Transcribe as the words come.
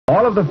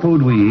All of the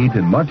food we eat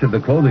and much of the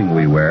clothing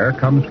we wear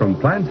comes from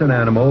plants and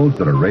animals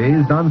that are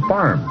raised on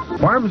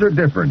farms. Farms are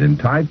different in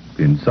type,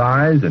 in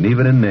size, and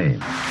even in name.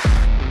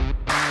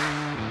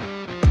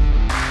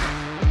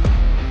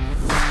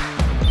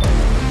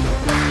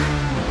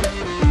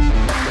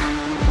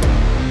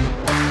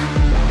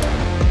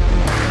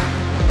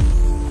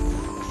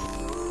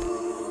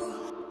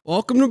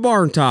 Welcome to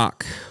Barn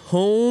Talk,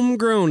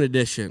 homegrown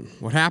edition.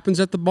 What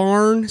happens at the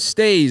barn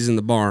stays in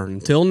the barn.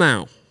 Until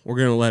now, we're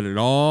going to let it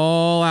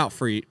all out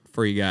for you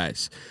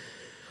guys.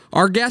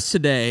 Our guest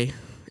today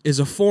is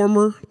a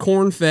former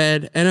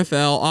corn-fed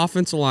NFL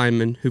offensive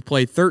lineman who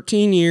played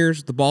 13 years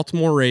with the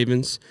Baltimore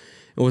Ravens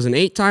and was an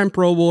 8-time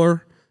Pro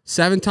Bowler,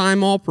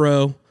 7-time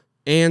All-Pro,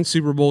 and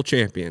Super Bowl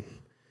champion.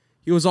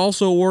 He was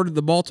also awarded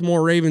the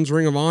Baltimore Ravens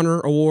Ring of Honor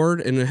Award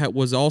and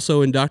was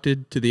also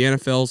inducted to the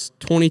NFL's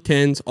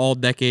 2010s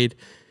All-Decade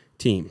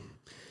Team.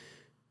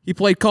 He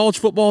played college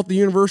football at the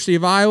University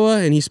of Iowa,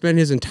 and he spent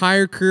his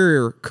entire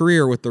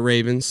career with the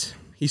Ravens.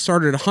 He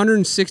started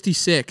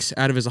 166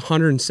 out of his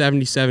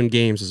 177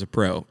 games as a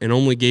pro and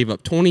only gave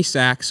up 20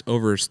 sacks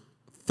over his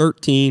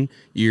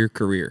 13-year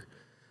career.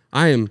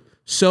 I am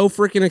so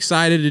freaking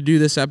excited to do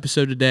this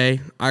episode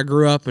today. I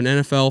grew up an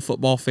NFL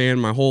football fan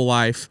my whole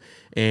life,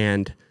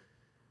 and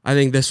I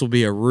think this will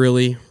be a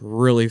really,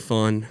 really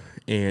fun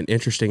and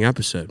interesting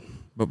episode.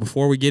 But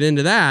before we get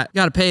into that, you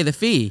got to pay the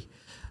fee.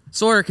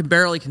 Sawyer can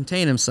barely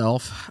contain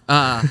himself,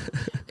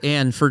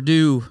 and for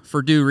due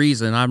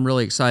reason. I'm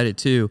really excited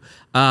too.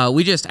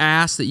 We just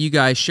ask that you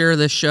guys share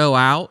this show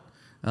out,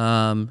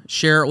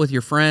 share it with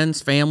your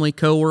friends, family,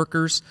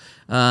 coworkers.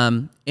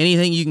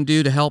 Anything you can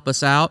do to help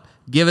us out.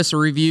 Give us a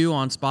review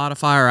on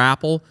Spotify or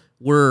Apple.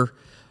 For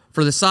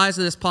the size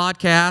of this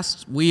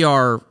podcast, we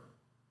are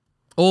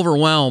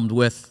overwhelmed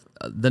with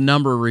the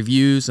number of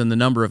reviews and the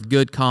number of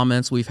good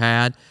comments we've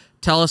had.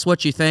 Tell us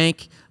what you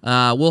think.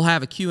 We'll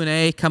have a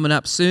Q&A coming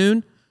up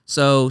soon,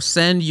 so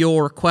send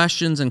your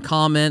questions and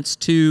comments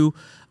to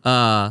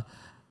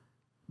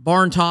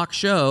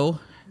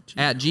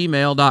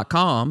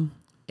barntalkshow@gmail.com.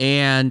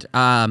 And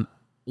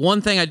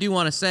one thing I do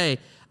want to say,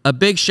 a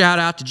big shout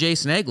out to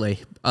Jason Egley,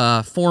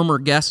 former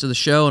guest of the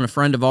show and a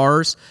friend of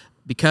ours,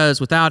 because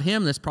without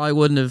him, this probably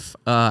wouldn't have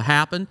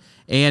happened.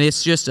 And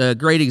it's just a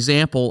great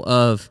example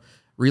of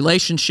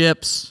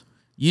relationships.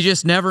 You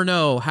just never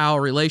know how a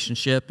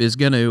relationship is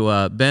going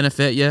to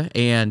benefit you,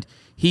 and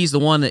he's the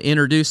one that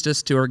introduced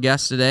us to our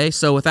guest today.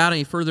 So without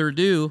any further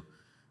ado,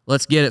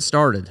 let's get it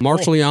started.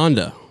 Marshal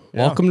Yanda,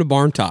 welcome to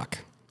Barn Talk.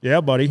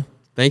 Yeah, buddy.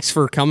 Thanks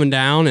for coming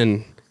down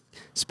and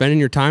spending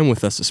your time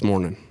with us this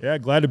morning. Yeah,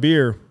 glad to be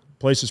here.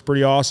 Place is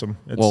pretty awesome.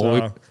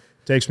 It's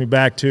takes me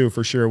back too,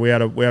 for sure. We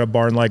had a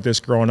barn like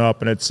this growing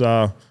up, and it's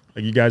like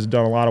you guys have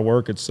done a lot of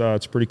work. It's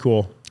pretty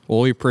cool.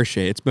 Well, we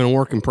appreciate it. It's been a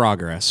work in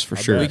progress for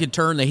sure. We could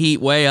turn the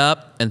heat way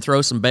up and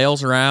throw some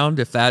bales around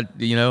if that,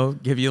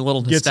 give you a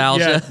little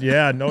nostalgia.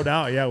 Yeah, no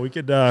doubt. Yeah, we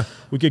could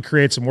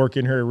create some work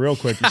in here real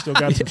quick. You still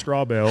got some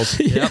straw bales.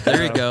 Yep,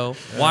 there you go.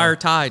 Wire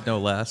tied, no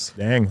less.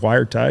 Dang,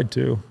 wire tied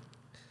too.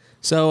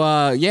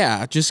 So,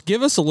 just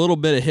give us a little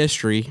bit of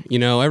history.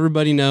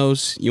 Everybody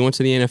knows you went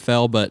to the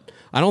NFL, but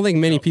I don't think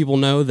many people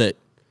know that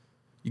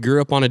you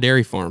grew up on a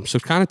dairy farm. So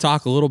kind of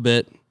talk a little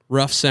bit,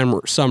 rough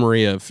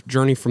summary of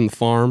journey from the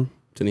farm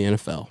to the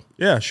NFL.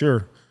 Yeah,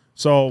 sure.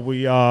 So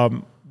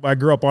I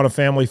grew up on a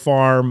family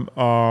farm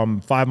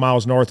 5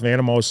 miles north of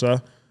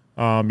Anamosa.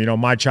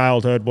 My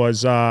childhood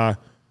was, my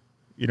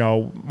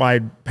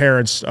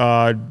parents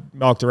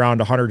milked around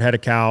 100 head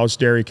of cows,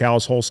 dairy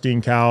cows,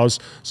 Holstein cows.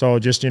 So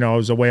just, it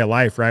was a way of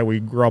life, right? We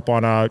grew up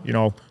on a,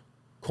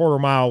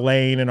 quarter-mile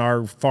lane, and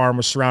our farm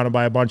was surrounded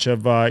by a bunch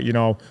of,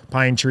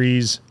 pine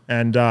trees.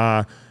 And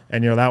that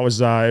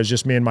was, it was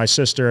just me and my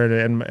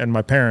sister and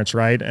my parents,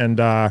 right?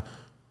 And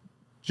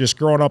just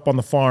growing up on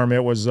the farm,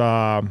 it was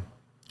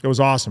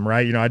awesome,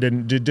 right? I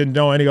didn't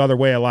know any other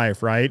way of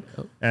life, right?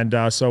 And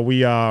so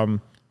we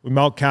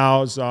milked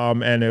cows,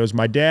 and it was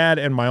my dad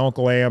and my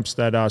uncle Amps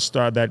that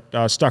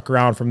stuck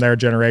around from their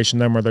generation.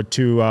 Them were the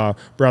two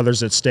brothers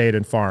that stayed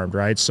and farmed,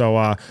 right? So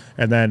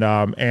and then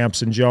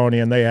Amps and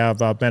Joni, and they have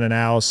Ben and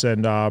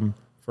Allison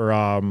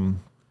for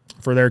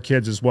their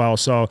kids as well.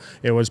 So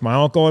it was my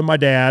uncle and my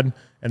dad,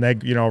 and they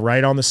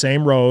right on the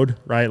same road,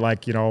 right?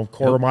 Like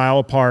quarter mile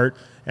apart.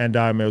 And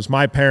it was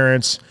my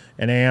parents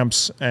and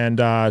Amps, and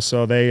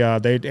so they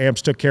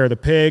Amps took care of the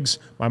pigs.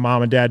 My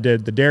mom and dad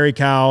did the dairy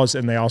cows,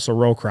 and they also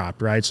row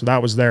cropped, right? So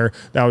that was their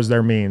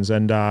means.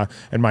 And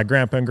my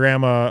grandpa and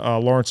grandma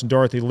Lawrence and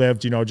Dorothy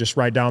lived just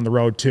right down the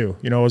road too.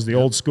 It was the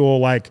old school,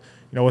 like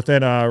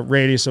within a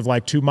radius of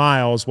like 2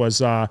 miles was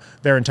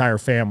their entire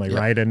family,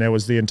 right? And it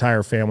was the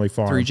entire family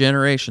farm. 3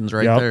 generations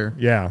right there.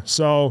 Yeah.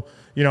 So.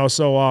 It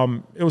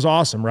was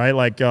awesome, right?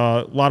 Like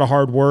a lot of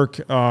hard work.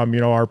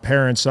 Our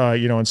parents,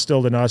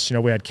 instilled in us.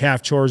 We had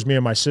calf chores. Me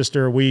and my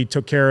sister, we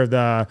took care of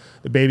the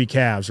baby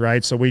calves,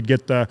 right? So we'd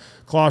get the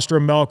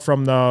colostrum milk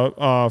from the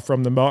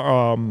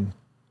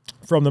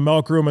from the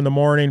milk room in the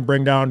morning,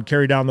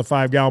 carry down the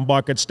 5-gallon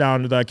buckets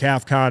down to the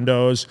calf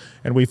condos,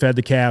 and we fed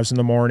the calves in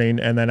the morning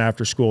and then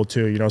after school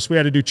too. So we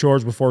had to do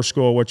chores before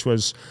school, which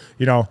was,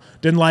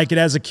 didn't like it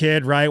as a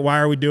kid, right? Why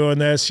are we doing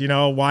this?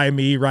 Why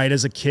me, right?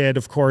 As a kid,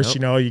 of course,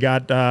 you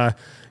got,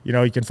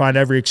 you can find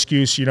every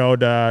excuse,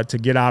 to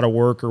get out of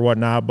work or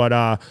whatnot, but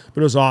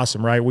it was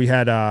awesome, right? We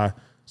had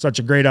such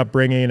a great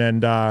upbringing,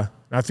 and I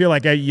feel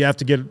like you have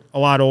to get a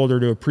lot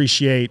older to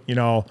appreciate,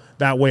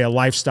 that way of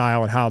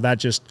lifestyle and how that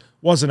just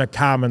wasn't a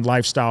common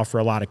lifestyle for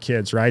a lot of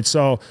kids, right?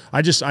 So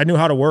I knew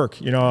how to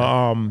work, and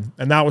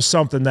that was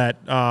something that,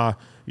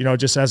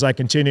 just as I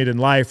continued in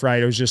life,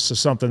 right, it was just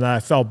something that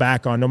I fell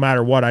back on. No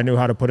matter what, I knew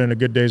how to put in a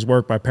good day's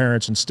work. My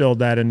parents instilled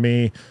that in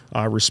me,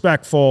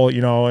 respectful,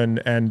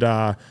 and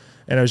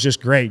it was just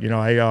great.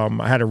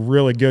 I had a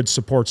really good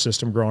support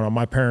system growing up.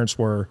 My parents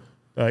were,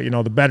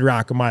 the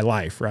bedrock of my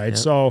life, right?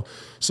 Yep.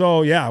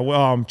 So yeah,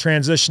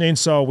 transitioning.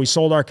 So we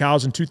sold our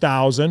cows in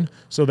 2000.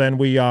 So then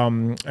we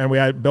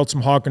had built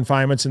some hog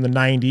confinements in the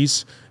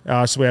 90s.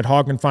 So we had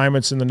hog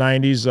confinements in the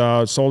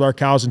 90s, sold our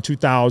cows in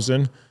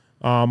 2000.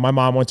 My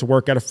mom went to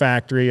work at a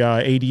factory,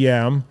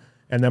 ADM,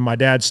 and then my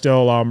dad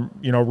still,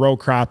 row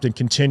cropped and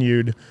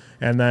continued.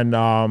 And then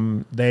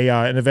they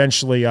and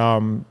eventually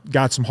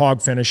got some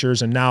hog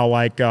finishers, and now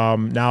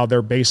now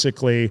they're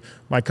basically,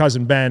 my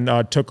cousin Ben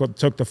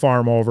took the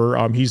farm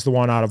over. He's the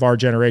one out of our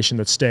generation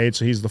that stayed,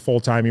 so he's the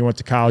full time. He went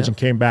to college and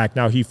came back.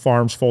 Now he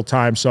farms full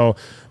time. So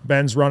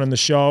Ben's running the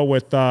show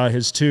with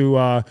his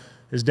two.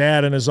 His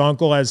dad and his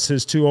uncle as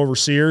his two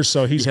overseers.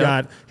 So he's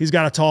got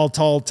a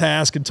tall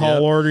task and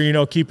tall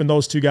order, keeping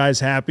those two guys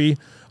happy.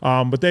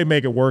 But they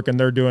make it work, and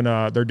they're doing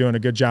a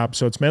good job.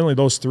 So it's mainly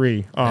those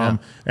three.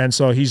 And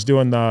so he's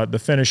doing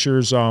the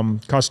finishers,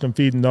 custom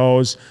feeding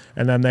those,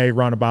 and then they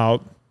run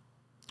about,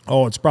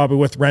 it's probably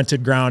with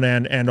rented ground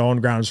and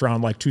owned ground, it's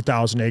around like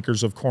 2,000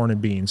 acres of corn and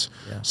beans.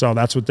 Yeah. So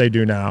that's what they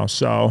do now.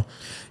 So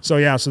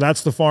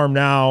that's the farm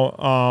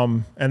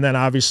now. And then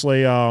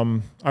obviously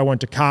I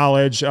went to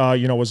college,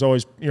 was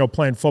always,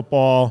 playing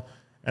football,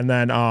 and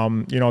then,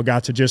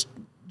 got to just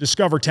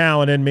discover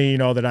talent in me,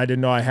 that I didn't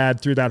know I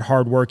had through that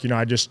hard work.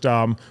 I just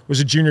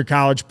was a junior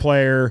college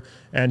player,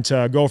 and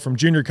to go from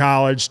junior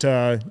college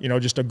to,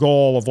 just a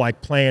goal of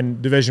like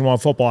playing Division I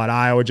football at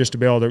Iowa, just to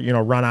be able to,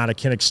 run out of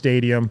Kinnick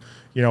Stadium,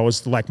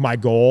 was like my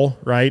goal,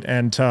 right?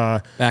 And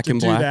to do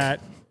black.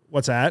 That.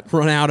 What's that?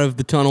 Run out of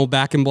the tunnel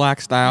back in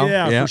black style.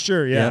 Yeah, for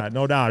sure. Yeah,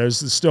 no doubt. It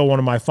was still one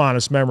of my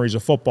fondest memories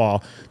of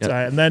football. Yep.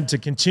 And then to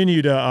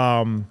continue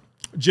to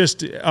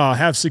just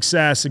have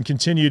success and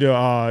continue to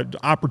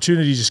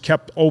opportunities just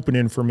kept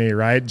opening for me,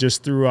 right?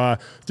 Just through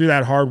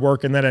that hard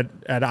work. And then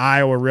at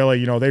Iowa,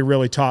 really, they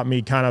really taught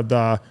me kind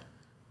of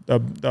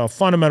the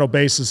fundamental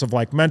basis of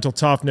like mental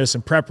toughness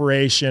and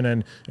preparation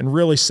and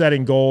really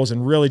setting goals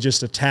and really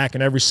just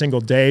attacking every single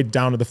day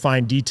down to the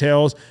fine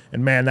details.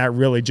 And man, that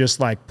really just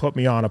like put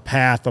me on a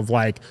path of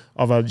an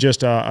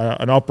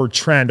upward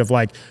trend of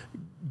like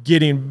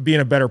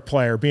being a better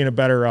player, being a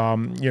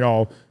better,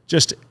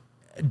 just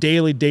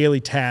daily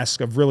task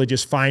of really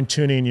just fine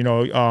tuning,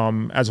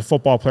 as a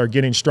football player,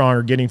 getting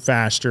stronger, getting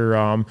faster,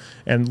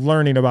 and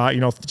learning about,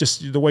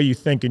 just the way you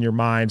think in your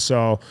mind.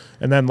 So,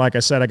 and then, like I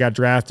said, I got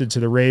drafted to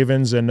the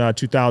Ravens in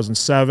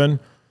 2007.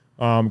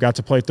 Got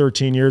to play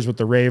 13 years with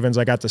the Ravens.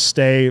 I got to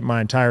stay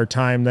my entire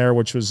time there,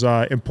 which was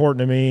important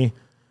to me.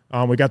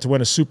 We got to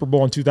win a Super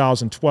Bowl in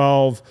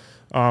 2012.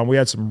 We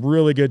had some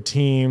really good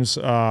teams.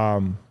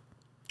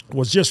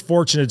 Was just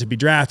fortunate to be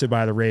drafted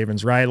by the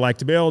Ravens, right? Like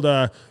to be able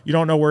to, you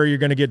don't know where you're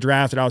going to get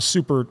drafted. I was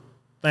super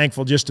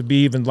thankful just to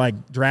be even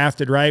like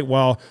drafted, right?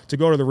 Well, to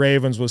go to the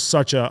Ravens was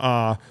such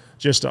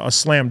just a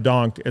slam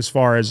dunk as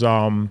far as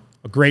a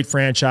great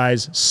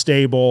franchise,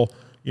 stable,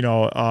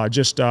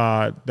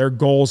 their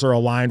goals are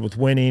aligned with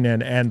winning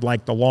and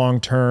like the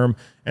long term.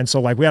 And so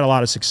like we had a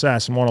lot of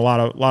success and won a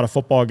lot of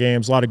football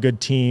games, a lot of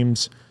good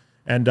teams,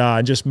 and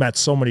just met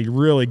so many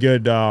really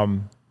good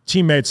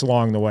teammates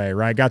along the way,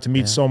 right? Got to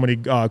meet so many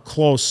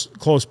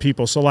close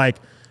people. So like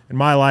in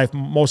my life,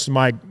 most of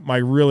my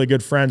really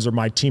good friends are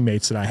my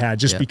teammates that I had,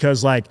 just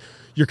because like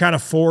you're kind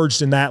of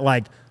forged in that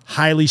like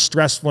highly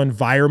stressful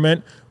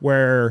environment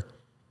where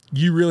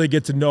you really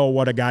get to know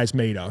what a guy's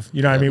made of.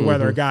 You know what I mean?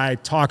 Whether a guy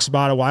talks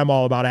about it, well, I'm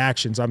all about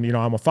actions. I'm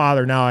a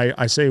father now.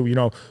 I say,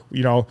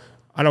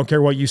 I don't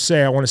care what you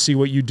say. I want to see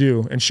what you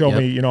do and show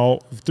me,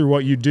 through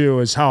what you do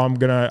is how I'm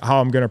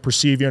gonna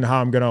perceive you and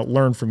how I'm gonna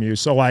learn from you.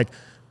 So like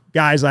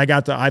guys,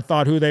 I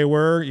thought who they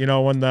were,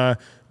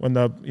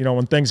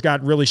 when things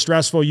got really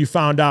stressful, you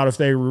found out if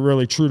they were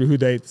really true to who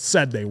they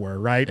said they were,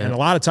 right? And a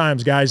lot of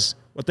times guys,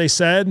 what they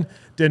said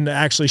didn't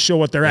actually show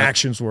what their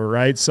actions were,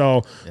 right?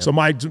 So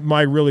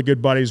my really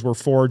good buddies were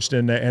forged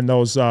in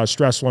those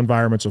stressful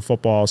environments of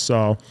football.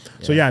 So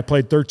I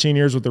played 13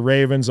 years with the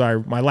Ravens.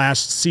 My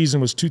last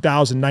season was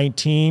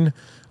 2019. We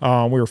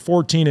were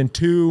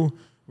 14-2.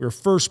 We were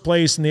first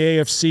place in the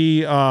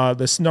AFC,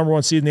 this number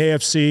one seed in the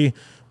AFC.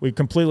 We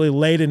completely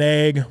laid an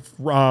egg.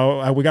 We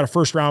got a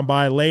first round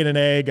bye, laid an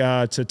egg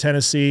to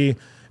Tennessee,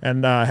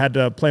 and had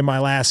to play my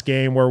last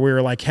game where we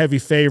were like heavy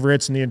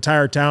favorites, and the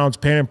entire town's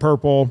painted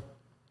purple.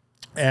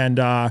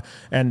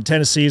 And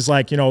Tennessee's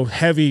like,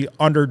 heavy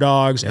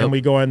underdogs, and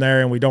we go in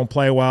there and we don't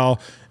play well,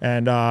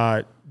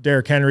 and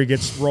Derrick Henry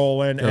gets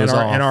rolling, and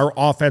our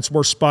offense,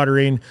 we're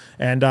sputtering,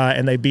 and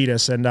they beat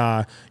us, and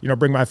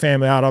bring my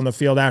family out on the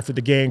field after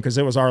the game because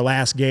it was our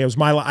last game. It was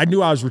I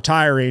knew I was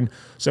retiring,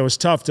 so it was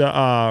tough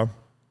to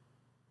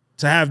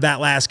have that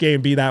last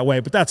game be that way,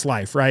 but that's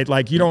life, right?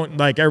 Like you don't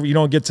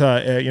get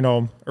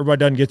to everybody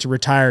doesn't get to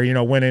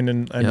retire, winning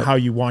and how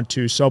you want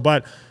to. So,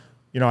 but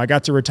I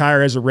got to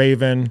retire as a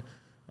Raven.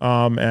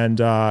 And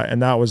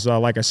that was,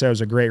 like I said, it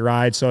was a great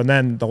ride. So, and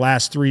then the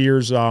last 3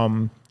 years,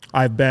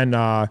 I've been,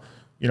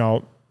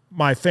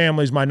 my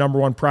family's my number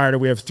one priority.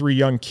 We have 3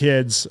 young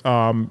kids,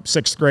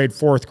 6th grade,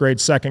 4th grade,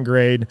 2nd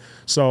grade.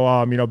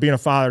 So, being a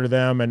father to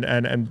them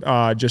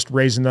and just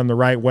raising them the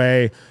right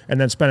way,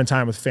 and then spending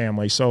time with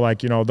family. So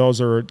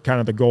those are kind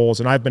of the goals.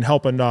 And I've been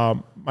helping,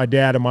 my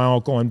dad and my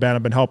uncle and Ben,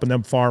 I've been helping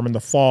them farm in the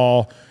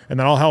fall, and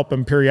then I'll help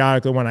them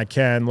periodically when I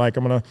can. Like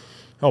I'm going to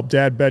help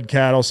Dad bed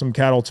some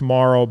cattle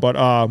tomorrow, but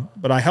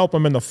I help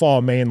them in the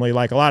fall mainly.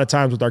 Like a lot of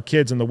times with our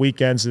kids in the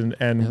weekends,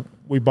 and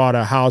we bought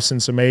a house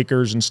and some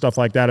acres and stuff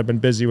like that. I've been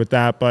busy with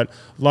that, but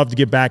love to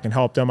get back and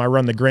help them. I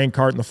run the grain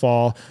cart in the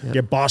fall,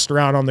 get bossed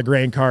around on the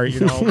grain cart.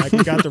 Like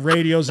we got the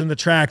radios in the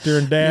tractor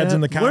and Dad's in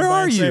the combine. Where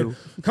are you? Saying,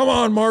 come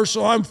on,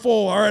 Marshall, I'm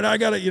full. All right, I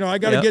gotta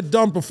get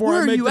dumped before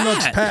I make the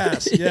next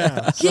pass.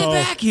 Yeah, get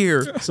back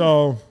here.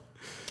 So.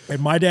 And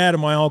my dad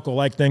and my uncle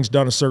like things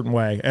done a certain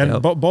way, and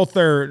both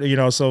their,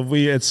 so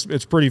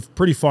it's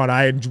pretty fun.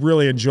 I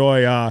really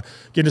enjoy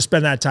getting to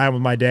spend that time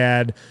with my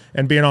dad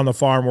and being on the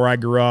farm where I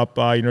grew up.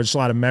 Just a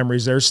lot of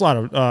memories. There's a lot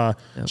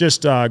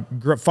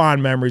of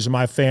fond memories of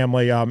my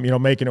family.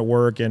 Making it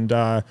work and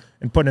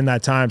putting in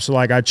that time. So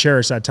I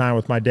cherish that time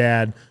with my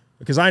dad,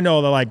 because I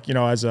know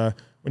that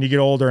when you get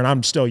older, and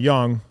I'm still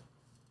young,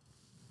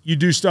 you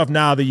do stuff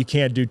now that you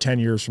can't do 10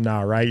 years from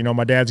now, right?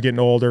 My dad's getting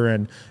older,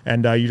 and you're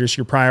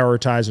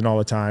prioritizing all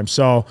the time.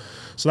 So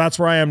that's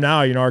where I am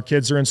now. Our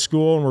kids are in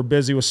school, and we're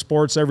busy with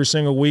sports every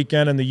single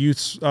weekend, and the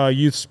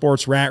youth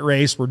sports rat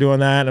race. We're doing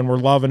that, and we're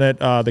loving it.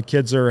 The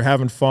kids are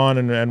having fun,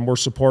 and we're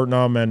supporting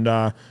them,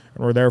 and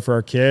we're there for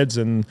our kids.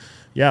 And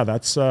yeah,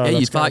 that's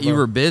you thought you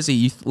were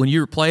busy. When you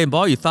were playing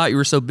ball, you thought you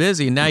were so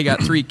busy, and now you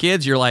got 3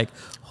 kids. You're like,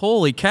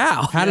 holy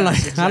cow! How did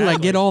I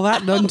get all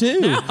that done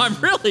too? Now I'm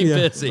really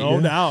busy. No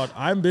doubt,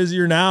 I'm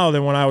busier now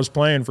than when I was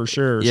playing for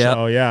sure. Yep.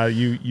 So yeah,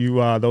 you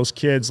those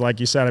kids, like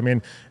you said. I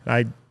mean,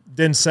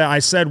 I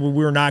said we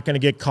were not going to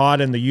get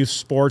caught in the youth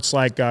sports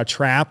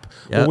trap.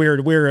 But we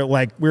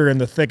were in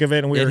the thick of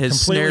it, and we were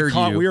completely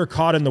caught. We were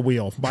caught in the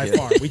wheel by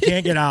far. We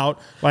can't get out.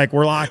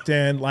 We're locked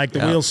in.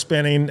 The wheel's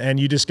spinning, and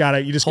you just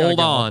gotta hold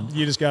on.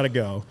 You just gotta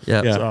go.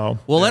 Yeah. So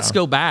let's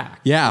go back.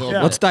 Yeah.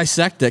 Let's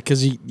dissect it,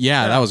 because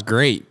that was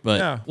great.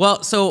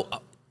 But so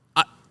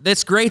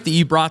that's great that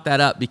you brought that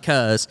up,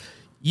 because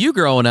you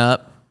growing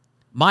up,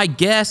 my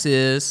guess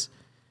is,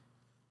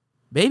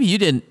 maybe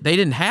they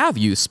didn't have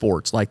youth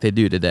sports like they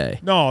do today.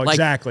 No,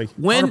 exactly.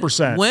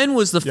 100%. When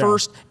was the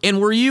first?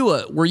 And were you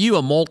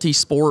a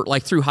multi-sport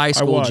through high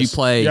school? Did you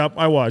play? Yep,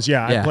 I was.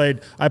 Yeah.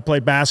 I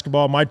played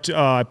basketball.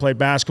 I played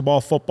basketball,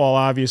 football.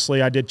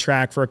 Obviously, I did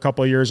track for a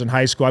couple of years in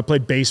high school. I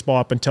played baseball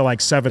up until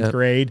 7th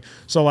grade.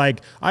 So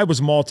I was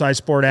a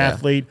multi-sport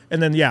athlete,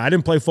 and then I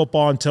didn't play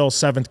football until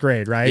 7th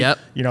grade. Right. Yep.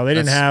 They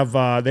didn't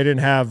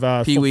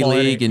have Pee Wee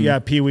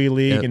League Pee Wee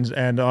League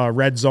and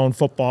red zone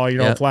football.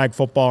 Flag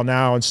football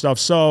now and stuff.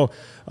 So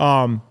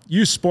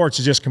youth sports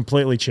has just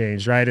completely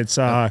changed, right? It's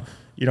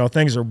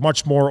things are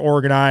much more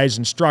organized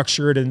and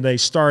structured, and they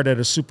start at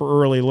a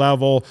super early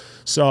level.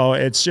 So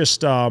it's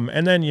just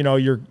and then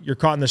you're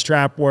caught in this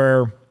trap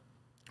where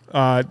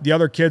the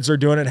other kids are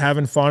doing it,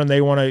 having fun, and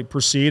they want to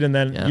proceed, and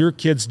then your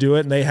kids do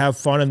it and they have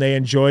fun and they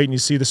enjoy it, and you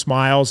see the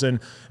smiles, and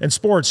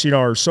sports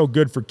are so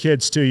good for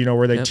kids too,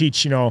 where they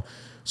teach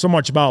so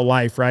much about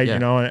life, right?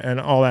 And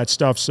all that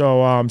stuff.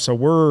 So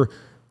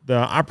the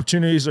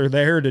opportunities are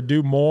there to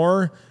do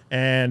more,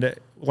 and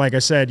like I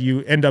said,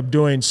 you end up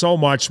doing so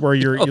much where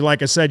you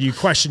like I said, you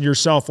question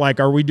yourself,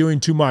 are we doing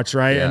too much,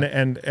 right? Yeah.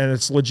 And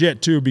it's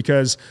legit too,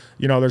 because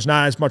there's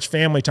not as much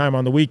family time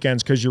on the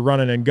weekends because you're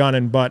running and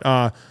gunning. But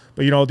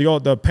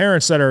the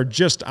parents that are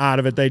just out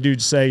of it, they do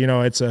say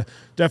it's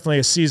definitely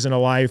a season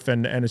of life,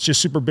 and it's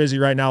just super busy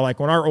right now. Like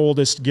when our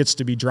oldest gets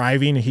to be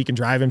driving, he can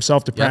drive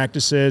himself to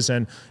practices,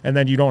 and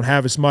then you don't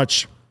have as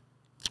much.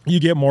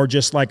 You get more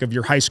just of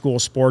your high school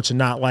sports, and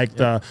not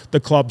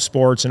the club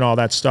sports and all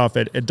that stuff.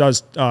 It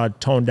does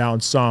tone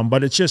down some,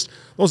 but it's just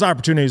those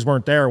opportunities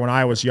weren't there when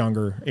I was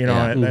younger,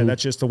 and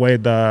that's just the way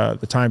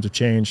the times have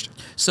changed.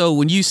 So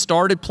when you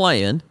started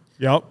playing,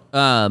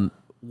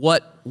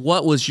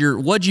 what'd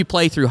you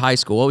play through high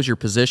school? What was your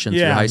position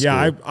through high school?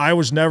 Yeah, I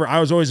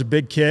was always a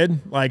big kid.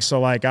 I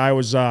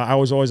was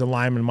always a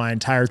lineman my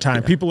entire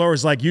time. Yeah. People are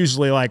always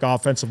usually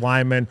offensive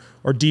lineman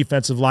or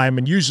defensive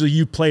lineman. Usually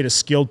you played a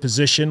skilled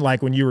position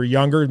when you were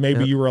younger.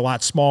 Maybe you were a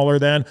lot smaller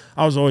then.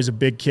 I was always a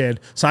big kid.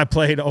 So I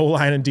played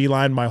O-line and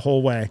D-line my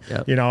whole way.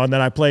 Yep. And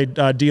then I played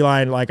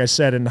D-line, like I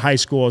said, in high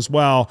school as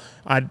well.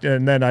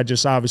 And then I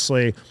just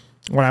obviously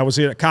when I was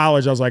at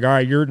college, I was like, all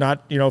right, you're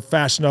not,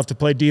 fast enough to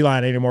play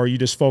D-line anymore. You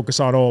just focus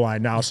on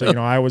O-line now. So,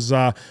 I was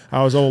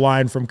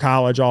O-line from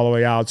college all the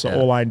way out. So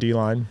O-line,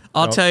 D-line.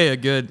 I'll tell you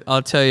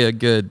a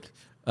good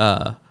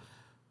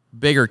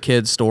bigger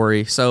kid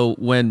story. So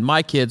when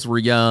my kids were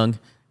young,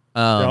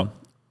 I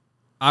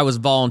was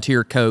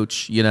volunteer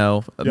coach, me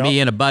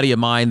and a buddy of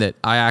mine that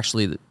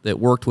that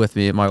worked with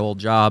me at my old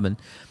job.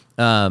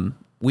 And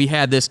we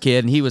had this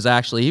kid, and he was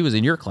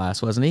in your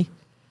class, wasn't he?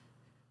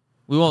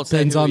 We won't say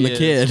Depends on the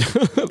kid.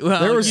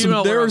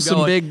 Well, there were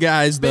some big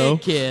guys, though.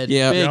 Big kid.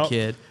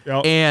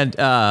 Yep. And,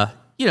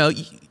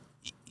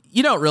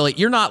 you don't really,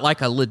 you're not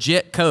like a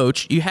legit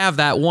coach. You have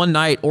that one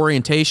night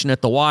orientation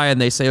at the Y, and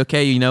they say,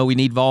 okay, we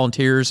need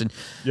volunteers, and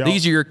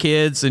these are your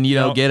kids, and,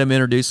 get them,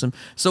 introduce them.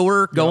 So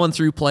we're going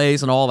through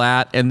plays and all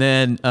that. And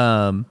then,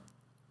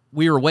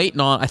 we were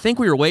waiting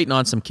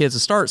on some kids to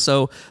start.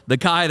 So the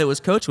guy that was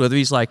coaching with me,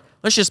 he's like,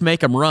 let's just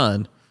make them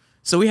run.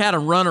 So we had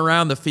him run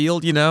around the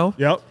field,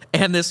 Yep.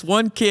 And this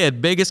one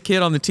kid, biggest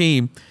kid on the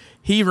team,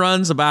 he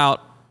runs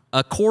about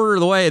a quarter of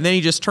the way, and then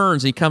he just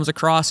turns. He comes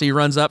across, he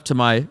runs up to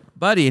my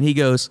buddy, and he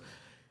goes,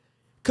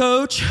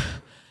 Coach,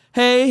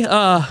 hey,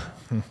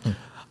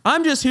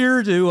 I'm just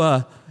here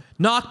to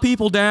knock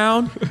people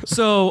down.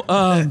 So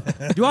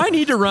do I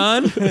need to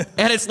run?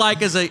 And it's like,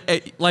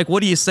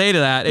 what do you say to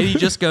that? And he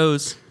just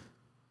goes,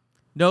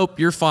 nope,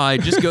 you're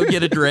fine. Just go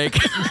get a drink.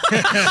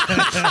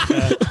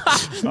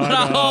 But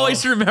I'll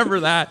always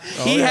remember that.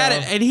 He had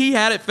it, and he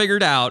had it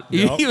figured out.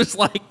 He was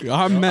like,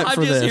 I'm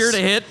just here to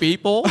hit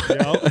people.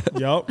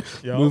 Yep.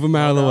 Move them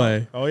out of the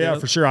way. Oh yeah,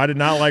 for sure. I did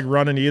not like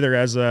running either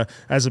as a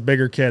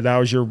bigger kid. That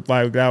was your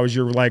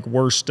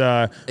worst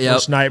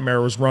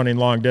nightmare, was running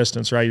long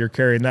distance, right? You're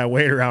carrying that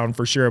weight around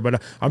for sure.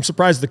 But I'm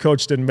surprised the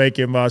coach didn't make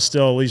him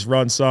still at least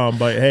run some.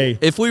 But hey,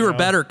 if we were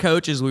better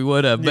coaches, we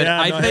would have. But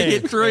I think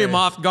it threw him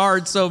off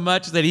guard so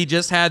much that he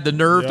just had the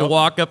nerve to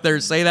walk up there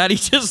and say that. He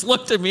just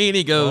looked at me and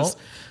he goes,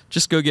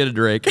 just go get a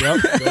drink.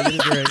 Yep, go get a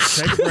drink.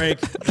 Take a break.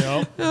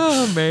 Yep.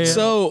 Oh, man.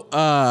 So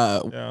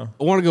I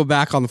want to go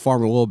back on the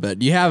farm a little bit.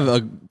 Do you have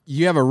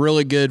a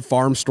really good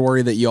farm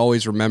story that you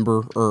always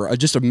remember, or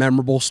just a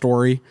memorable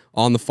story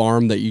on the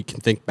farm that you can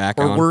think back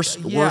on? Or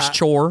worst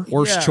chore?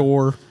 Worst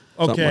chore.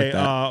 Okay. Like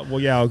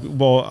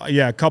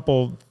that. A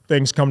couple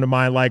things come to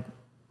mind. Like,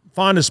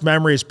 fondest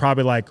memory is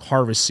probably like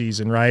harvest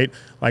season, right?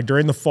 Like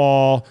during the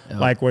fall,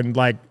 like when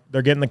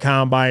they're getting the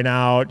combine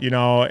out,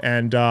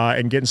 and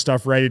getting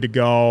stuff ready to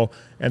go,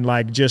 and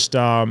like just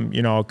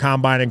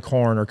combining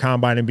corn or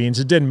combining beans.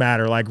 It didn't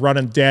matter. Like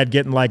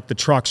getting like the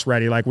trucks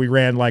ready. Like we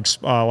ran like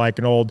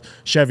an old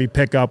Chevy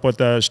pickup with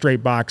a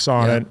straight box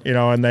on it,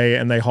 and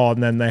they hauled,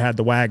 and then they had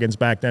the wagons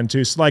back then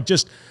too. So like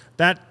just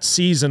that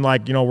season,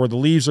 like where the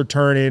leaves are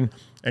turning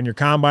and you're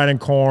combining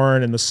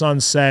corn and the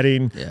sun's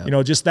setting,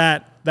 just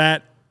that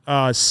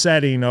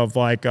setting of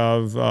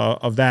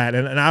that,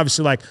 and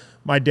obviously like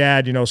my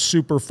dad,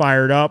 super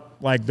fired up.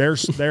 Like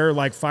they're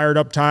like fired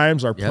up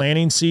times are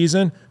planting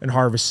season and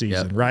harvest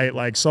season, right?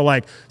 Like so,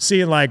 like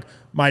seeing like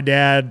my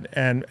dad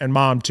and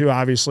mom too,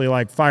 obviously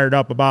like fired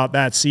up about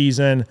that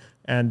season,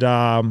 and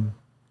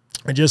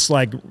just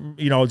like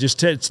just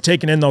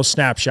taking in those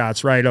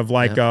snapshots, right? Of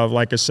like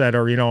I said,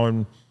 or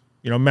and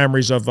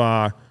memories of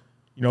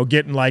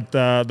getting like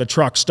the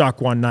truck stuck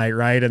one night,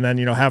 right? And then,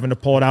 having to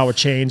pull it out with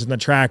chains and the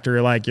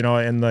tractor, like,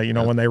 in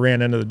the, when they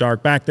ran into the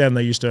dark. Back then,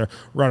 they used to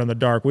run in the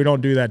dark. We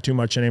don't do that too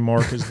much anymore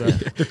because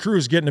the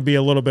crew's getting to be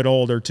a little bit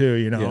older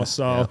too,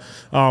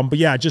 but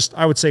yeah, just,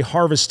 I would say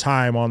harvest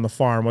time on the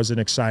farm was an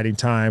exciting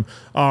time.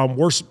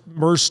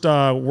 Worst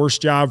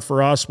job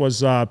for us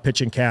was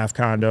pitching calf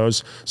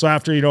condos. So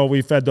after,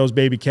 we fed those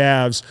baby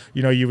calves,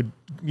 you would,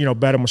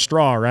 bed them with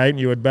straw, right? And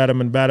you would bed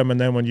them, and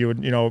then when you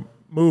would,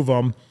 move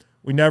them,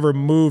 we never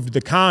moved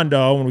the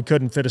condo, and we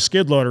couldn't fit a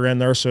skid loader in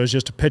there, so it was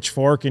just a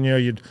pitchfork, and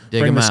you'd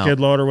bring the skid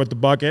loader with the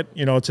bucket,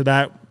 to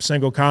that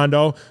single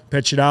condo,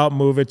 pitch it out,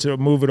 move it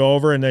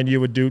over, and then you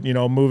would do,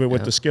 move it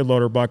with the skid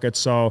loader bucket.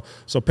 So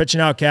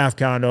pitching out calf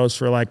condos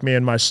for like me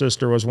and my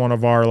sister was one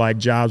of our like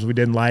jobs we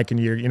didn't like, and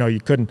you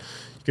could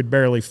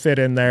barely fit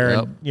in there,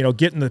 and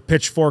getting the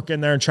pitchfork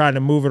in there and trying to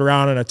move it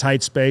around in a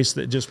tight space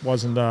that just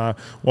wasn't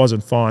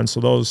fun.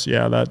 So those,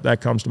 that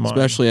comes to mind.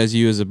 Especially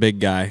as a big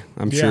guy,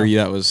 I'm sure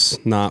that was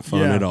not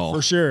fun at all.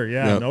 For sure,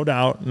 no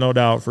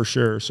doubt, for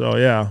sure. So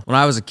when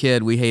I was a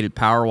kid, we hated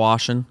power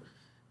washing.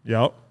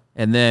 Yep.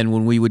 And then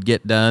when we would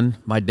get done,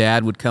 my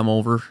dad would come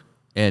over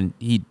and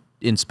he'd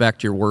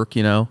inspect your work,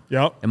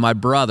 Yep. And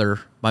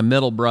my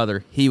middle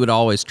brother, he would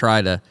always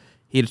try to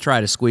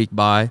squeak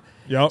by.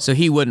 Yep. So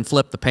he wouldn't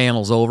flip the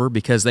panels over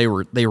because they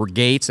were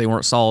gates, they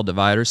weren't solid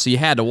dividers. So you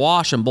had to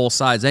wash them both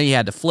sides, then you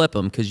had to flip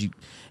them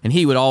and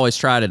he would always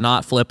try to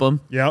not flip them.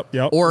 Yep.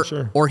 Or for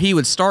sure. Or he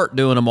would start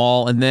doing them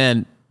all, and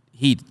then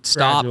he'd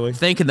stop,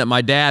 thinking that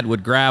my dad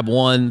would grab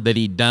one that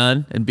he'd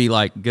done and be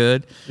like,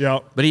 good.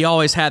 Yep. But he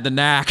always had the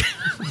knack.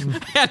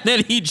 And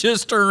then he'd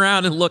just turn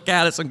around and look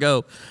at us and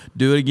go,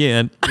 do it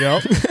again.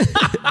 Yep.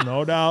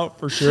 No doubt,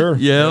 for sure. Yep.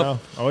 Yeah.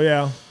 Oh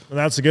yeah. And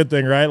that's a good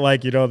thing, right?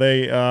 Like,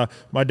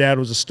 my dad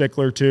was a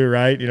stickler too,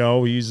 right?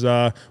 He's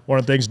one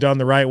of the things done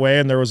the right way.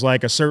 And there was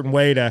like a certain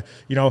way to,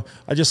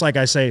 just like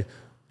I say,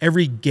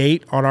 every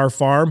gate on our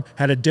farm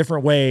had a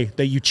different way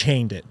that you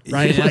chained it,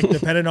 right? Like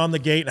depending on the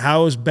gate,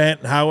 how it was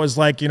bent, how it was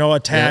like,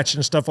 attached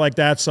and stuff like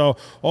that. So,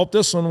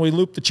 this one, we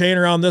loop the chain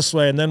around this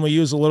way, and then we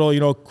use a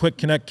little, quick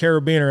connect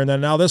carabiner. And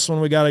then now this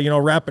one, we got to,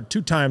 wrap it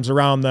 2 times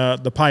around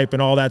the pipe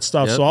and all that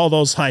stuff. Yep. So all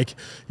those like,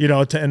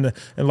 and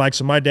like,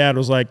 so my dad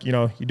was like,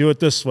 you do it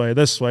this way,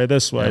 this way,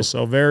 this way. Yep.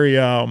 So very,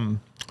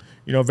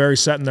 very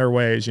set in their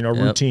ways, yep.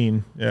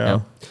 Routine. Yeah.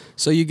 Yep.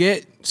 So you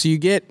get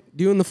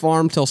doing the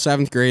farm till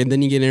 7th grade, and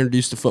then you get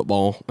introduced to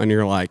football, and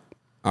you're like,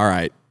 all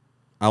right,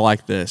 I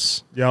like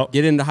this. Yep.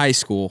 Get into high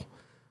school.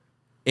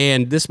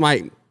 And this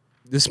might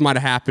have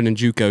happened in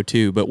JUCO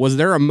too, but was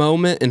there a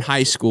moment in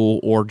high school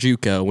or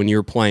JUCO when you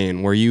were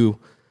playing where you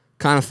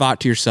kind of thought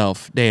to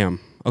yourself, damn,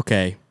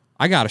 okay,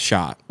 I got a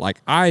shot. Like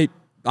I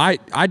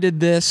did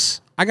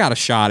this, I got a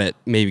shot at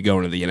maybe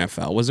going to the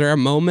NFL. Was there a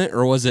moment,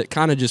 or was it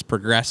kind of just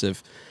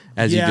progressive?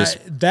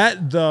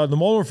 The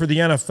moment for the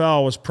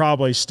NFL was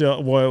probably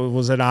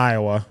was at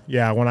Iowa.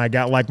 Yeah, when I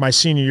got like my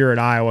senior year at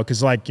Iowa,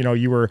 because like I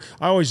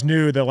always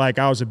knew that like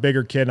I was a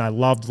bigger kid and I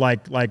loved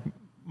like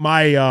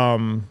my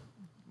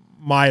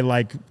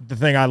like the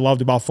thing I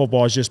loved about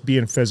football is just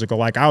being physical.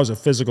 Like I was a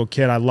physical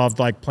kid. I loved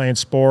like playing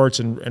sports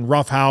and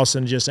roughhouse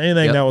and just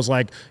anything that was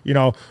like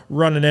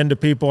running into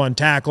people and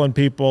tackling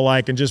people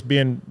like and just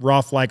being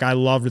rough. Like I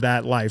loved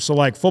that life. So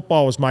like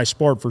football was my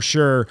sport for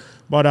sure.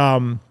 But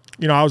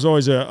I was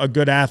always a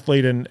good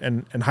athlete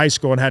in high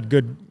school and had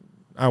good,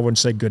 I wouldn't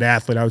say good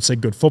athlete, I would say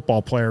good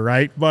football player,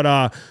 right?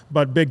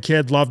 But big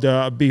kid, loved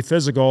to be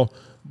physical.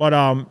 But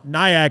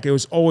NIAC, it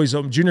was always,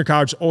 junior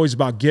college was always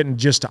about getting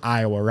just to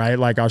Iowa, right?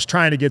 Like I was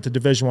trying to get to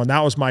Division I.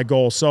 That was my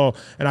goal. So,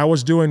 and I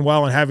was doing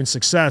well and having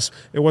success.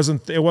 It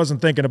wasn't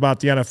thinking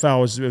about the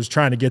NFL. It was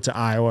trying to get to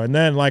Iowa. And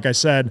then, like I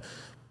said,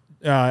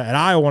 at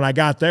Iowa, when I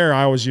got there,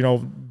 I was,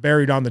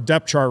 buried on the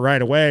depth chart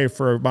right away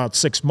for about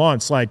 6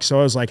 months. Like, so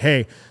I was like,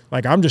 hey,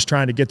 like, I'm just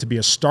trying to get to be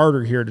a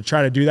starter here. To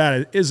try to do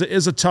that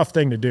is a tough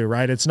thing to do,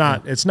 right? It's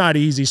not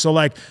easy. So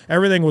like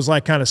everything was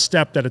like kind of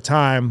stepped at a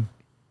time.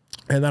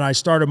 And then I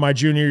started my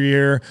junior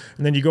year,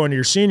 and then you go into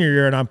your senior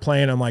year, and I'm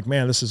playing. I'm like,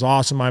 man, this is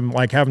awesome. I'm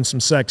like having some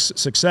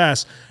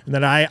success. And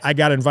then I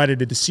got invited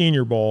to the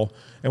Senior Bowl.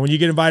 And when you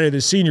get invited to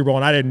the Senior Bowl,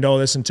 and I didn't know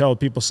this until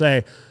people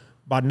say,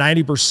 about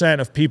 90%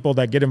 of people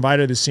that get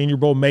invited to the Senior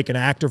Bowl make an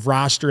active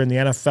roster in the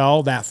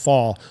NFL that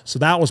fall. So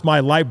that was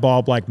my light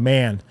bulb, like,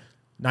 man,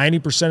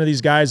 90% of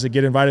these guys that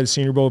get invited to the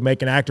Senior Bowl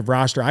make an active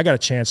roster. I got a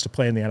chance to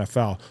play in the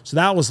NFL. So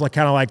that was like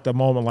kind of like the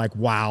moment, like,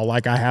 wow,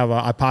 like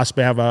I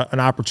possibly have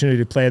an opportunity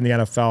to play in the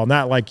NFL. And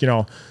that, like,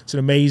 it's an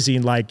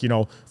amazing, like,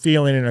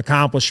 feeling and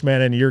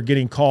accomplishment. And you're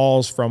getting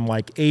calls from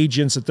like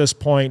agents at this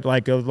point.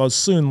 Like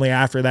soonly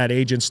after that,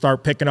 agents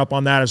start picking up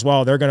on that as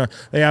well.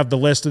 They have the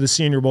list of the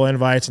Senior Bowl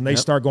invites, and they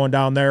start going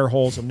down their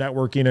holes of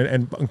networking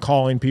and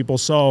calling people.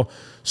 So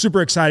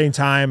super exciting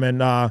time.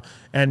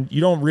 And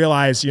you don't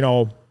realize,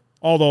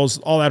 all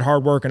that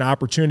hard work and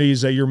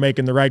opportunities that you're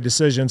making the right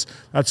decisions,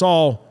 that's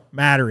all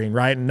mattering,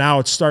 right? And now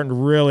it's starting to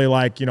really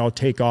like,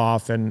 take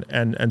off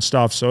and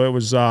stuff. So it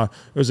was an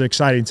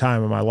exciting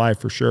time in my life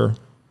for sure.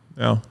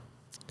 Yeah.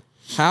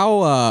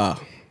 How,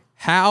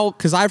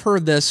 cause I've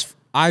heard this,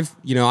 I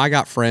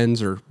got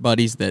friends or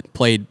buddies that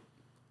played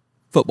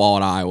football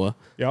at Iowa.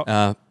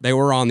 Yep. They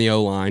were on the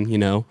O-line,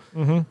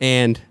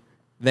 and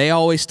they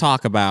always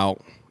talk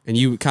about, and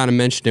you kind of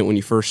mentioned it when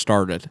you first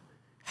started,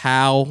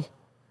 how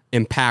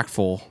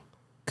impactful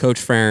Coach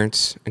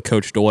Ferentz and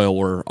Coach Doyle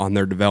were on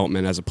their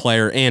development as a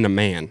player and a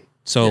man.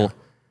 So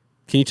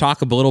can you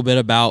talk a little bit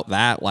about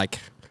that? Like,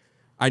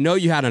 I know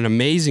you had an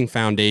amazing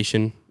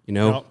foundation,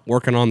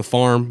 working on the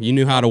farm. You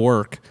knew how to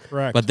work.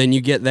 Correct. But then you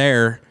get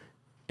there,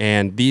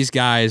 and these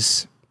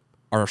guys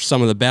are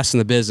some of the best in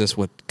the business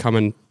with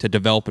coming to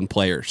developing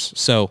players.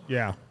 So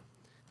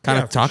kind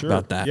of talk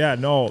about that. Yeah,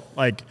 no,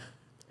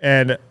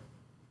 and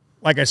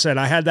like I said,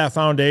 I had that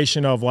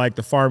foundation of like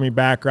the farming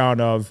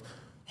background of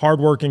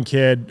hardworking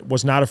kid,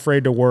 was not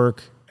afraid to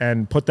work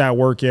and put that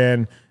work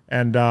in.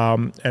 And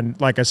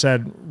like I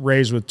said,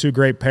 raised with 2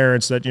 great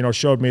parents that,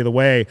 showed me the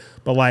way.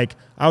 But like,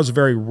 I was a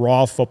very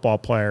raw football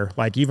player.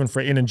 Like even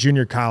in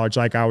junior college,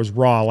 like I was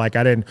raw. Like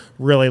I didn't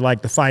really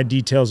like the fine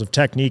details of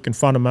technique and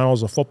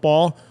fundamentals of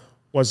football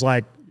was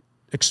like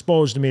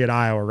exposed to me at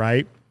Iowa,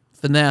 right?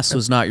 Finesse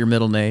was not your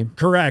middle name.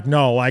 Correct.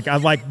 No, like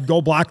I'd like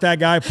go block that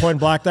guy, point and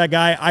block that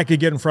guy. I could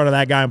get in front of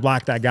that guy and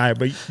block that guy.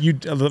 But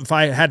if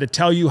I had to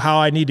tell you how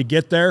I need to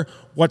get there,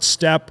 what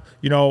step,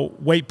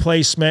 weight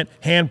placement,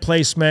 hand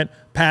placement,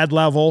 pad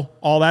level,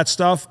 all that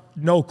stuff,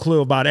 no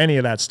clue about any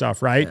of that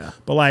stuff, right? Yeah.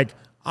 But like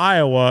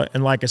Iowa,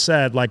 and like I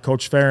said, like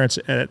Coach Ferentz,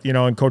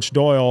 and Coach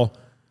Doyle,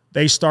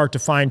 they start to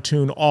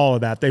fine-tune all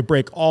of that. They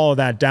break all of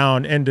that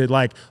down into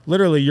like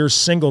literally your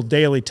single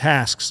daily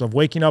tasks of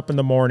waking up in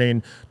the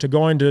morning, to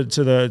going to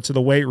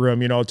the weight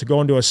room, to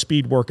go into a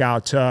speed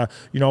workout, to,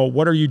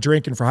 what are you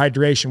drinking for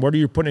hydration? What are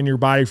you putting in your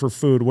body for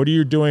food? What are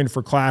you doing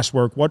for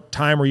classwork? What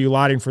time are you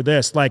allotting for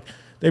this? Like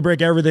they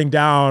break everything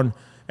down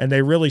and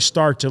they really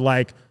start to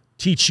like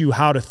teach you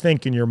how to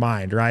think in your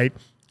mind, right?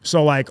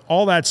 So like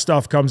all that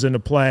stuff comes into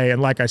play.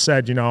 And like I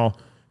said, you know,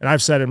 and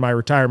I've said in my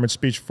retirement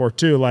speech before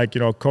too, like, you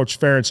know, Coach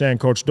Ferentz and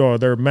Coach Doyle,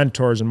 they're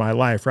mentors in my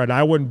life, right?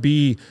 I wouldn't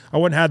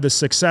have the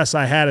success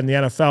I had in the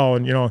NFL.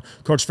 And, you know,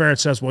 Coach Ferentz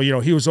says, well, you know,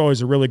 he was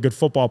always a really good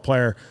football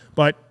player,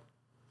 but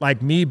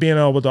like me being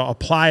able to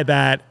apply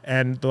that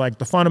and like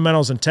the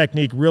fundamentals and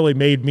technique really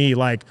made me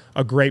like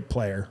a great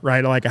player,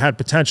 right? Like I had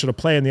potential to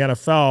play in the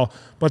NFL,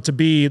 but to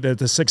be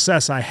the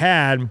success I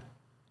had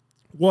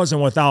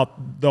wasn't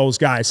without those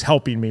guys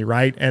helping me,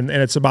 right? And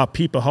it's about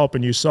people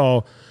helping you.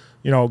 So,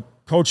 you know,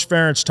 Coach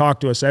Ferentz talked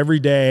to us every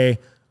day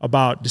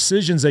about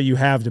decisions that you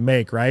have to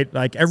make, right?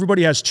 Like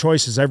everybody has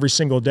choices every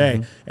single day.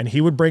 Mm-hmm. And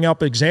he would bring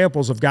up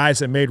examples of guys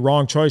that made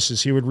wrong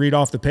choices. He would read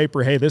off the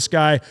paper, hey, this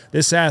guy,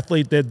 this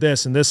athlete did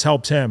this and this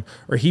helped him,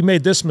 or he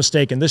made this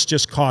mistake and this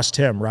just cost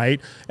him, right?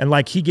 And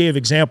like he gave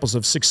examples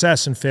of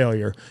success and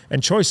failure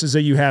and choices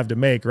that you have to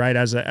make, right?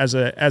 As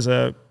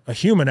a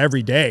human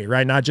every day,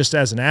 right? Not just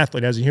as an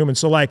athlete, as a human.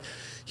 So like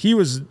he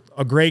was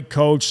a great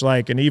coach,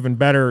 like an even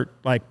better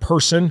like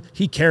person.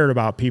 He cared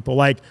about people.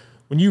 Like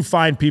when you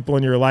find people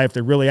in your life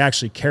that really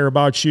actually care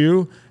about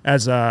you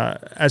as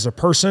a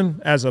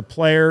person, as a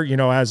player, you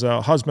know, as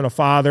a husband, a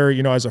father,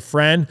 you know, as a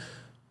friend,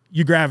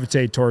 you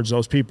gravitate towards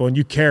those people and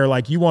you care,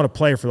 like you want to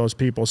play for those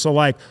people. So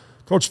like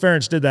Coach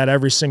Ferentz did that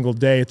every single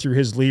day through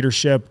his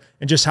leadership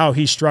and just how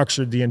he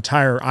structured the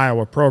entire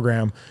Iowa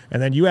program.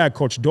 And then you add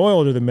Coach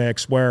Doyle to the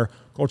mix where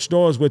Coach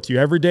Doyle is with you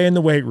every day in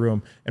the weight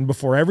room. And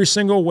before every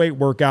single weight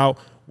workout,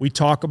 we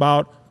talk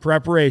about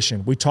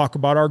preparation. We talk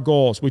about our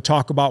goals. We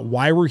talk about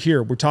why we're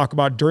here. We talk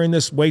about during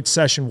this weight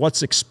session,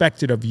 what's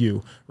expected of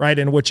you, right?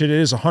 In which it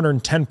is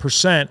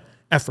 110%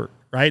 effort,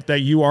 right? That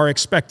you are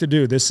expected to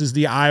do. This is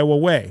the Iowa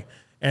way.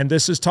 And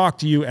this is talked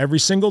to you every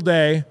single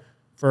day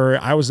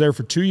I was there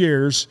for 2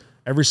 years,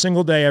 every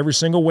single day, every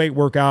single weight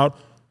workout.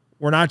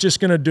 We're not just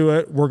going to do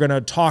it. We're going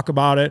to talk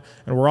about it.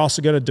 And we're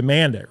also going to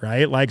demand it,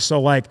 right? Like, so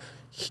like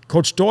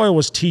Coach Doyle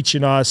was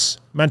teaching us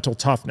mental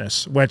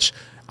toughness, which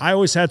I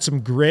always had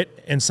some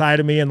grit inside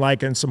of me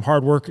and some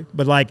hard work,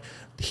 but like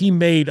he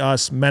made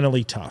us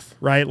mentally tough,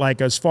 right?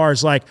 Like as far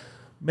as like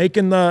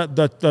making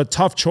the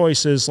tough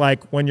choices,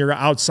 like when you're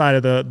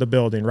outside of the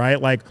building, right?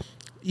 Like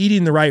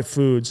eating the right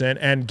foods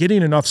and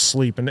getting enough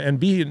sleep and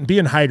being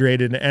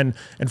hydrated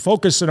and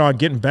focusing on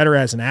getting better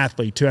as an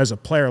athlete too, as a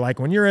player. Like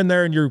when you're in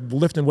there and you're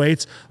lifting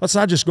weights, let's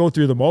not just go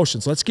through the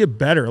motions. Let's get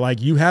better.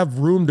 Like you have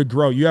room to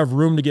grow. You have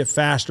room to get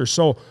faster.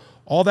 So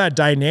all that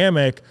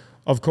dynamic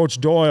of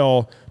Coach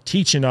Doyle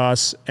teaching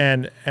us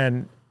and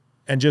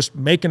just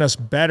making us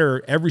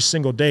better every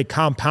single day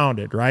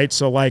compounded, right?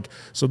 So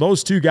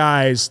those two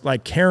guys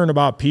like caring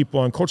about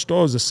people, and Coach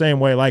Doyle is the same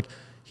way. Like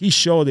he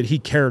showed that he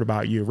cared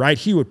about you, right?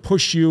 He would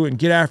push you and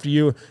get after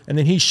you, and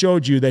then he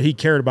showed you that he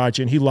cared about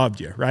you and he loved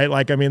you, right?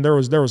 Like I mean, there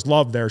was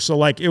love there. So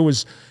like it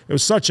was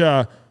such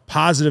a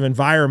positive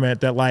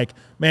environment that like,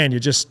 man, you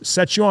just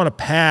set you on a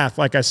path,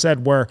 like I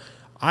said, where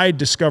I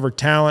discovered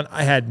talent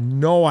I had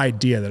no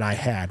idea that I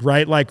had,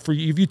 right? Like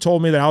if you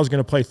told me that I was going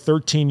to play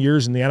 13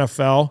 years in the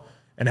NFL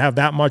and have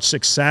that much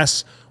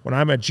success when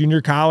I'm at junior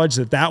college,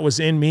 that was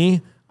in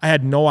me, I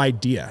had no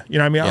idea. You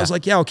know what I mean? Yeah. I was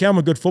like, yeah, okay, I'm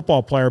a good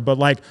football player, but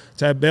like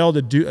to be able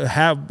to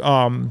have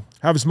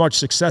as much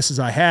success as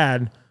I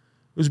had, it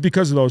was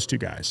because of those two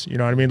guys. You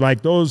know what I mean?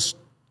 Like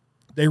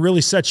they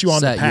really set you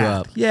on the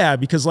path. Yeah,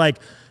 because like,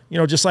 you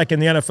know, just like in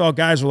the NFL,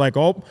 guys were like,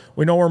 oh,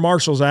 we know where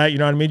Marshall's at. You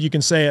know what I mean? You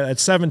can say at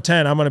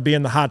 7:10, I'm going to be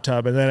in the hot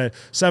tub. And then at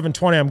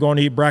 7:20, I'm going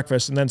to eat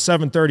breakfast. And then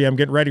 7:30, I'm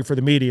getting ready for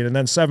the meeting. And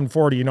then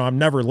 7:40, you know, I'm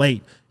never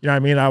late. You know what I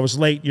mean? I was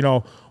late, you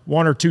know,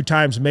 1 or 2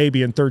 times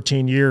maybe in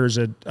 13 years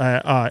with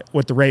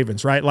the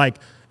Ravens, right? Like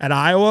at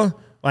Iowa,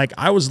 like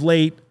I was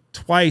late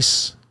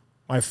twice.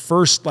 My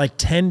first like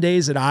 10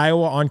 days at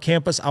Iowa on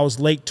campus, I was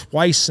late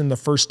twice in the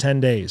first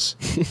 10 days.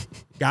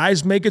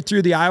 Guys make it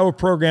through the Iowa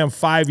program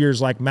 5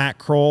 years, like Matt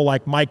Kroll,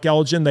 like Mike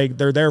Elgin.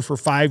 They're there for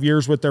 5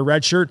 years with their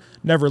red shirt,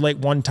 never late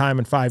one time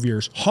in 5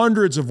 years.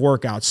 Hundreds of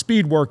workouts,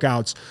 speed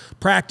workouts,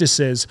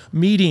 practices,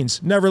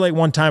 meetings, never late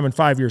one time in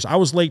 5 years. I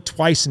was late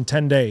twice in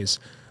 10 days.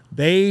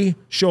 They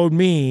showed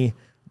me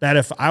that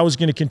if I was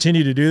going to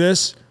continue to do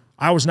this,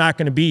 I was not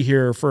going to be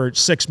here for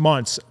 6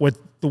 months with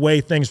the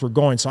way things were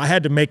going. So I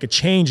had to make a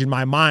change in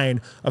my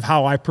mind of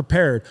how I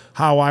prepared,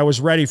 how I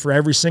was ready for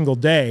every single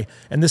day.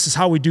 And this is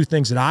how we do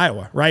things at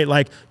Iowa, right?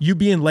 Like you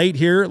being late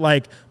here,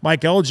 like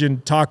Mike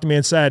Elgin talked to me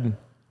and said,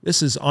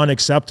 this is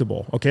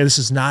unacceptable. Okay. This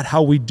is not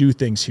how we do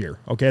things here.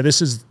 Okay.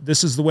 This is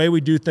the way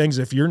we do things.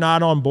 If you're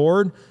not on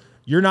board,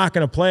 you're not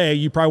going to play.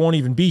 You probably won't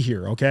even be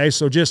here. Okay.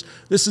 So just,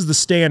 this is the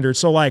standard.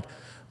 So like,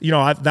 you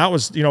know, that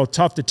was, you know,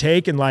 tough to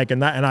take and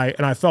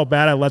I felt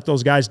bad. I let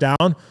those guys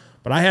down.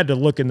 But I had to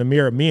look in the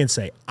mirror at me and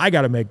say, I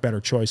got to make better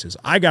choices.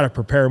 I got to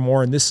prepare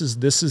more, and this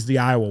is the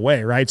Iowa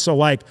way, right? So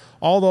like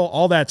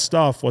all that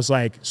stuff was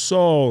like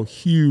so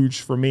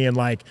huge for me,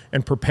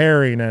 and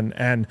preparing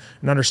and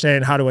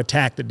understanding how to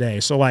attack the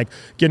day. So like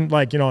getting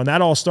like, and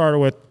that all started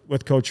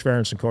with Coach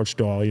Ferentz and Coach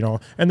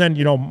Doyle, and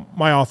then,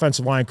 my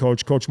offensive line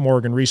coach, Coach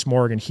Morgan, Reese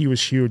Morgan, he was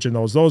huge in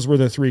those. Those were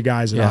the three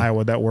guys in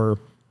Iowa that were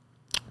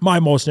my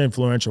most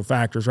influential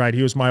factors, right?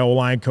 He was my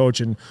O-line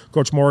coach, and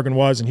Coach Morgan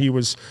was, and he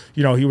was,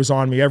 he was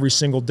on me every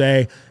single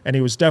day, and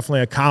he was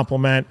definitely a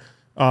compliment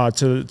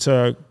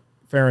to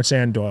Ferentz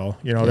and Doyle.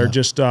 They're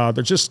just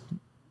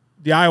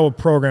the Iowa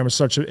program is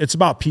it's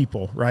about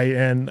people, right?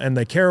 And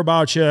they care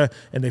about you,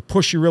 and they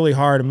push you really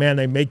hard, and man,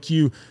 they make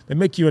you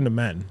into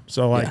men.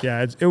 So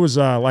it was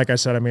like I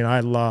said, I mean,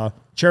 I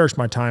cherished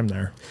my time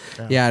there.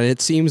 Yeah, and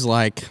it seems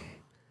like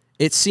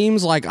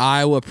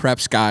Iowa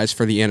preps guys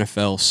for the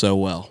NFL so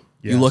well.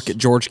 Yes. You look at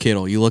George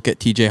Kittle, you look at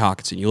TJ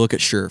Hawkinson, you look at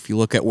Scherf, you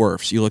look at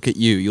Wirfs, you look at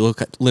you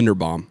look at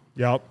Linderbaum.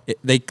 Yep.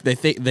 They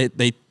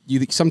think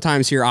you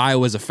sometimes hear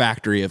Iowa's a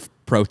factory of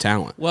pro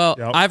talent. Well,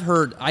 yep. I've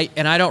heard I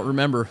don't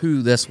remember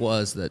who this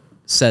was that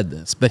said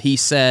this, but he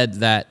said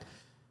that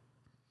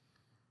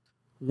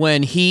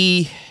when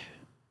he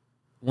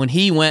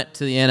went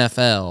to the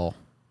NFL,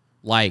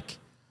 like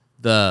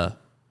the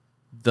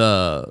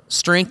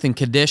strength and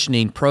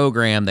conditioning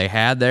program they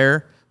had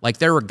there, like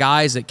there were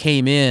guys that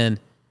came in,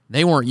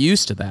 they weren't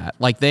used to that.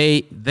 Like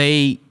they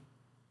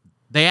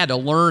had to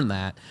learn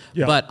that.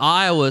 Yep. But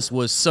Iowa's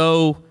was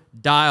so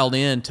dialed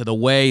in to the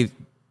way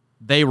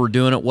they were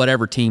doing it,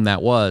 whatever team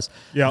that was,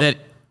 that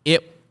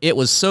it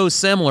was so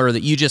similar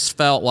that you just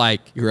felt like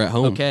you're at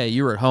home. Okay,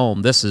 you're at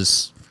home. This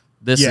is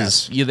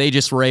they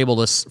just were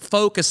able to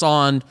focus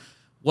on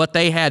what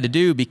they had to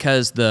do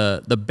because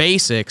the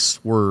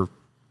basics were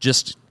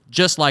just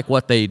like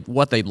what they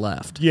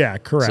left. Yeah,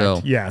 correct.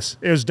 So, yes,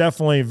 it was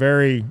definitely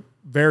very,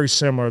 very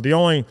similar. The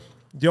only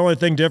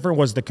thing different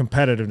was the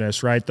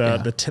competitiveness, right?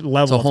 The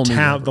level of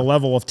talent, the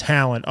level of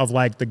talent of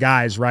like the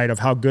guys, right? Of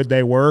how good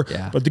they were.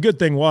 Yeah. But the good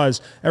thing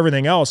was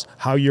everything else,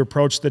 how you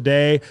approach the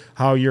day,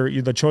 how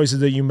the choices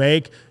that you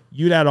make.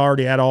 You'd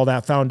already had all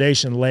that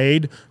foundation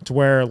laid to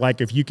where, like,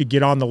 if you could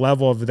get on the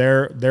level of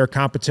their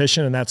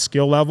competition and that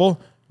skill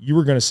level, you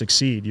were going to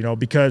succeed.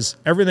 Because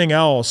everything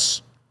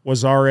else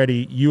was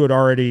you had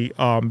already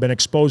been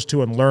exposed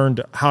to and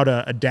learned how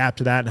to adapt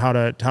to that and how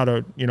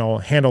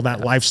to handle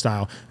that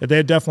lifestyle. They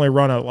had definitely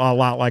run a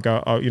lot like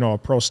a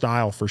pro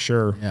style for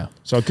sure. Yeah.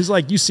 So because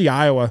like you see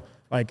Iowa,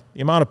 like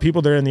the amount of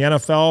people that are in the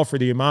NFL for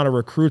the amount of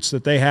recruits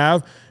that they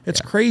have, it's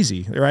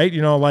crazy, right?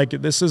 Like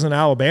this isn't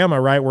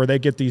Alabama, right, where they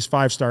get these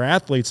 5-star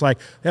athletes. Like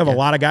they have a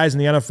lot of guys in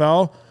the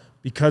NFL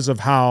because of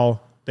how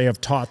they have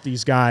taught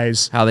these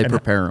guys how they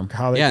prepare them.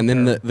 And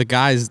then the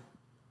guys.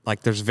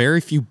 Like, there's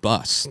very few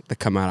busts that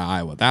come out of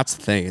Iowa. That's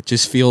the thing. It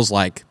just feels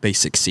like they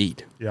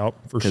succeed. Yep,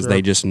 for sure. Because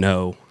they just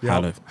know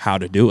how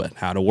to do it,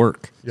 how to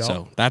work. Yep,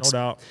 so that's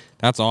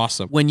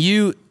awesome. When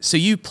you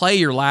play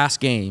your last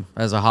game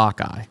as a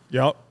Hawkeye.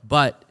 Yep.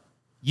 But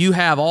you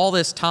have all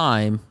this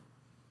time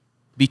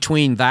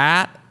between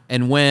that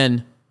and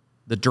when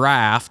the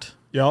draft.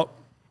 Yep.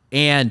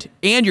 And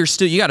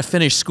you got to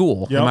finish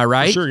school. Am I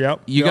right? For sure.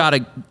 Yep. You got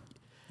to.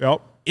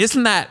 Yep.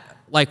 Isn't that?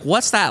 Like,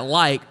 what's that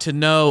like to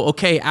know,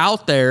 okay,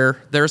 out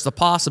there's the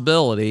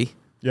possibility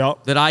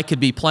that I could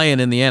be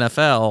playing in the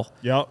NFL,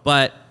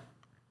 but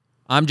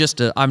I'm just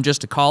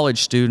a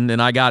college student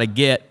and I gotta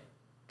get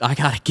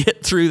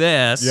through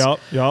this.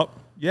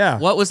 Yeah.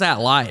 What was that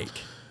like?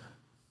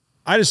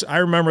 I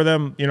remember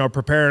them,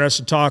 preparing us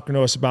and talking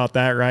to us about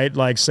that, right?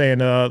 Like saying,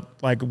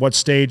 like what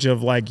stage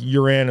of like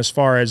you're in as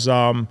far as,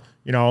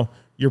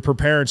 you're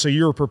preparing. So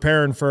you're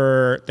preparing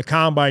for the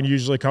combine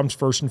usually comes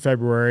first in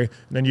February.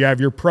 And then you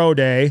have your pro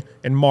day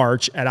in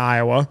March at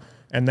Iowa.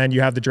 And then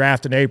you have the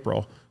draft in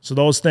April. So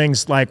those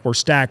things like were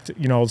stacked,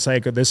 it's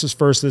like this is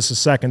first, this is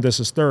second, this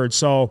is third.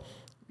 So,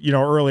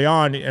 early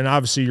on, and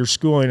obviously your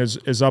schooling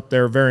is up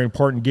there, very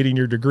important. Getting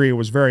your degree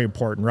was very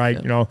important,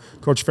 right? Yeah.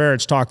 Coach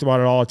Ferentz talked about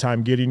it all the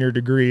time. Getting your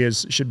degree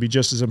should be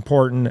just as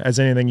important as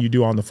anything you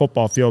do on the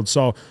football field.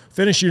 So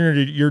finishing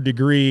your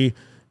degree,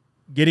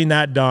 getting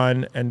that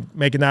done and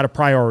making that a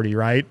priority,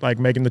 right? Like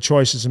making the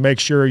choices and make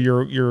sure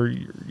you're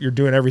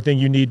doing everything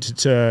you need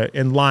to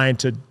in line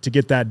to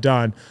get that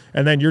done.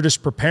 And then you're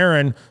just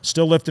preparing,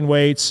 still lifting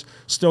weights,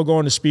 still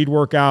going to speed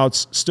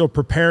workouts, still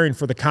preparing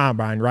for the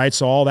combine, right?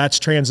 So all that's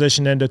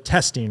transitioned into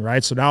testing,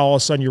 right? So now all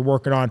of a sudden you're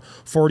working on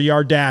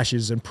 40-yard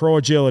dashes and pro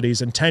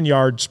agilities and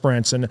 10-yard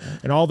sprints and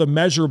all the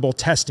measurable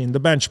testing, the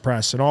bench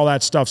press and all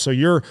that stuff. So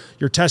you're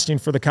testing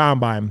for the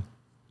combine.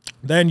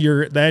 Then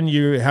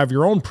you have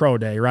your own pro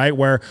day, right?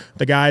 Where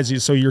the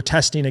guys, so you're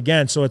testing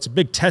again. So it's a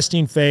big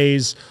testing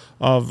phase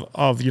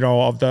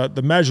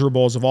the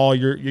measurables of all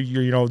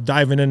your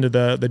diving into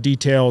the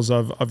details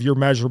of your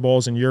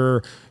measurables and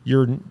your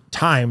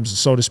times,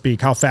 so to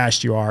speak, how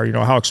fast you are,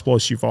 how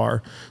explosive you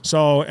are.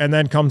 So, and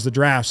then comes the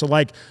draft. So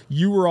like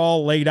you were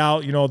all laid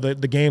out,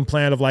 the game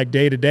plan of like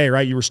day to day,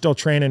 right? You were still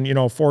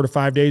training, 4 to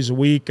 5 days a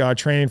week,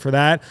 training for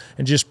that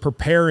and just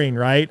preparing,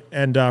 right?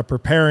 And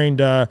preparing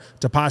to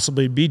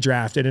possibly be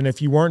drafted. And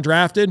if you weren't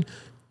drafted,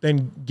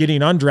 then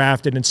getting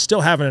undrafted and still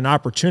having an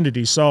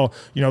opportunity. So,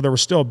 there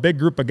was still a big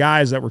group of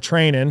guys that were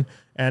training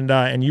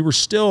and you were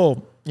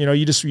still,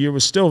 it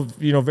was still,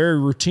 very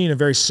routine and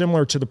very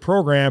similar to the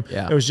program.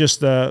 Yeah. It was just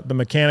the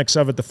mechanics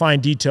of it. The fine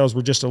details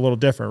were just a little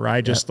different,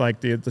 right? Just like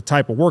the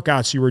type of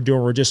workouts you were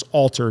doing were just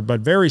altered, but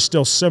very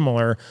still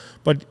similar,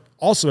 but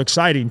also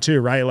exciting too,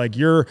 right? Like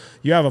you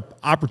have an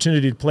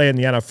opportunity to play in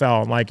the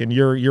NFL and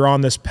you're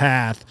on this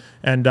path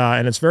and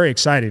it's very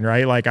exciting,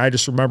 right? Like I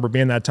just remember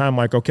being that time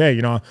like, okay,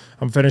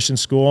 I'm finishing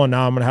school and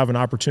now I'm going to have an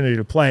opportunity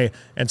to play.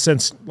 And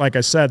since, like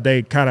I said,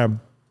 they kind of,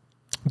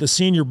 the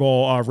Senior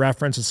Bowl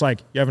reference, it's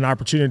like you have an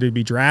opportunity to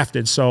be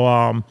drafted.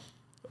 So,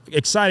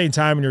 exciting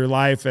time in your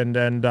life and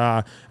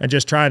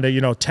just trying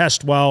to,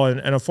 test well. And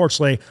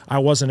unfortunately I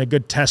wasn't a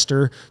good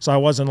tester. So I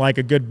wasn't like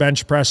a good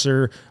bench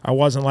presser. I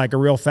wasn't like a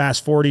real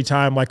fast 40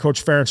 time. Like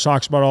Coach Ferentz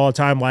talks about all the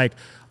time. Like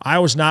I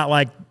was not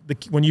like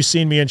when you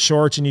seen me in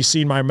shorts and you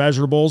seen my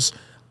measurables,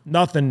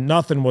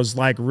 nothing was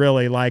like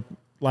really like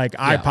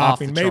eye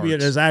popping. Maybe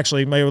it is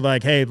actually maybe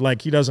like, hey,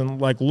 like he doesn't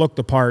like look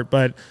the part,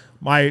 but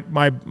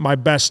my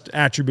best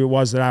attribute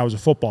was that I was a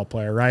football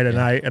player, right?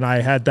 And I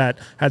had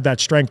that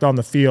strength on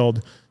the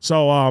field.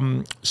 So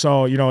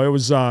it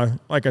was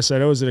like I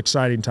said, it was an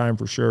exciting time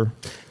for sure.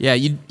 Yeah,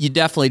 you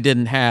definitely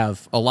didn't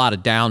have a lot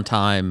of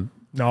downtime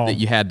that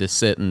you had to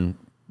sit and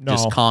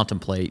just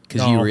contemplate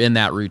because you were in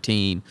that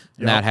routine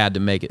and that had to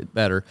make it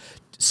better.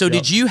 So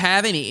did you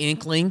have any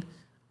inkling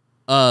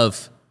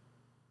of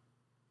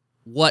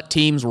what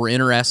teams were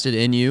interested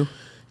in you?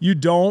 You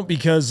don't,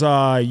 because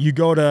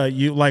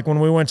like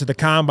when we went to the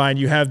combine,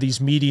 you have these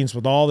meetings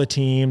with all the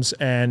teams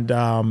and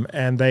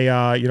they,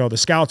 the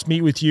scouts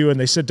meet with you and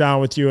they sit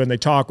down with you and they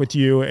talk with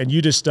you and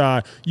you just,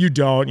 you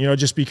don't,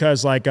 just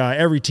because like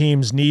every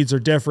team's needs are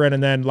different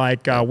and then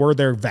like where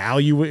they're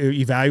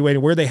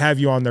evaluating, where they have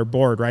you on their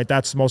board, right?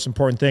 That's the most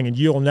important thing. And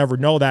you'll never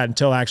know that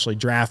until actually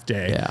draft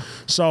day. Yeah.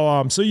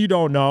 So you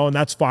don't know, and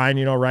that's fine,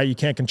 right? You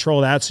can't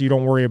control that. So you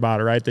don't worry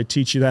about it, right? They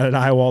teach you that at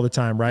Iowa all the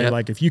time, right? Yep.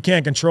 Like if you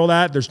can't control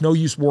that, there's no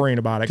use worrying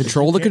about it.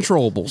 Control the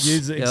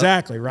controllables.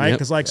 Exactly, right?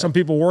 Because like some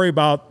people worry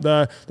about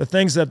the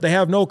things that they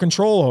have no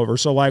control over.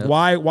 So like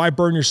why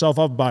burn yourself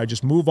up about it?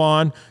 Just move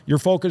on. You're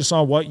focused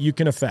on what you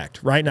can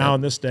affect right now in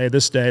this day,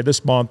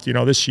 this month,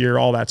 this year,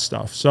 all that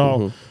stuff.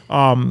 So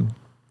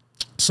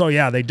so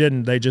yeah, they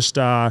didn't. They just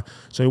so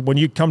when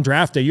you come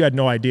draft day, you had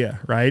no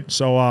idea, right?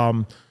 So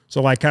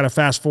like kind of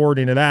fast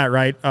forwarding to that,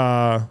 right?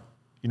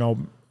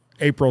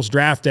 April's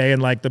draft day, and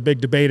like the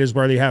big debate is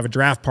whether you have a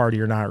draft party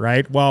or not,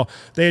 right? Well,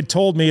 they had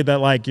told me that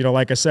like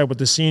I said with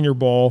the Senior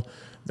Bowl,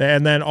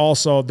 and then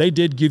also they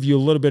did give you a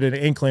little bit of an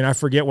inkling. I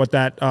forget what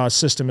that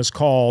system is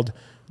called.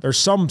 There's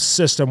some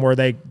system where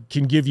they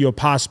can give you a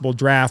possible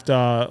draft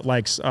round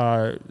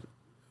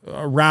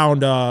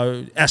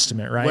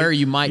estimate, right? Where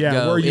you might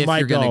go, if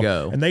you're going to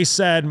go. And they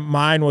said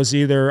mine was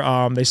either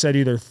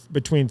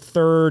between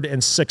 3rd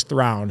and 6th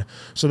round.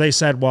 So they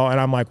said, well, and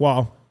I'm like,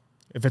 well,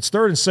 if it's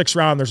 3rd and 6th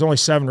round, there's only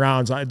 7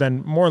 rounds,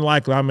 then more than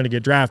likely I'm going to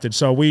get drafted.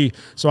 So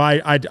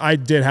I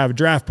did have a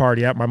draft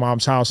party at my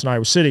mom's house in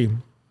Iowa City.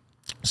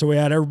 So we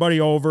had everybody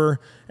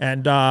over,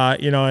 and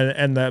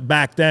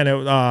back then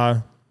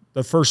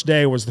the first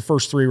day was the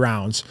first 3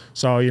 rounds.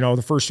 So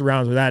the first 3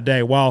 rounds were that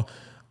day. Well,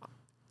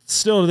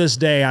 still to this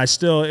day,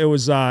 it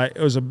was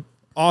a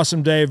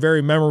awesome day,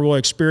 very memorable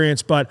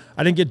experience, but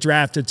I didn't get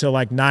drafted till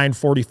like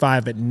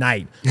 9:45 at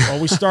night. Well,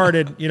 we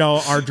started,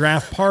 our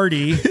draft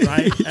party,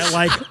 right, at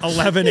like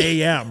 11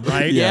 a.m.,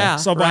 right? Yeah.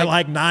 So by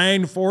like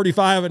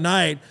 9:45 at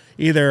night,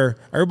 either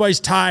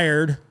everybody's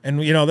tired and,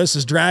 this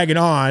is dragging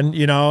on,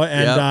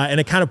 and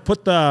it kind of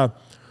put the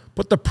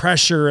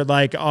pressure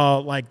like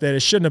that it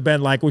shouldn't have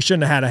been like we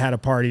shouldn't have had a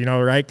party,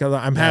 right? Because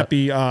I'm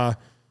happy,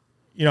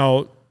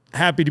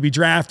 happy to be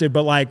drafted,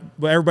 but like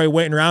everybody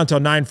waiting around until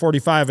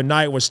 9:45 at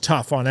night was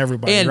tough on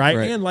everybody, right?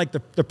 And like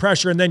the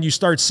pressure, and then you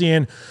start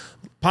seeing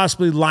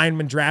possibly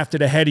linemen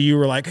drafted ahead of you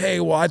were like, hey,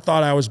 well, I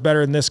thought I was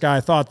better than this guy.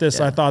 I thought this,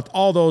 I thought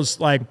all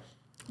those, like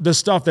the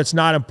stuff that's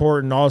not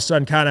important, all of a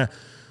sudden kind of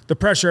the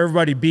pressure,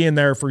 everybody being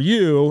there for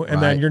you, and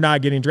then you're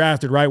not getting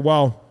drafted, right?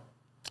 Well,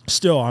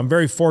 still, I'm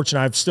very fortunate.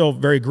 I'm still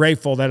very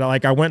grateful that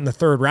like I went in the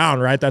 3rd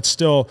round, right? That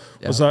still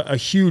was a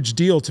huge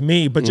deal to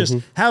me, but just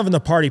having the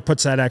party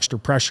puts that extra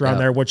pressure on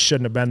there, which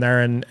shouldn't have been there.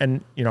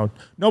 And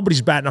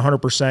nobody's batting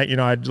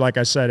 100%. Like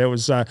I said, it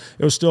was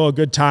still a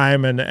good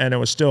time and it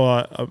was still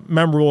a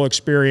memorable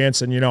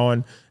experience. And,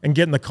 and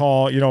getting the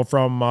call,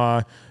 from,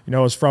 it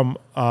was from,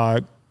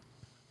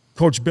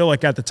 Coach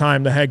Billick at the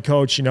time, the head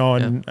coach, and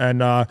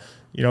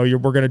we're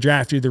going to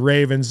draft you the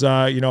Ravens.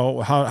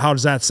 How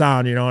does that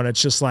sound? And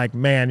it's just like,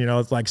 man,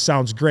 it's like,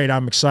 sounds great.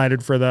 I'm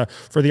excited for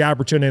the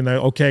opportunity. And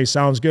okay,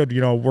 sounds good.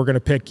 We're going to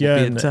pick you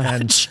and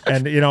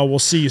we'll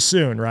see you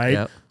soon. Right.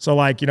 Yep. So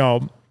like,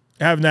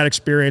 having that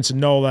experience and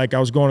know, like, I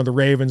was going to the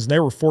Ravens and they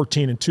were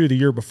 14-2 the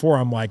year before.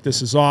 I'm like,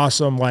 this is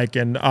awesome. Like,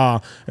 and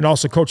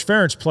also Coach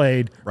Ferentz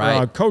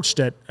coached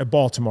at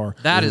Baltimore.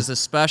 That is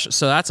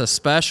that's a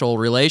special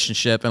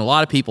relationship. And a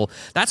lot of people,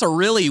 that's a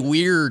really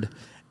weird,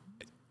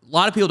 a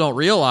lot of people don't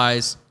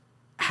realize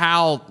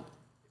how,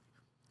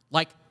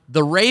 like,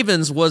 the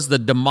Ravens was the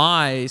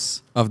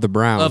demise of the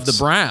Browns.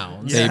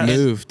 They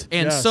moved.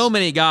 And so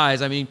many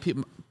guys, I mean,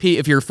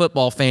 if you're a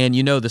football fan,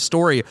 you know the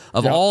story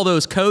of all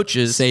those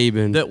coaches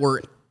Saban, that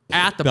were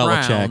at the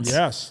Belichick.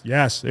 Browns.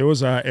 Yes. They were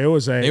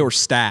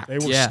stacked.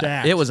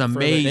 Stacked. It was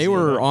amazing. They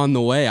were on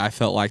the way, I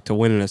felt like, to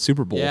winning a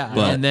Super Bowl. Yeah.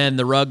 But And then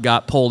the rug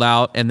got pulled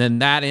out, and then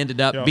that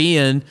ended up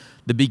being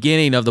the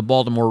beginning of the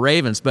Baltimore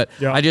Ravens. But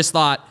I just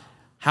thought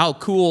how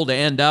cool to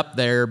end up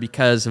there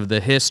because of the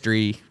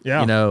history,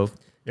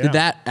 Did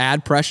that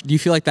add pressure? Do you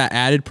feel like that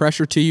added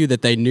pressure to you,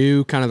 that they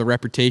knew kind of the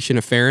reputation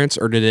of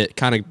Ferentz, or did it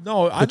kind of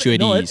put you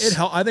at ease?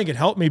 I think it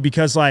helped me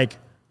because, like,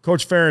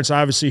 Coach Ferentz,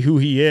 obviously who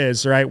he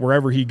is, right?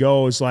 Wherever he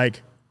goes,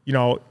 like,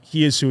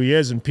 he is who he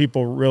is, and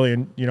people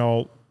really,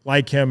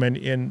 like him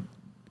and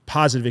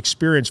positive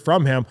experience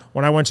from him.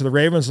 When I went to the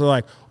Ravens, they're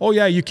like, oh,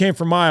 yeah, you came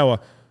from Iowa.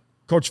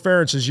 Coach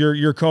Ferentz is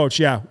your coach.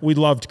 Yeah, we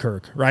loved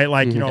Kirk, right?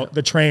 Like,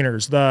 the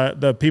trainers,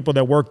 the people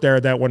that worked there,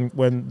 that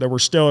when they were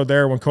still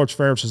there, when Coach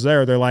Ferentz was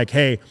there, they're like,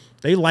 hey,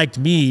 they liked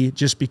me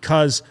just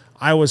because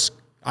I was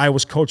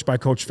coached by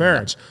Coach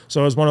Ferentz.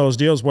 So it was one of those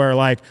deals where,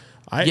 like,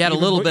 you had a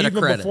little bit of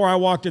credit. Before I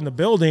walked in the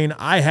building,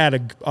 I had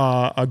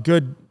a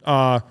good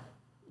tie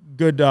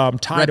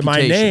to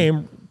my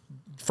name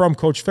from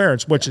Coach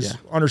Ferentz, which is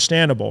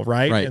understandable,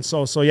 right? And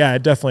so yeah,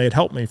 it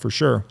helped me for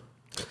sure.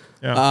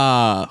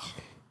 Yeah.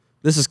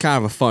 This is kind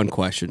of a fun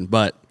question,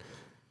 but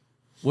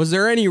was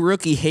there any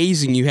rookie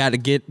hazing you had to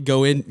get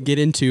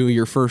into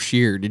your first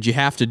year? Did you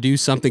have to do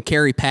something,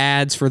 carry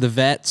pads for the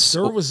vets?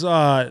 There was,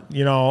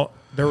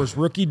 there was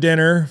rookie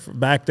dinner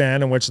back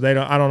then, in which I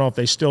don't know if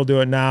they still do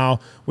it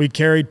now. We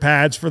carried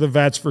pads for the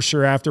vets for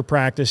sure after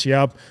practice.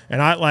 Yep. And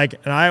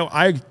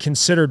I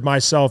considered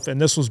myself,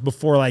 and this was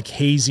before, like,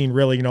 hazing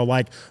really,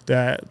 like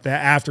the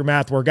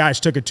aftermath where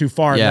guys took it too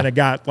far and then it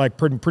got, like,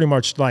 pretty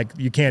much like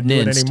you can't do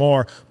it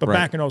anymore. But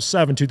back in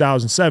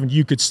 2007,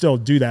 you could still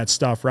do that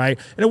stuff. Right.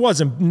 And it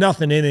wasn't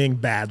anything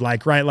bad.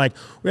 Like, right. Like,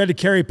 we had to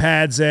carry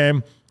pads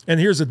in. And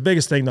here's the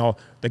biggest thing, though.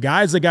 The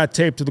guys that got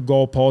taped to the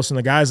goalpost and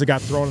the guys that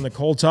got thrown in the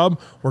cold tub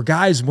were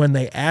guys, when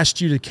they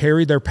asked you to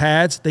carry their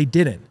pads, they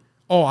didn't.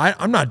 Oh,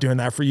 I'm not doing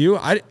that for you.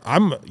 I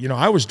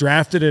was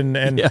drafted and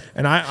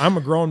I'm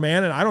a grown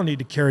man and I don't need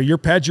to carry your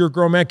pads. You're a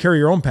grown man. Carry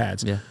your own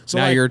pads. Yeah. So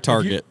now you're a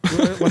target.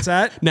 What's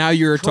that? Now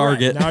you're a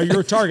target. Now you're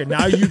a target.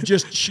 Now you've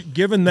just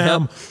given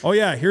them, oh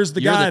yeah, here's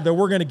the guy that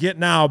we're going to get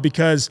now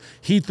because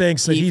he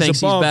thinks that he's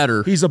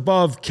better. He's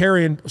above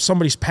carrying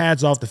somebody's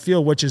pads off the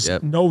field, which is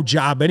no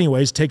job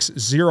anyways, takes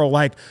zero.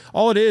 Like,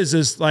 all it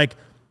is like,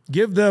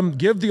 give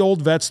the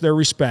old vets their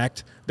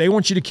respect. They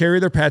want you to carry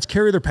their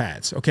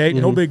pads, okay?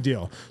 No big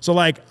deal. So,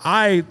 like,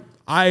 I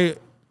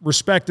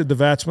respected the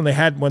vets when they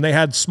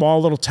had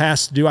small little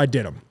tasks to do. I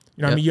did them.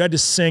 I mean, you had to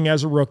sing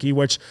as a rookie,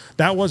 which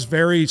that was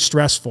very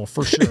stressful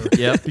for sure.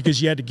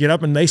 Because you had to get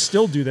up, and they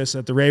still do this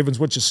at the Ravens,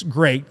 which is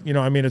great.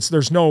 I mean,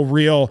 there's no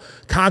real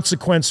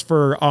consequence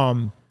for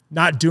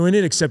not doing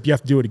it, except you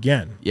have to do it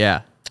again.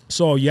 Yeah.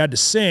 So you had to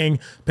sing,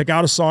 pick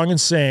out a song and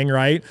sing,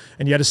 right?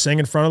 And you had to sing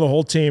in front of the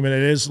whole team. And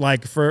it is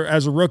like,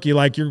 as a rookie,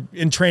 like, you're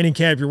in training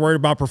camp, you're worried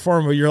about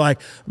performing, but you're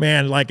like,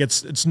 man, like,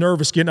 it's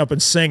nervous getting up and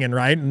singing,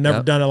 right? And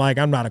never done it. Like,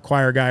 I'm not a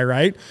choir guy,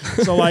 right?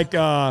 So, like,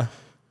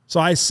 so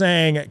I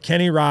sang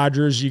Kenny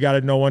Rogers, You Got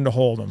to Know When to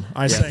Hold 'Em.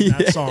 I sang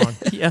that song.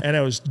 And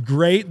it was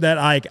great that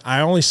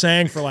I only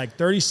sang for like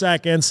 30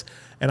 seconds.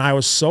 And I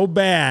was so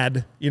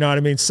bad, you know what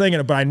I mean, singing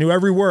it, but I knew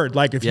every word.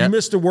 Like, if you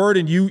missed a word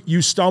and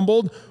you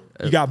stumbled,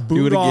 you got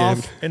booed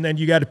off, and then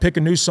you got to pick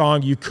a new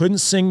song. You couldn't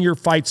sing your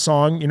fight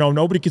song.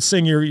 Nobody could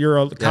sing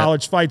your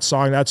college fight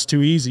song. That's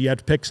too easy. You had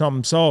to pick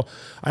something. So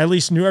I at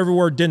least knew every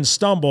word, didn't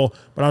stumble,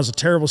 but I was a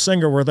terrible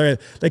singer where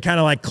they kind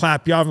of like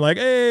clap you off and like,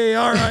 hey,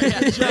 all right,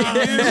 good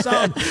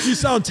job. You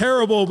sound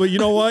terrible, but you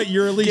know what?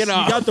 You're at least, you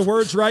got the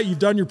words right. You've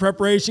done your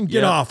preparation.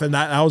 Get off. And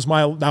that was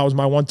my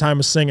one time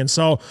of singing.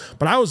 So,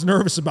 but I was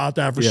nervous about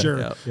that for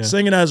sure.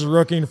 Singing as a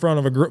rookie in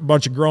front of a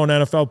bunch of grown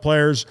NFL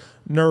players,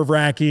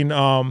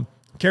 nerve-wracking.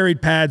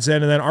 Carried pads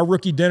in, and then our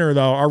rookie dinner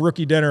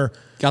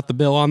got the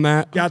bill on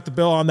that.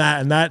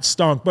 And that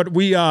stunk. But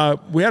we had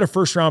a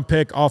first-round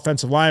pick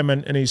offensive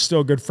lineman, and he's still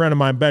a good friend of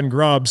mine, Ben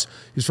Grubbs.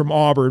 He's from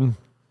Auburn.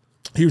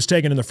 He was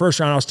taken in the first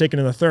round. I was taken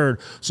in the third.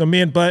 So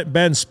me and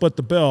Ben split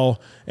the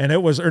bill, and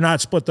it was, or not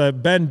split the,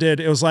 Ben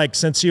did, it was like,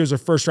 since he was a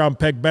first round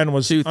pick, Ben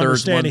was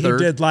understanding. He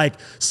did like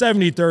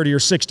 70-30 or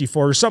 60-40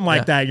 or something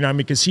like that, you know what I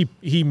mean? Because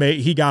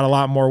he got a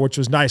lot more, which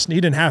was nice. And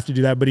he didn't have to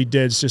do that, but he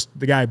did. It's just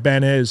the guy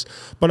Ben is.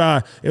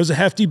 But it was a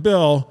hefty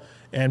bill.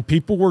 and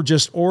people were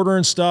just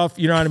ordering stuff,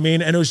 you know what I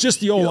mean? And it was just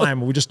the O-line.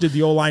 We just did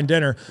the O-line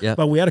dinner. Yep.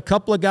 But we had a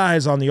couple of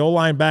guys on the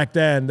O-line back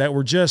then that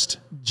were just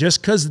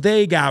because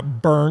they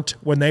got burnt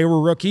when they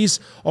were rookies.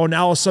 Oh,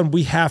 now all of a sudden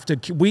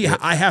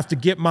I have to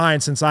get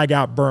mine since I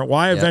got burnt. Well,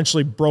 I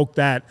eventually broke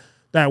that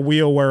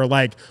wheel where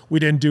like we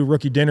didn't do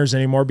rookie dinners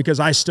anymore because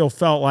I still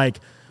felt like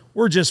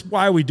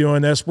why are we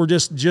doing this? We're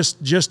just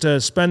to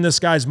spend this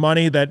guy's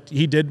money that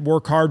he did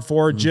work hard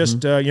for,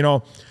 just take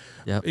a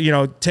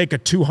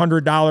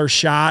 $200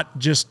 shot,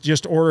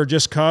 just order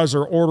just cause,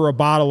 or order a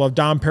bottle of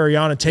Dom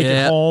Perignon and take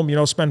it home,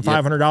 spend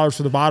 $500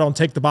 for the bottle and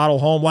take the bottle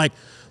home. Like,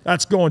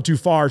 that's going too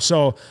far.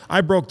 So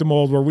I broke the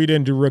mold where we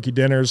didn't do rookie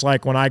dinners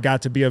like when I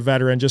got to be a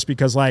veteran, just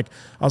because like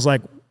I was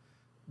like,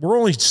 we're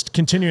only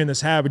continuing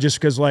this habit just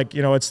because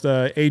it's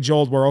the age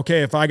old where,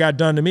 okay, if I got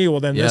done to me,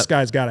 well then this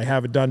guy's got to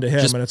have it done to him.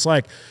 Just and it's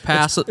like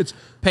it's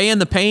paying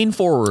the pain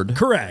forward.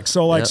 Correct.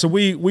 So so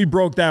we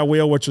broke that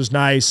wheel, which was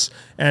nice.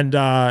 And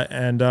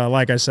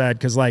like I said,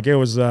 cause like it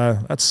was,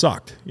 that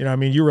sucked, I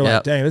mean, you were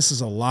like, dang, this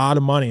is a lot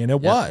of money. And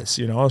it was,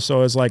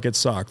 so it's like, it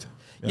sucked.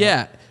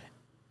 Yeah.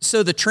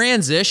 So the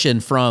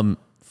transition from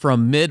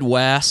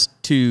Midwest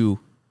to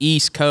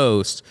East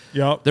Coast,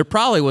 there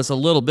probably was a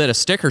little bit of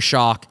sticker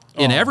shock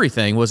in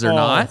everything, was there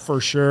not?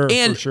 For sure,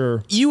 and for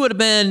sure. You would have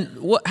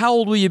been, how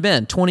old would you have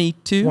been,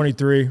 22?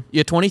 23.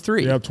 Yeah,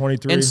 23. Yep,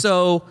 23. And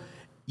so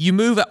you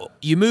move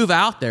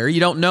out there, you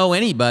don't know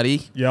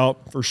anybody.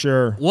 Yep, for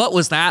sure. What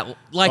was that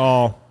like?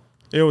 Oh,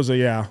 it was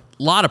a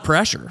lot of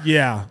pressure.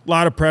 Yeah, a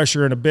lot of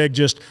pressure and a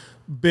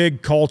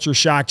big culture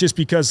shock just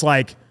because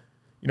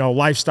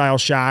lifestyle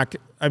shock.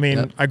 I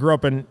mean, I grew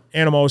up in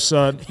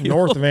Anamosa,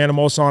 north of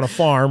Anamosa on a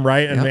farm,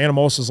 right? And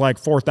Anamosa is like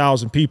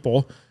 4,000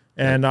 people.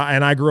 And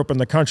I grew up in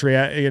the country,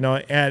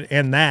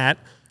 and that.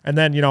 And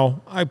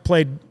then, I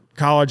played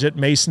college at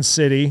Mason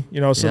City,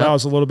 so that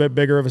was a little bit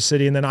bigger of a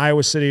city. And then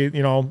Iowa City,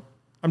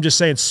 I'm just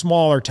saying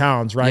smaller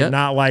towns, right?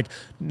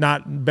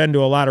 Not been to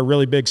a lot of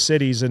really big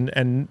cities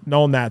and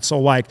known that.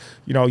 So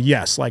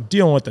yes,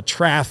 dealing with the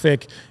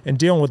traffic and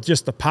dealing with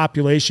just the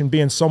population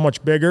being so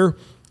much bigger,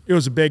 it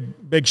was a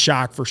big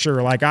shock for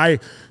sure. Like I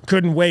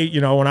couldn't wait,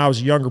 when I was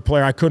a younger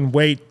player, I couldn't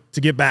wait to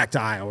get back to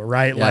Iowa,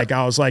 right? Yeah. Like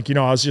I was like,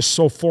 I was just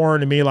so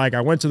foreign to me. Like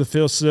I went to the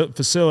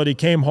facility,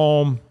 came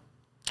home,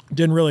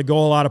 didn't really go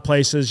a lot of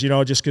places,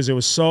 just because it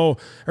was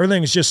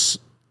everything was just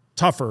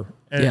tougher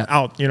and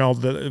out,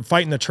 the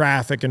fighting the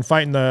traffic and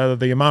fighting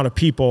the amount of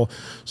people.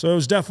 So it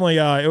was definitely,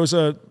 it was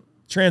a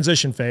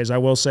transition phase, I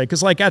will say.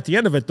 Cause at the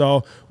end of it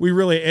though,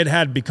 it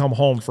had become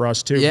home for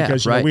us too,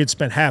 because, we had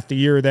spent half the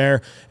year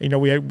there,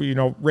 we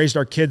had, raised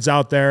our kids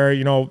out there,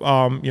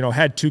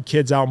 had 2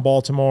 kids out in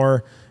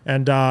Baltimore.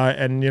 And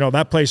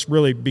that place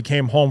really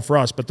became home for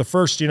us. But the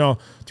first,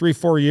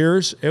 3-4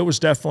 years, it was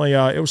definitely,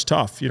 it was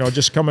tough,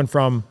 just coming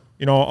from,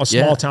 a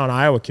small town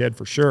Iowa kid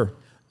for sure.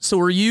 So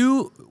were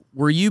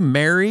you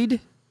married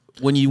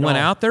when you went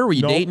out there? Were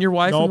you dating your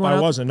wife? Nope,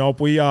 I wasn't.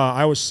 Nope.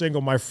 I was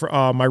single my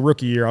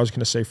rookie year. I was going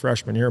to say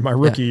freshman year, my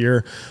rookie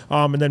year.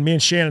 And then me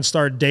and Shannon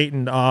started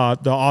dating, the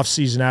off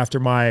season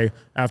after my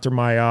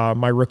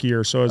rookie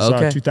year. So it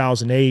was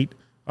 2008,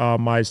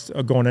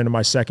 going into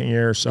my second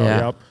year. So,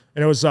 yep.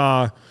 And it was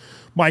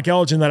Mike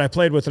Elgin that I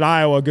played with at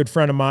Iowa, a good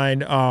friend of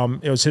mine.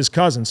 It was his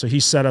cousin, so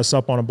he set us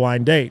up on a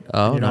blind date.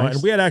 Oh, nice.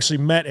 And we had actually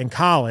met in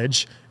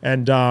college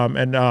and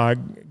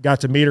got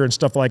to meet her and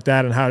stuff like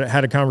that, and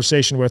had a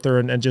conversation with her,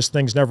 and just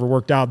things never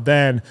worked out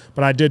then.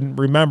 But I didn't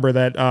remember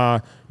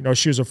that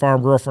she was a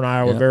farm girl from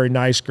Iowa, very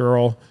nice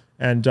girl,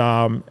 and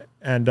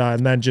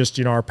then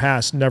just our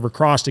paths never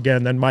crossed again.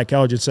 And then Mike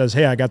Elgin says,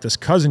 "Hey, I got this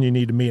cousin you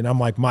need to meet," and I'm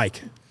like,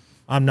 Mike,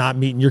 I'm not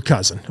meeting your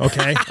cousin,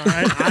 okay? All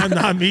right? I'm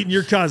not meeting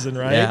your cousin,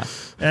 right? Yeah.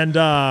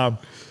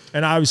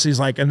 And obviously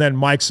he's like, and then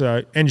Mike's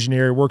an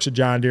engineer, works at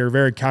John Deere,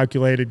 very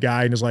calculated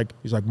guy, and he's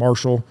like,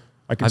 Marshall,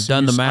 I can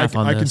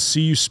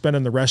see you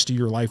spending the rest of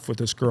your life with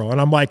this girl.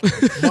 And I'm like,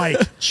 Mike,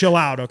 chill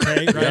out,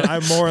 okay? Right?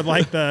 I'm more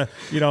like the,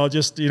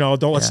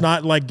 let's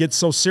not get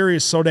so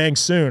serious so dang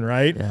soon,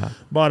 right? Yeah.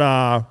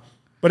 But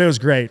it was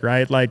great,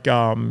 right?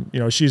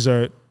 She's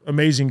a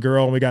amazing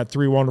girl, and we got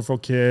 3 wonderful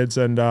kids,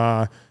 and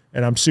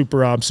I'm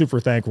super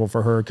thankful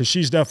for her, because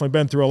she's definitely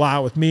been through a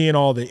lot with me and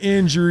all the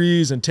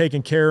injuries and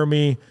taking care of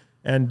me.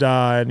 And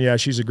yeah,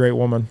 she's a great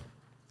woman.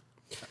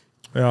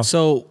 Yeah.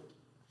 So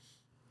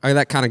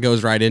that kind of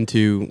goes right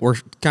into, we're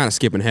kind of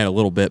skipping ahead a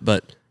little bit,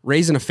 but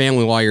raising a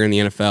family while you're in the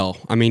NFL.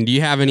 I mean, do you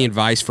have any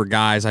advice for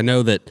guys? I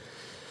know that,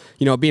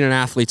 being an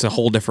athlete's a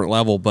whole different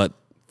level, but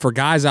for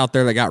guys out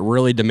there that got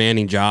really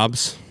demanding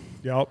jobs,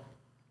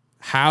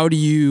 how do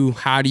you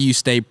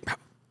stay,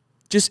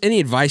 just any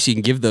advice you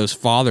can give those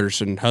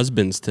fathers and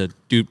husbands to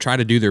try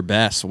to do their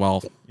best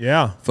while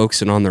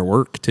focusing on their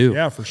work too?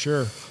 Yeah, for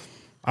sure.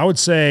 I would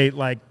say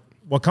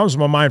what comes to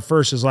my mind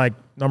first is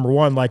number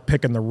one,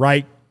 picking the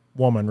right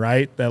woman,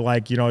 right? That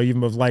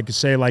even if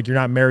say you're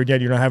not married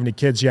yet, you don't have any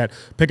kids yet,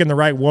 picking the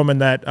right woman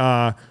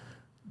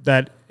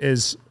that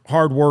is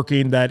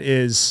hardworking, that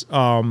is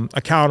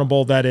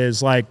accountable, that is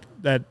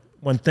that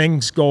when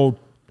things go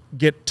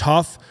get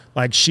tough,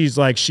 like she's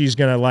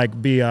gonna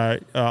like be a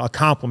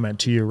compliment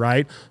to you,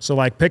 right? So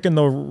like picking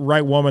the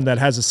right woman that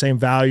has the same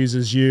values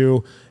as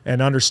you, and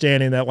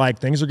understanding that like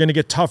things are going to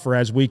get tougher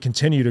as we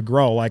continue to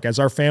grow. Like as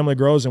our family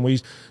grows and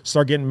we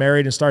start getting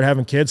married and start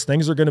having kids,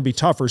 things are going to be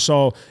tougher.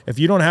 So if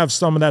you don't have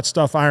some of that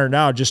stuff ironed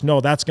out, just know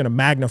that's going to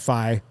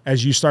magnify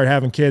as you start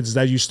having kids,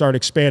 as you start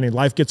expanding.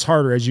 Life gets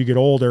harder as you get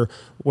older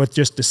with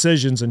just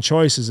decisions and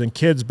choices, and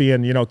kids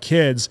being,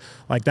 kids,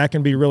 like that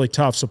can be really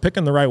tough. So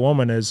picking the right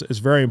woman is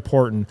very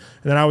important.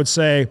 And then I would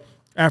say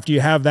after you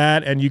have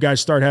that and you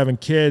guys start having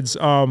kids,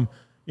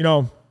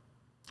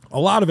 a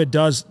lot of it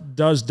does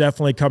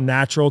definitely come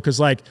natural, because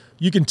like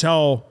you can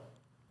tell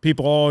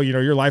people, oh,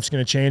 your life's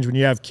going to change when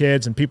you have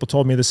kids, and people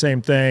told me the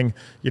same thing,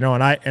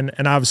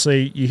 and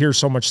obviously you hear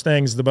so much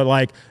things, but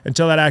like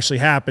until that actually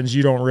happens,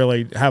 you don't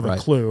really have a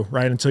clue,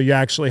 right? Until you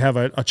actually have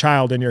a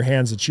child in your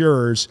hands that's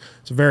yours,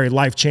 it's a very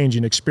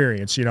life-changing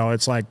experience.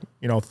 It's like,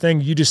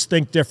 you just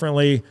think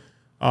differently.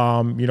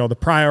 The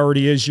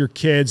priority is your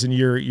kids, and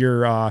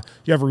you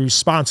have a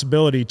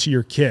responsibility to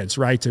your kids,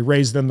 right? To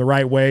raise them the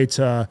right way,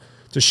 to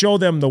show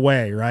them the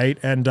way, right?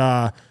 And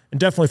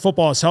definitely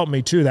football has helped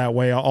me too that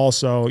way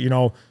also,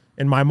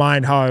 in my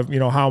mind, how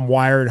I'm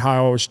wired,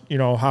 how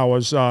I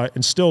was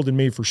instilled in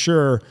me for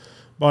sure.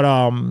 But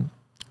I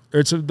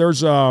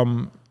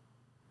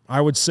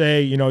would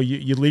say,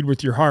 you lead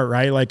with your heart,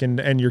 right? Like,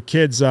 and your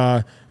kids,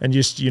 and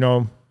just,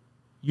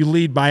 you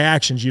lead by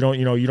actions. You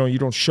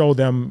don't show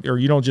them, or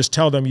you don't just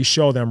tell them, you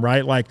show them,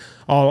 right? Like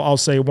I'll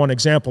say one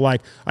example,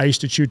 like I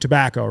used to chew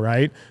tobacco,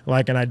 right?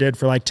 Like, and I did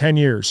for like 10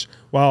 years.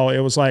 Well, it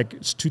was like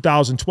it's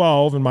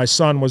 2012 and my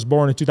son was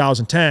born in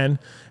 2010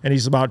 and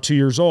he's about 2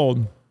 years old.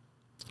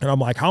 And I'm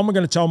like, how am I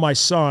going to tell my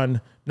son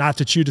not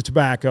to chew the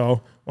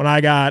tobacco when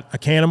I got a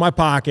can in my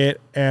pocket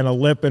and a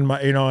lip in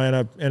my,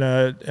 and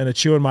a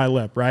chew in my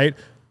lip, right?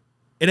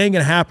 It ain't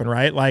going to happen,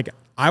 right? Like,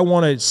 I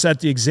want to set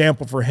the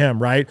example for him,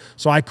 right?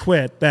 So I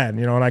quit then,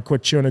 and I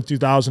quit chewing in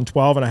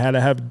 2012, and I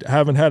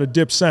haven't had a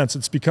dip since.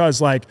 It's because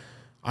like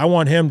I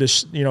want him to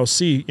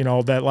see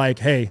that like,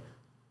 hey,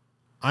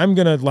 I'm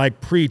gonna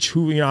like preach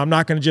I'm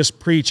not gonna just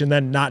preach and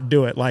then not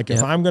do it. Like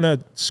if I'm gonna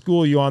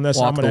school you on this,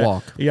 I'm gonna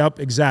walk.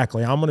 Yep,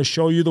 exactly. I'm gonna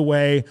show you the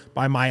way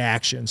by my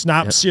actions,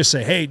 not just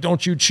say, hey,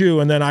 don't you chew,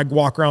 and then I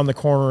walk around the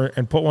corner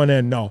and put one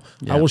in. No,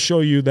 I will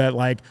show you that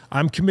like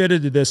I'm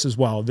committed to this as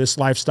well, this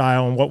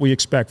lifestyle and what we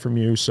expect from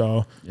you.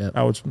 So that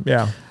was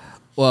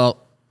Well,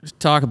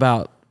 talk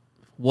about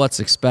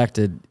what's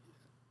expected.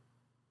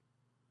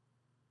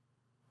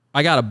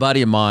 I got a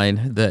buddy of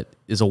mine that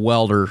is a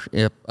welder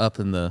up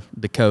in the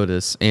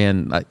Dakotas,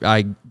 and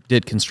I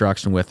did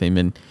construction with him,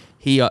 and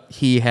he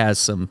always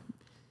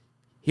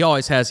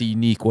has a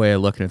unique way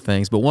of looking at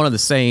things. But one of the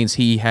sayings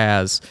he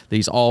has that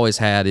he's always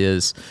had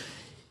is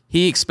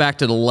he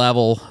expected a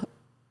level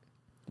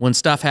when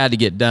stuff had to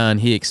get done.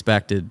 He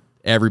expected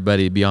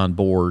everybody to be on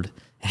board.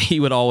 He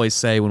would always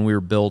say when we were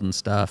building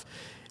stuff,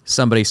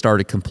 somebody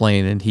started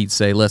complaining, and he'd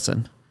say,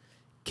 "Listen,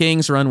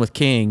 kings run with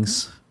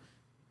kings.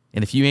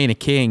 And if you ain't a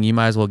king, you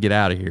might as well get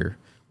out of here."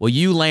 Well,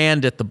 you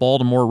land at the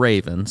Baltimore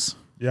Ravens.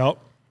 Yep.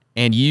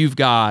 And you've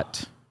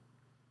got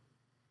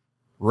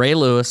Ray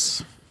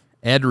Lewis,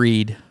 Ed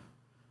Reed,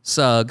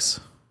 Suggs.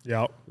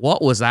 Yep.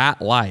 What was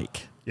that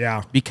like?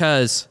 Yeah.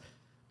 Because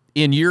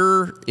in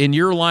your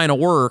line of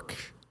work,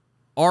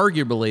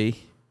 arguably,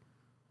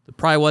 there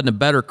probably wasn't a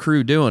better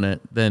crew doing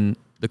it than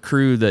the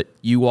crew that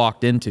you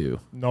walked into.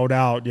 No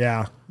doubt,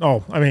 yeah.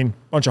 Oh, I mean,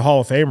 bunch of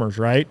Hall of Famers,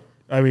 right?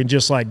 I mean,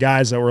 just like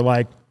guys that were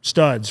like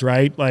studs,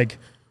 right? Like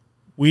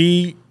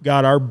we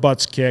got our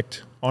butts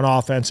kicked on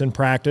offense in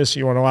practice.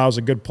 You want to know I was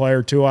a good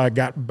player too. I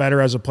got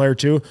better as a player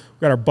too. We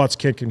got our butts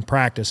kicked in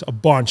practice a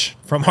bunch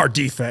from our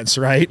defense,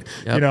 right?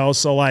 Yep.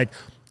 So like,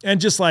 and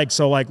just like,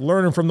 so like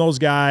learning from those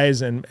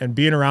guys and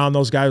being around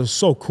those guys was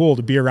so cool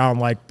to be around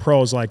like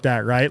pros like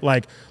that, right?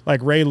 Like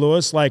Ray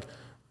Lewis, like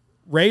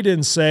Ray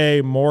didn't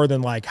say more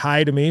than like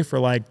hi to me for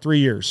like 3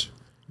 years.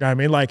 You know what I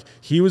mean? Like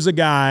he was a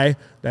guy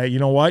that,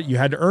 you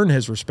had to earn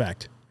his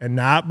respect. And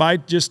not by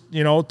just,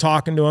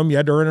 talking to him. You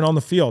had to earn it on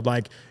the field.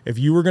 Like if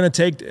you were going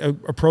to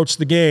approach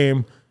the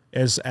game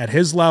as at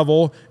his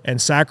level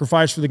and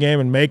sacrifice for the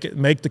game and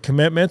make the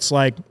commitments,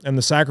 like, and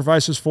the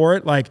sacrifices for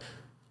it, like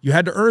you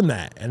had to earn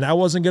that. And that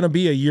wasn't going to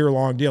be a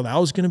year-long deal. That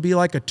was going to be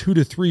like a 2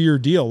 to 3 year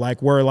deal.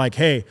 Like where like,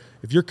 hey,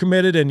 if you're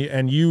committed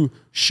and you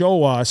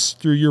show us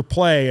through your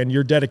play and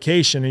your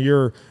dedication and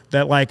you're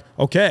that like,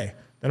 okay,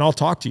 then I'll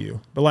talk to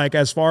you. But like,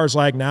 as far as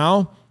like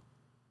now,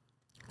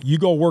 you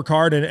go work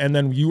hard and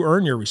then you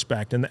earn your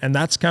respect. And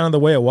that's kind of the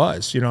way it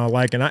was,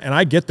 like, and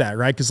I get that,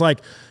 right? Cause like,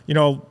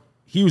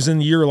 he was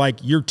in year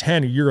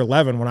 10 or year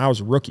 11 when I was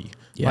a rookie.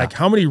 Yeah. Like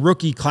how many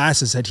rookie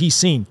classes had he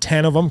seen?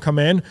 10 of them come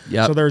in.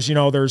 Yep. So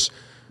there's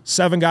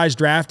 7 guys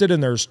drafted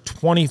and there's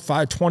 20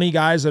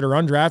 guys that are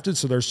undrafted.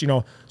 So there's,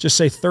 just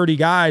say 30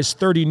 guys,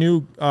 30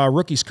 new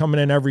rookies coming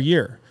in every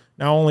year.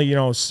 Now only,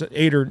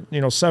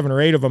 7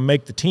 or 8 of them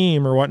make the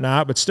team or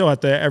whatnot, but still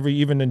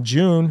even in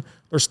June,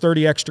 there's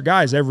 30 extra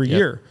guys every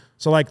year.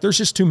 So like, there's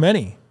just too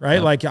many, right?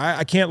 Yep. Like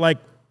I can't like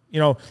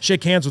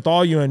shake hands with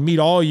all you and meet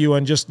all you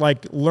and just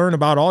like learn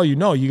about all you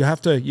know. You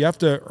have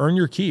to earn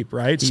your keep,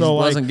 right? He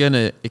wasn't going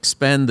to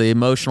expend the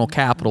emotional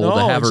capital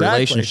to have a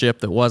relationship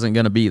that wasn't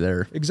going to be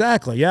there.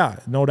 Exactly. Yeah,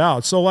 no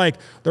doubt. So like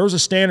there was a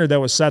standard that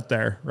was set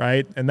there,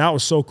 right? And that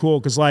was so cool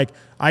because like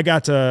I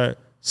got to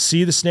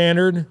see the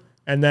standard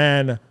and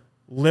then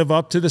live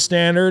up to the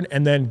standard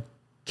and then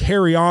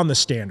carry on the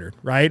standard,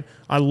 right?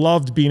 I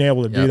loved being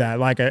able to do that.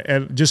 Like,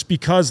 and just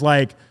because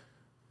like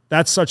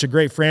that's such a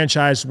great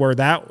franchise where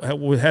that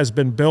has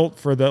been built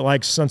for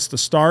since the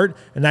start,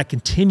 and that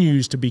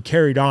continues to be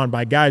carried on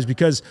by guys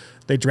because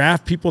they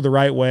draft people the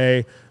right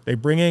way. They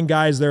bring in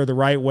guys there the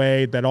right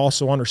way that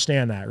also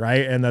understand that,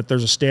 right? And that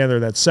there's a standard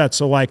that's set.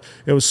 So like,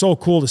 it was so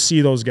cool to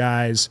see those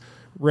guys,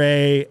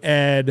 Ray,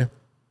 Ed,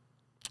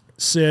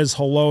 Sis,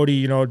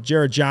 Haloti,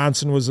 Jared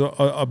Johnson was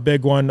a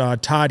big one.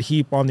 Todd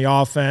Heap on the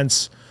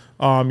offense.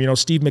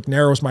 Steve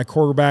McNair was my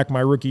quarterback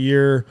my rookie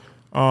year.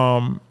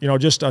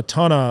 Just a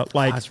ton of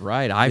like. That's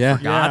right. I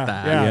forgot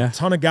that. Yeah, a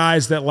ton of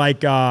guys that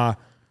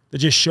that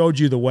just showed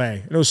you the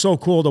way. And it was so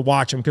cool to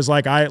watch them because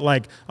I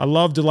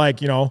love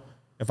to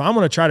if I'm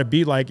going to try to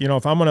be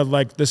if I'm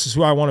going to this is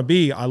who I want to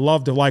be, I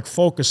love to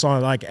focus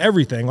on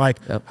everything,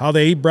 how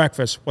they eat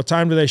breakfast, what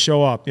time do they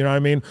show up, you know what I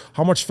mean?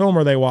 How much film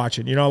are they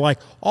watching?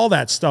 All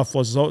that stuff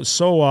was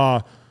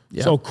so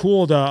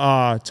cool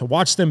to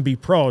watch them be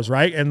pros,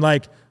 right? And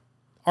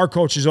our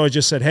coaches always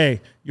just said, hey,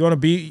 you want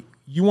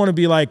to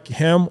be like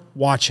him,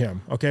 watch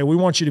him. Okay, we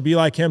want you to be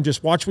like him.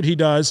 Just watch what he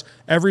does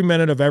every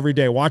minute of every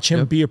day. Watch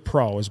him be a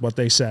pro is what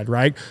they said,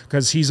 right?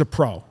 Because he's a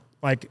pro.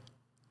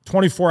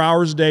 24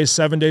 hours a day,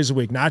 7 days a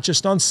week, not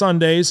just on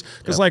Sundays.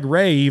 Because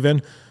Ray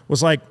even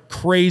was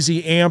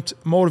crazy amped,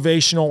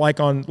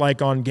 motivational,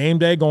 on game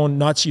day, going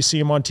nuts. You see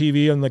him on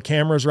TV and the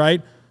cameras,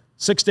 right?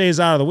 6 days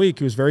out of the week,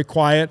 he was very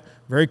quiet,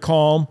 very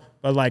calm,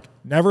 but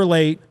never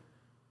late,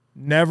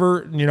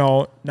 never,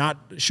 not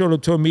showed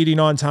up to a meeting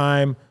on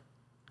time,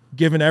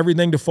 giving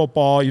everything to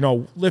football,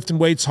 lifting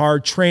weights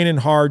hard, training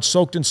hard,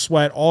 soaked in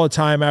sweat all the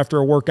time after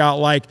a workout,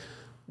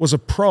 was a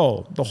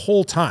pro the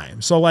whole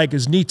time. So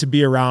it's neat to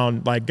be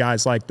around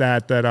guys like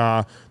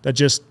that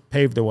just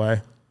paved the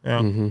way. Yeah.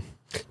 Mm-hmm.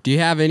 Do you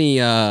have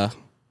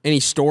any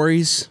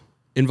stories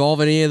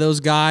involve any of those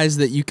guys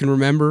that you can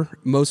remember?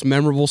 Most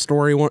memorable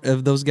story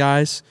of those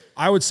guys?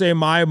 I would say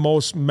my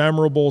most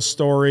memorable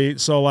story.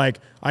 So I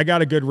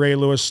got a good Ray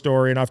Lewis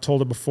story and I've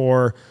told it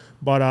before,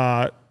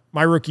 but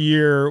my rookie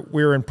year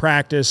we were in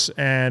practice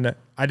and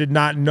I did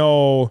not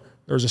know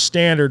there was a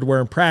standard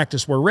where in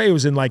practice where Ray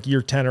was in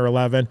year 10 or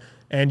 11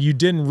 and you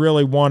didn't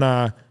really want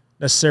to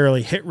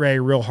necessarily hit Ray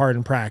real hard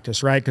in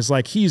practice, right? Because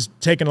he's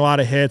taking a lot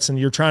of hits and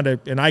you're trying to,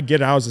 and I get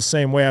it, I was the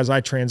same way as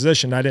I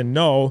transitioned. I didn't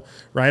know,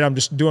 right? I'm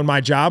just doing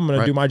my job. I'm going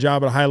to do my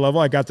job at a high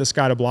level. I got this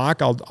guy to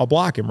block. I'll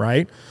block him,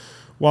 right?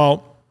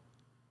 Well,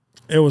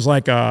 it was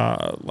like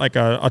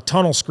a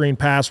tunnel screen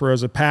pass where it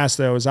was a pass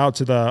that was out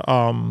to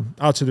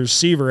the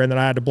receiver and then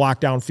I had to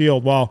block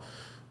downfield. Well,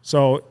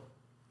 so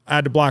I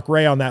had to block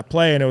Ray on that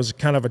play, and it was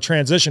kind of a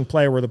transition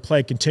play where the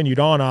play continued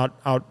on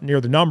out near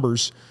the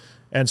numbers.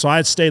 And so I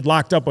had stayed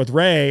locked up with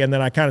Ray, and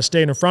then I kind of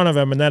stayed in front of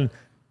him, and then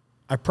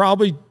I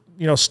probably,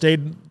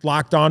 stayed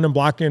locked on him,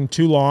 blocking him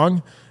too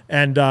long,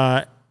 and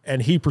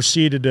he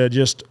proceeded to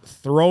just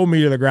throw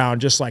me to the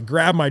ground, just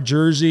grab my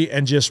jersey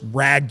and just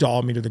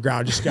ragdoll me to the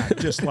ground, just got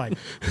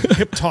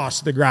hip tossed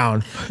to the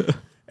ground.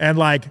 And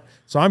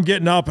so I'm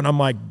getting up and I'm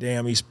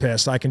damn, he's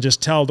pissed. I can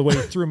just tell the way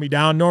he threw me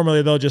down.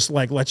 Normally they'll just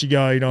let you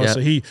go, So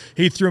he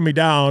threw me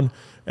down,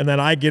 and then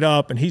I get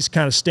up and he's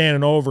kind of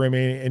standing over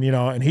me, and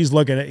and he's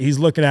looking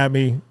at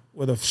me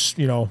with a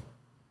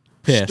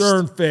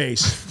stern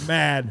face,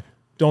 mad.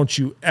 Don't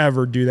you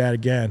ever do that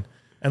again.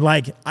 And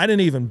I didn't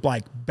even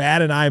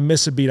bat an eye,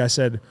 miss a beat. I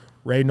said,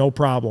 Ray, no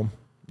problem,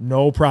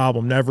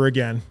 never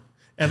again.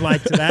 And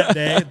to that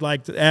day,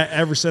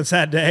 ever since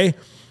that day,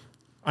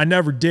 I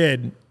never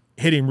did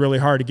hit him really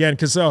hard again.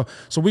 Cause so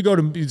we go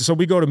to meet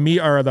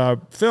the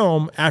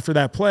film after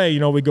that play,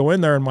 we go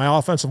in there and my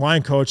offensive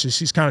line coach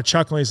he's kind of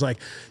chuckling. He's like,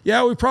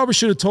 yeah, we probably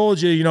should have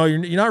told you,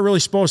 you're not really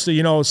supposed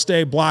to,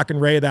 stay blocking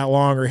Ray that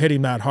long or hit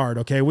him that hard.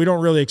 Okay. We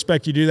don't really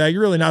expect you to do that.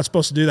 You're really not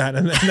supposed to do that.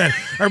 And then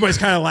everybody's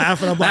kind of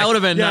laughing. I'm that would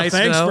have been nice.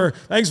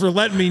 Thanks for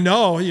letting me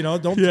know,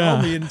 don't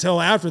tell me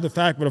until after the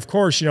fact. But of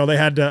course, they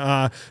had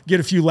to get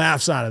a few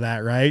laughs out of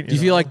that. Right. Do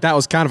you feel like that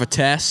was kind of a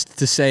test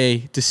to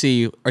see,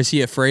 is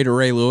he afraid of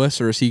Ray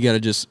Lewis or is he going to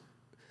just?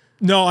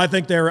 No, I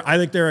think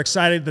they're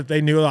excited that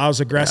they knew I was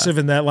aggressive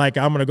and that I'm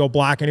going to go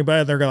block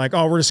anybody. They're going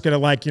we're just going to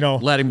let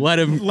him throw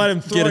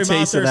him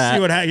out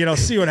there,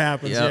 see what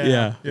happens.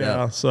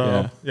 Yeah.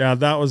 So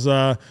that was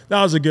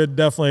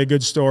definitely a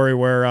good story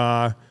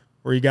where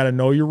you got to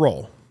know your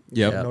role.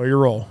 Yep. Know your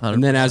role. 100%.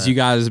 And then as you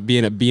guys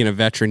being a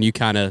veteran, you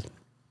kind of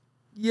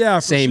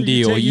same sure.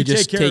 deal. You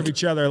just take care of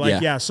each other.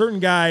 Certain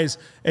guys,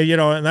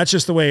 and that's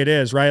just the way it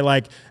is,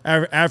 right?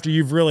 After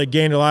you've really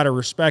gained a lot of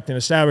respect and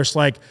established,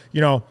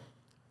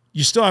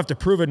 you still have to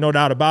prove it, no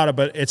doubt about it,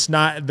 but it's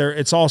not there.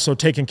 It's also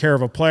taking care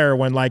of a player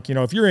when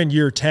if you're in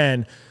year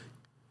 10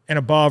 and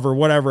above or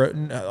whatever,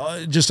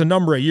 just a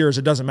number of years.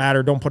 It doesn't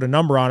matter. Don't put a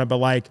number on it, but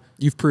like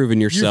you've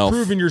proven yourself. You've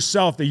proven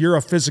yourself that you're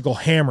a physical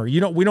hammer.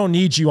 We don't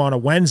need you on a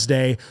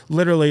Wednesday,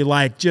 literally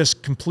like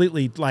just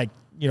completely like,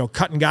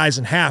 cutting guys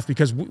in half,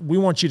 because we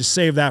want you to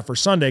save that for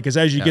Sunday. Because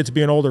as you get to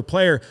be an older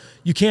player,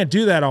 you can't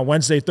do that on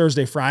Wednesday,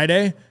 Thursday,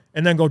 Friday,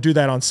 and then go do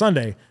that on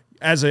Sunday.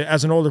 As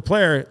an older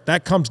player,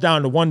 that comes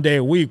down to 1 day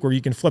a week where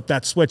you can flip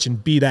that switch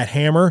and be that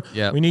hammer.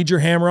 Yep. We need your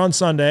hammer on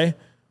Sunday.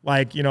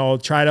 Like,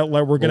 try to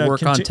we're going to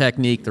work on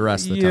technique the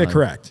rest of the time. Yeah,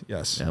 correct.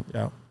 Yes. Yep.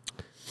 Yeah.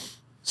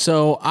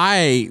 So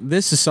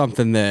this is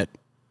something that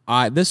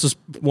this was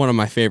one of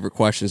my favorite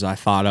questions I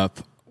thought up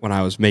when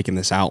I was making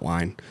this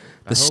outline.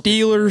 The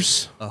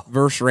Steelers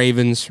versus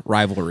Ravens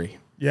rivalry.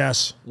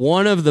 Yes.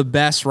 One of the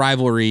best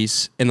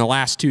rivalries in the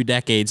last 2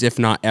 decades, if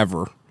not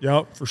ever.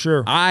 Yep, for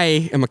sure.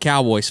 I am a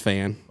Cowboys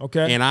fan.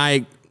 Okay. And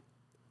I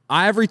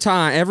every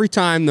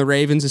time the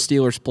Ravens and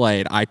Steelers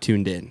played, I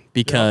tuned in,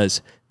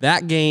 because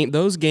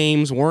those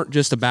games weren't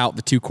just about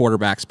the 2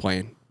 quarterbacks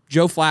playing.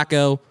 Joe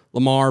Flacco,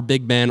 Lamar,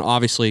 Big Ben,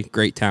 obviously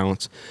great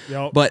talents.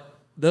 Yep. But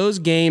those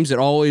games, it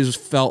always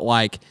felt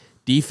like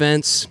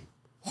defense,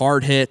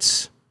 hard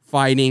hits,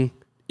 fighting,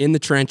 in the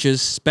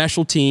trenches,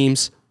 special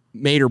teams,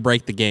 made or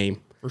break the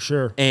game. For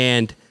sure.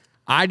 And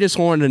I just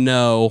wanted to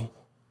know,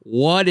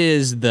 what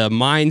is the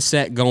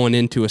mindset going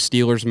into a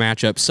Steelers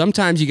matchup?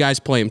 Sometimes you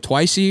guys play them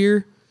twice a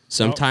year.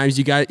 Sometimes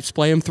you guys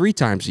play them 3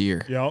 times a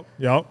year.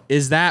 Yep.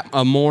 Is that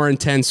a more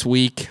intense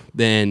week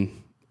than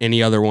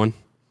any other one?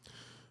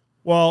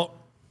 Well,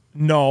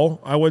 no,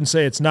 I wouldn't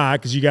say it's not,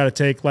 because you got to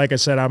take, like I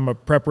said, I'm a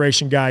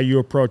preparation guy. You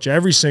approach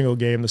every single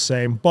game the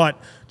same, but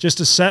just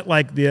to set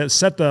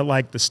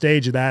the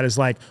stage of that is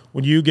like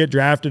when you get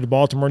drafted to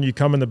Baltimore and you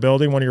come in the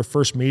building, one of your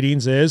first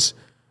meetings is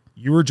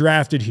you were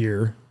drafted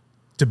here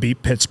to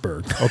beat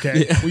Pittsburgh.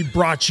 Okay. Yeah. We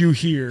brought you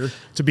here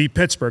to beat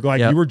Pittsburgh.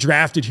 Like you were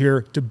drafted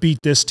here to beat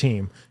this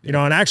team, and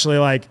actually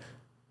like,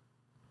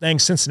 dang,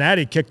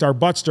 Cincinnati kicked our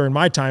butts during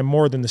my time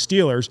more than the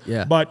Steelers.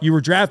 Yeah. But you were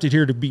drafted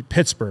here to beat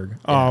Pittsburgh.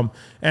 Yeah.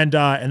 And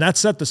that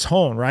set this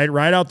tone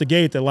right out the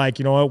gate that like,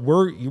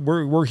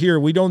 we're here.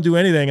 We don't do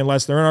anything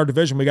unless they're in our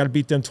division. We got to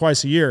beat them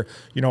twice a year.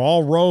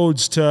 All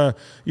roads to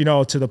the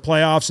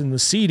playoffs and the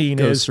seeding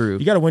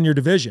you got to win your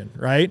division,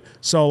 right?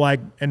 So like,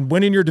 and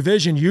winning your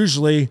division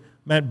usually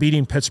meant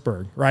beating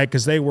Pittsburgh, right?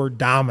 Because they were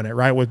dominant,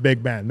 right, with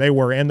Big Ben. They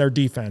were, and their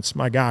defense.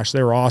 My gosh,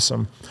 they were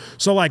awesome.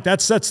 So, like, that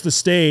sets the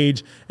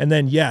stage. And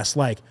then, yes,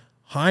 like,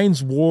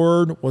 Hines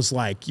Ward was,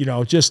 like,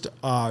 just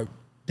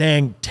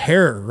dang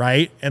terror,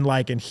 right?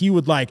 And he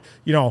would,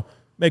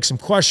 make some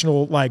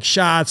questionable,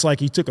 shots. Like,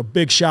 he took a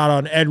big shot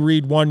on Ed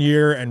Reed one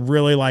year, and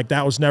really,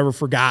 that was never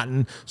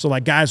forgotten. So,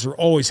 guys were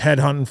always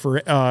headhunting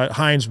for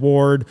Hines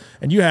Ward.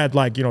 And you had,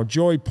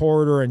 Joey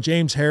Porter and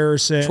James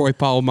Harrison. Troy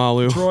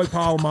Polamalu,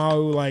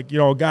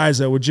 guys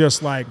that would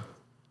just,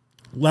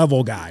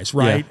 level guys,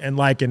 right? Yeah.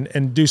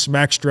 And do some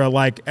extra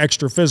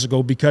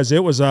physical, because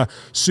it was a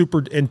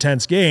super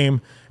intense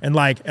game. And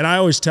I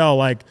always tell,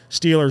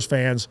 Steelers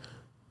fans,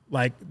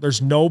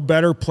 there's no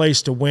better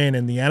place to win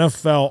in the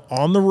NFL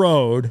on the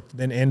road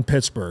than in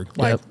Pittsburgh.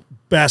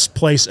 Best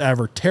place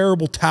ever.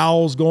 Terrible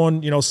towels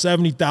going,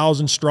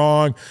 70,000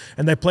 strong,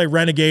 and they play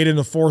Renegade in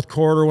the fourth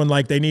quarter when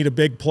they need a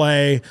big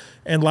play,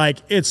 and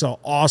it's an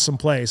awesome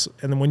place.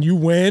 And then when you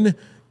win,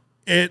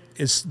 it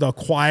is the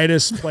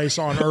quietest place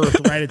on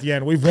earth right at the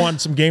end. We've won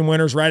some game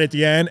winners right at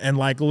the end, and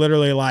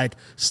literally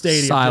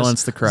stadium.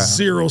 Silence the crowd.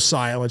 Zero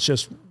silence,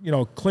 just,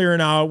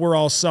 clearing out. We're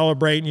all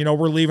celebrating,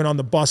 we're leaving on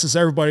the buses.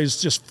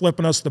 Everybody's just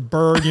flipping us the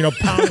bird,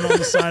 pounding on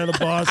the side of the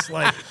bus.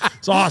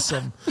 It's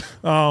awesome.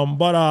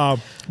 But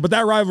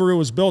that rivalry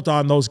was built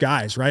on those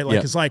guys, right?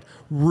 It's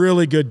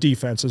really good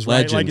defenses, right?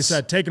 Legends. Like you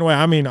said, taken away.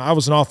 I mean, I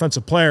was an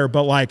offensive player,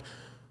 but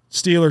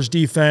Steelers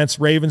defense,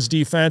 Ravens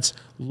defense,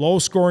 low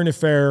scoring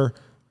affair,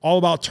 all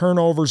about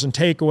turnovers and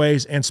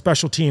takeaways and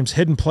special teams,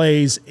 hidden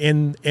plays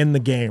in the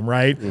game,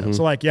 right? Mm-hmm.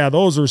 So,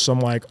 those are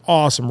some,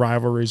 awesome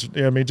rivalries.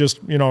 I mean, just,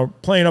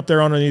 playing up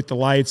there underneath the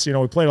lights.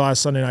 We played a lot of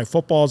Sunday Night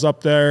Footballs up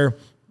there.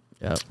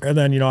 Yep. And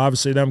then,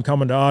 obviously them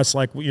coming to us,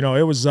 it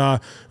was a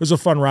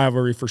fun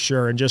rivalry for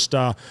sure. And just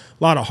a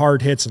lot of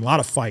hard hits and a lot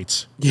of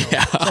fights.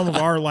 Yeah. Some of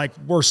our,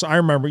 worst, I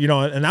remember,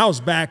 and that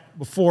was back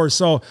before.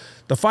 So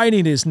the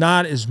fighting is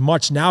not as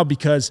much now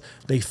because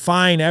they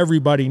fine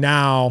everybody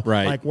now.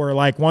 Right. Where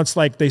once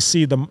they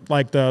see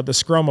the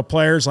scrum of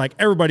players,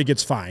 everybody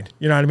gets fined.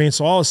 You know what I mean?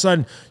 So all of a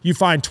sudden you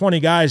find 20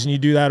 guys and you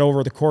do that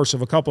over the course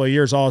of a couple of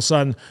years. All of a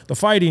sudden the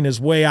fighting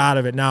is way out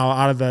of it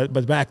now,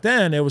 but back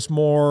then it was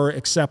more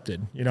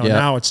accepted.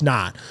 Now it's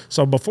not.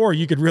 So before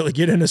you could really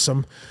get into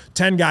some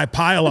 10-guy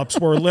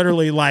pileups where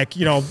literally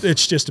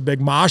it's just a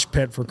big mosh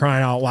pit, for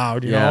crying out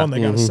loud, and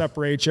they got to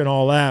separate you and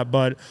all that.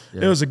 But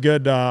it was a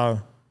good,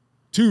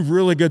 2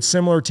 really good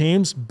similar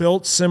teams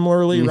built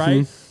similarly,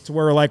 right? To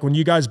where when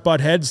you guys butt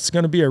heads, it's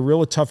going to be a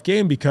really tough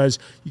game because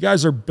you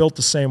guys are built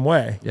the same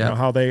way. Yeah.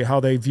 How they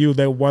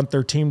want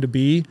their team to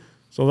be.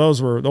 So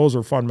those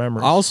were fun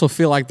memories. I also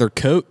feel like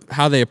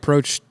how they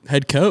approach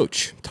head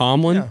coach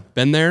Tomlin,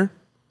 been there.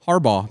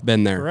 Harbaugh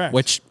been there, Correct.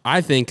 which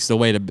I think is the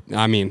way to.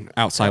 I mean,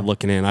 outside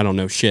looking in, I don't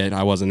know shit.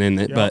 I wasn't in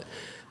it, but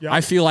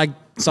I feel like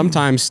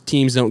sometimes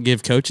teams don't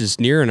give coaches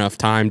near enough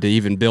time to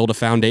even build a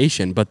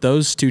foundation. But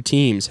those two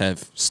teams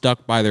have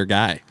stuck by their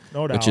guy,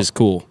 no doubt, which is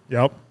cool.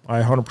 Yep,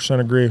 I 100%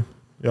 agree.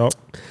 Yep.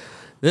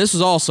 This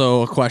is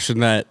also a question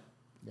that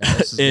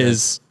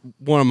is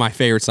one of my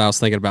favorites I was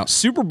thinking about.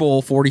 Super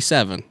Bowl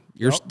 47.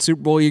 Your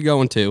Super Bowl you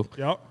going to.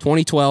 Yep.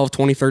 2012,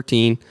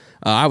 2013.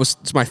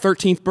 It's my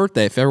 13th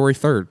birthday, February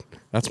 3rd.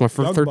 That's my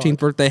 13th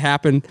birthday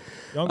happened.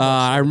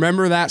 I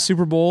remember that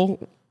Super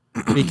Bowl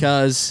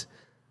because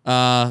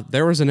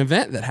there was an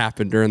event that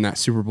happened during that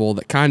Super Bowl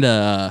that kind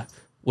of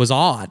was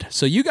odd.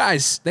 So you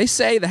guys, they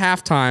say the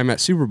halftime at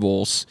Super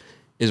Bowls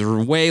is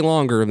way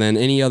longer than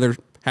any other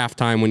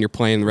halftime when you're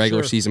playing the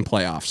regular season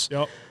playoffs.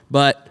 Yep.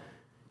 But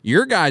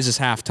your guys'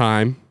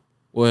 halftime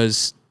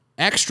was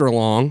extra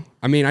long.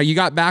 I mean, you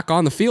got back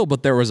on the field,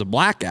 but there was a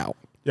blackout.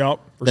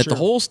 Yep. The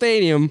whole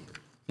stadium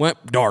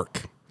went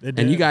dark.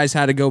 And you guys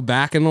had to go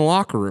back in the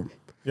locker room.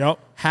 Yep.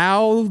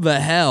 How the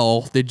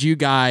hell did you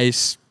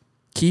guys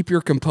keep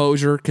your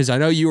composure? Because I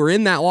know you were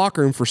in that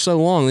locker room for so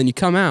long, then you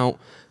come out,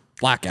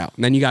 blackout,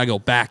 and then you got to go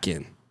back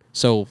in.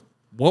 So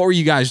what were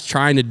you guys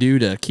trying to do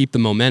to keep the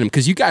momentum?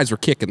 Because you guys were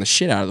kicking the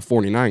shit out of the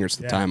 49ers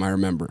at the time, I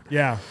remember.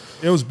 Yeah,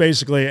 it was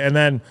basically, and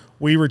then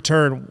we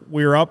returned.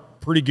 We were up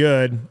pretty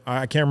good.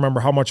 I can't remember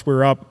how much we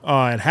were up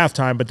at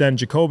halftime, but then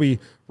Jacoby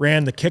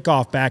ran the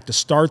kickoff back to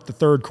start the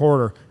third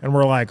quarter, and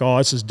we're like, oh,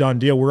 this is done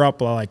deal. We're up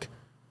like,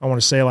 I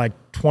want to say like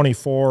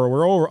 24.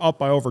 We're up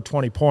by over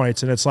 20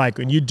 points, and it's like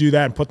when you do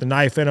that and put the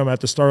knife in them at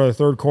the start of the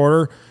third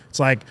quarter, it's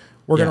like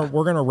we're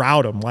gonna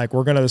rout them. Like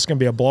this is gonna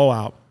be a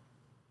blowout.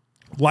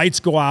 Lights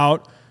go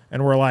out,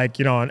 and we're like,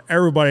 and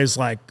everybody's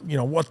like,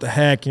 what the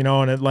heck,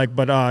 and it like,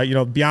 but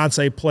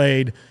Beyonce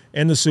played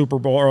in the Super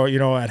Bowl, or,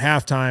 at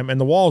halftime, and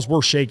the walls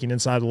were shaking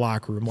inside the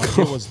locker room. Like,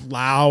 it was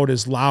loud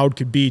as loud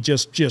could be,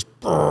 just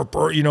brr,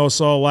 brr,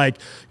 so like,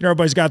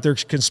 everybody's got their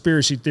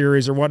conspiracy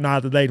theories or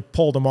whatnot that they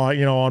pulled them on,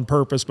 on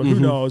purpose, but who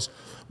knows?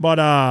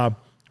 But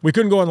we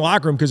couldn't go in the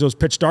locker room because it was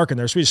pitch dark in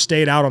there, so we just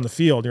stayed out on the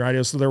field,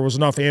 right? So there was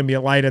enough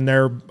ambient light in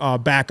there,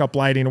 backup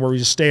lighting, where we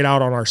just stayed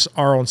out on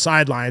our own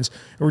sidelines,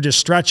 and we're just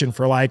stretching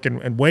for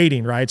and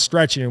waiting, right?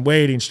 Stretching and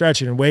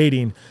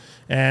waiting,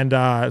 and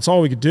it's all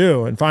we could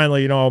do. And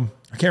finally,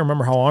 I can't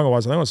remember how long it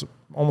was. I think it was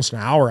almost an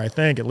hour, I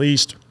think, at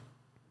least.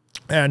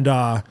 And,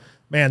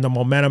 man, the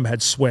momentum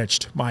had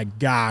switched. My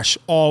gosh,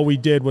 all we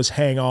did was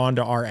hang on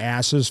to our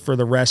asses for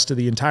the rest of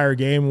the entire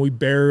game. We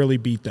barely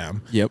beat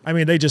them. Yep. I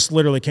mean, they just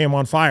literally came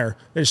on fire.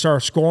 They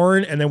started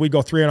scoring, and then we'd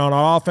go 3 and on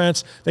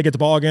offense. They get the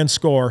ball again,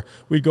 score.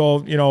 We'd go,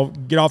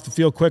 get off the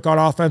field quick on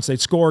offense. They'd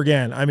score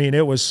again. I mean,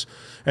 it was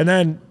 – and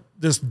then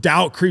this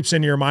doubt creeps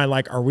into your mind,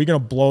 like, are we going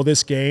to blow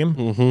this game?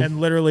 And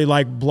literally,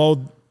 like,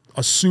 blow –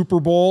 a Super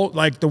Bowl,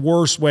 like the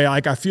worst way.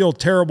 Like, I feel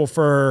terrible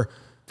for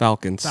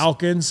Falcons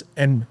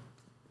and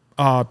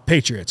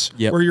Patriots,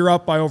 where you're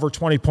up by over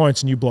 20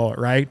 points and you blow it,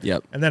 right?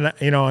 Yep. And then,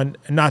 and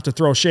not to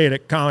throw shade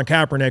at Colin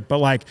Kaepernick, but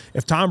like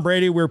if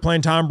we were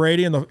playing Tom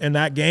Brady in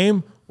that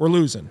game, we're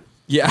losing.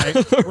 Yeah.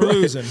 Right? We're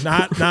losing.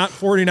 Not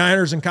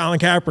 49ers and Colin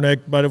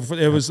Kaepernick, but if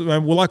it was,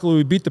 well, luckily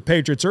we beat the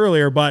Patriots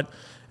earlier, but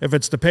if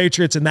it's the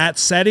Patriots in that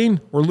setting,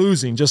 we're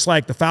losing, just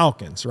like the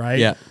Falcons, right?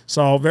 Yeah.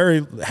 So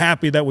very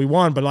happy that we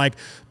won, but like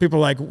people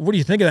are like, what do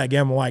you think of that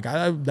game? I'm like,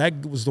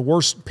 that was the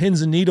worst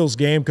pins and needles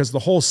game because the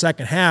whole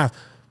second half,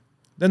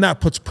 then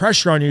that puts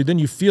pressure on you. Then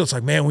you feel it's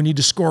like, man, we need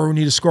to score.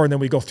 And then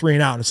we go 3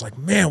 and out. And it's like,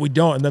 man, we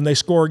don't. And then they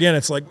score again.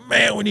 It's like,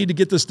 man, we need to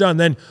get this done.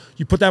 Then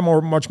you put that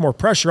much more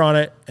pressure on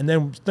it, and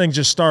then things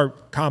just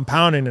start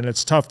compounding, and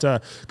it's tough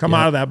to come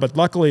out of that. But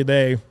luckily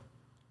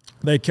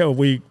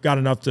we got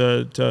enough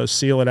to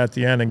seal it at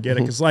the end and get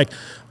it. Because, like,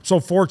 I'm so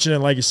fortunate,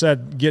 like you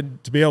said,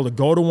 to be able to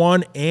go to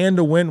one and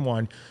to win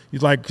one.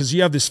 Because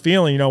you have this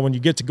feeling, when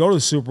you get to go to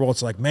the Super Bowl,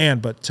 it's like, man,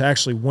 but to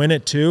actually win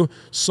it too,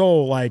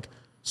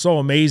 so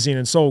amazing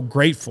and so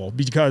grateful,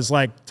 because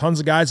like tons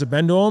of guys have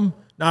been to them.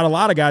 Not a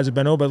lot of guys have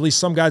been to them, but at least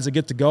some guys that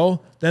get to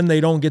go, then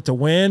they don't get to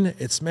win.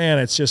 I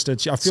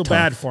feel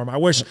bad for them. I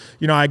wish,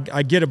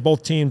 I get it,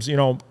 both teams,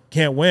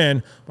 can't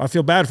win, but I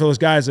feel bad for those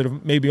guys that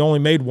have maybe only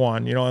made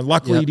one, and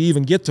luckily to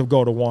even get to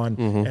go to one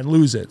and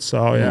lose it.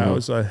 So yeah, it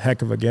was a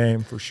heck of a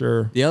game for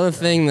sure. The other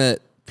thing that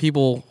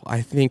people,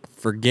 I think,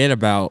 forget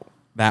about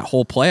that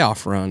whole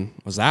playoff run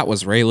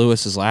was Ray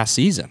Lewis's last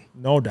season.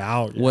 No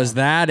doubt. Yeah. Was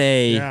that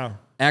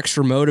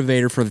extra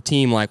motivator for the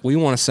team? Like, we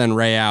want to send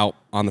Ray out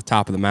on the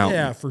top of the mountain.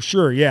 Yeah, for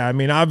sure. Yeah. I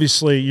mean,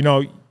 obviously,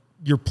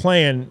 you're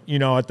playing,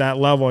 at that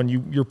level, and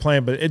you're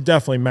playing, but it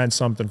definitely meant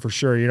something for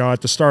sure.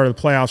 At the start of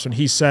the playoffs, when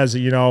he says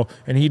that,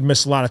 and he'd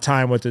missed a lot of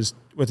time with his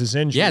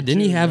injury. Yeah,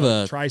 didn't he have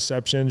a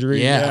triceps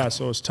injury? Yeah,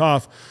 so it was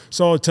tough.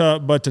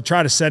 But to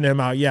try to send him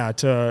out,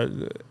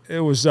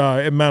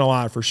 it meant a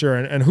lot for sure.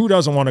 And who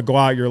doesn't want to go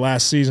out your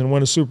last season,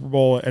 win a Super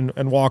Bowl,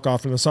 and walk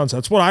off in the sunset?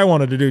 That's what I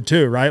wanted to do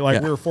too, right?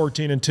 Like, we were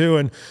 14-2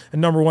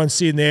 and number 1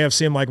 seed in the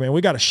AFC. I'm like, man,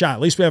 we got a shot.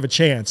 At least we have a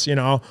chance,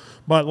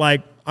 But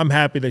like, I'm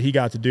happy that he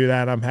got to do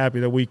that. I'm happy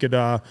that we could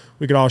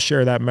all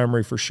share that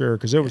memory for sure,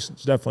 because it was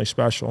definitely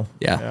special.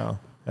 Yeah.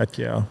 Heck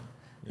yeah.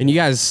 And you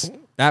guys,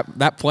 that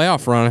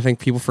playoff run, I think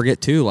people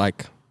forget too.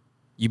 Like,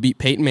 you beat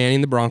Peyton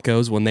Manning, the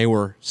Broncos, when they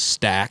were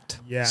stacked.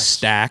 Yes.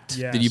 Stacked.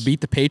 Yes. Did you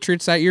beat the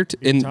Patriots that year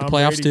in the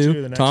playoffs Brady too?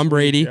 the next Tom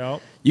Brady. week.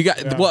 Yep. You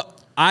got Yeah. well.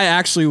 I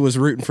actually was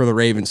rooting for the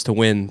Ravens to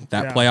win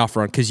that playoff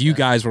run because you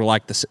guys were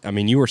like this. I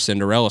mean, you were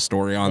Cinderella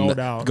story on No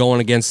doubt.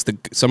 going against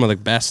some of the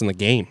best in the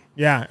game.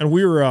 Yeah, and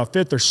we were a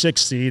 5th or 6th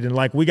seed, and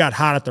like we got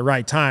hot at the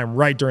right time,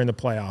 right during the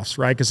playoffs,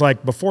 right? Because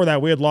like before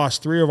that, we had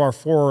lost 3 of our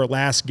 4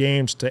 last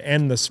games to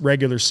end this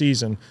regular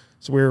season.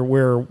 So we're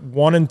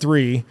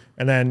 1-3,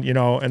 and then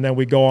and then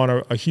we go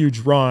on a huge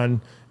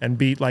run and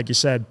beat, like you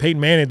said, Peyton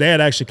Manning. They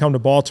had actually come to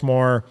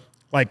Baltimore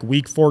like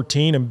week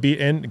 14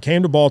 and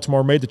came to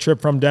Baltimore, made the trip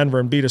from Denver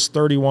and beat us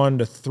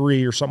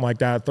 31-3 or something like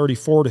that,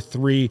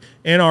 34-3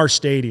 in our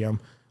stadium,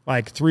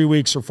 like 3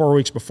 weeks or 4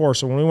 weeks before.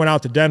 So when we went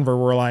out to Denver,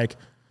 we're like,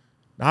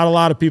 not a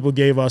lot of people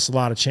gave us a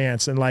lot of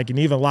chance, and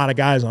even a lot of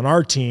guys on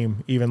our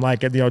team, even like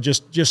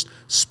just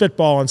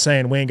spitballing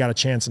saying we ain't got a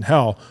chance in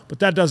hell. But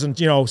that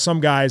doesn't, some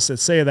guys that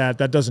say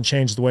that doesn't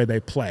change the way they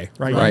play,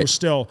 right? Right. You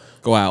still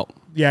go out.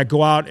 Yeah,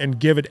 go out and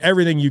give it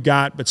everything you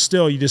got, but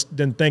still, you just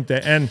didn't think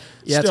that. And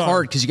yeah, it's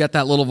hard because you got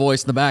that little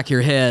voice in the back of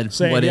your head.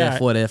 Saying,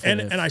 what if?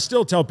 And I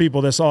still tell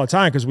people this all the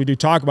time because we do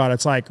talk about it.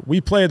 It's like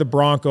we play the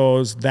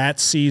Broncos that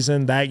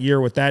season, that year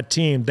with that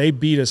team. They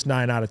beat us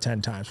 9 out of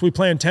 10 times. We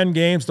play in 10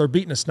 games. They're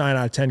beating us 9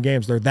 out of 10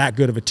 games. They're that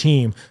good of a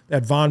team.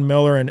 That Von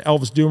Miller and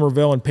Elvis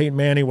Dumervil and Peyton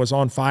Manning was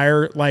on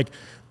fire. Like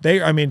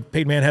Peyton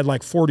Manning had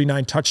like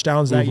 49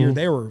 touchdowns that year.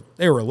 They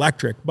were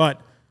electric, but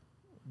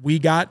we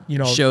got,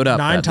 showed up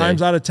 9 times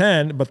day. out of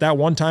 10, but that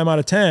 1 time out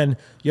of 10,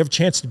 you have a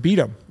chance to beat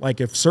them.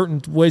 Like if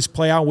certain ways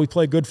play out, we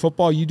play good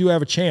football, you do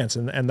have a chance.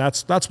 And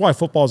that's why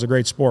football is a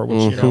great sport,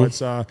 which,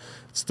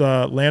 it's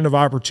the land of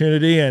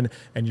opportunity, and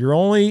you're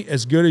only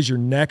as good as your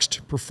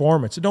next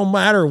performance. It don't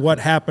matter what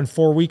happened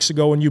 4 weeks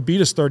ago when you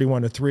beat us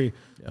 31-3.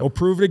 Go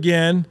prove it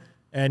again.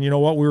 And you know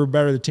what? We were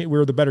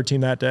the better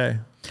team that day.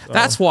 So.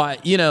 That's why,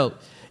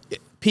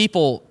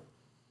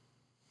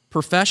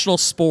 professional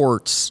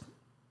sports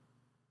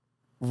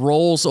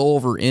rolls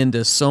over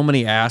into so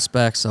many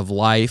aspects of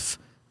life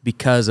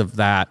because of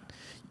that.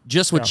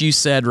 Just what you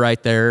said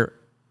right there,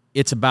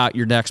 it's about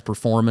your next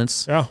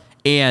performance. Yeah.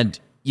 And,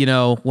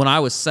 when I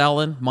was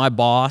selling, my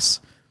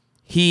boss,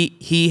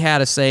 he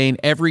had a saying,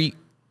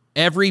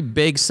 every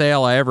big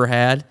sale I ever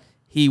had,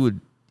 he would,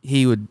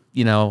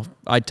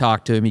 I'd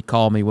talk to him, he'd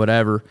call me,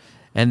 whatever.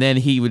 And then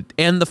he would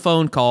end the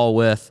phone call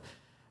with,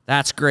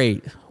 "That's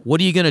great. What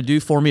are you going to do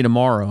for me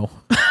tomorrow?"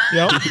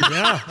 Yep.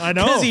 Yeah, I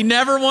know. Because he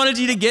never wanted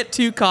you to get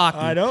too cocky.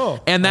 I know.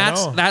 And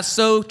that's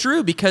so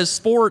true because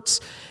sports,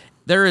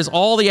 there is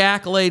all the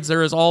accolades,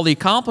 there is all the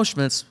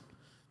accomplishments,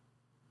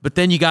 but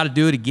then you got to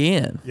do it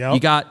again. Yep.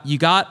 You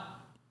got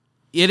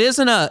it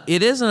isn't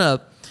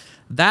a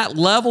that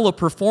level of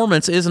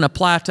performance isn't a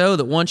plateau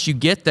that once you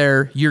get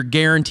there, you're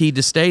guaranteed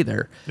to stay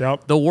there.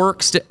 Yep. The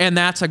work and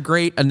that's a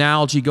great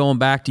analogy going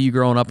back to you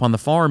growing up on the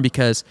farm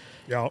because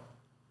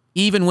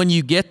even when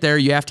you get there,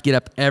 you have to get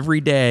up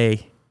every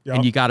day. Yep.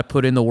 And you got to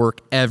put in the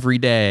work every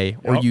day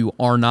or you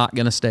are not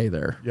going to stay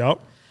there. Yep,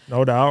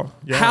 no doubt.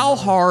 Yeah, How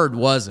hard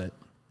was it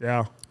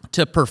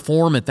to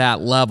perform at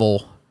that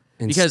level?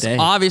 And because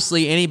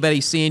obviously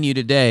anybody seeing you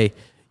today,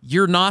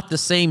 you're not the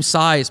same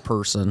size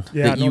person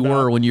that you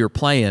were when you were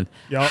playing.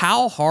 Yep.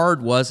 How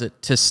hard was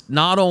it to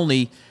not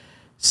only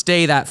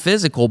stay that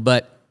physical,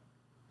 but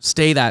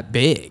stay that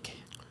big?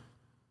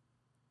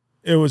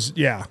 It was,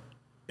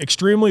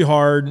 extremely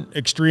hard,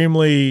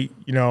 extremely,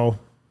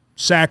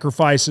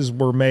 sacrifices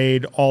were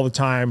made all the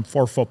time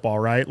for football,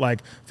 right?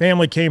 Like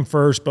family came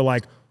first, but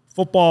like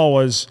football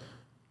was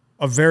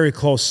a very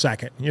close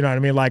second. You know what I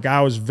mean? Like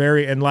I was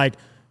and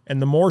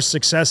the more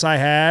success I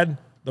had,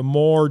 the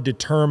more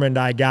determined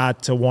I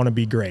got to want to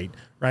be great,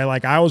 right?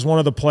 Like I was one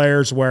of the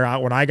players where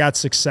when I got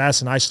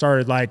success and I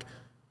started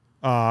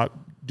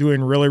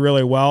doing really,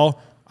 really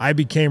well, I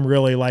became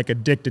really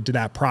addicted to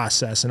that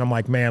process. And I'm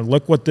like, man,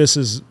 look what this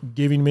is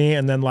giving me.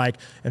 And then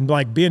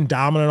being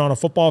dominant on a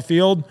football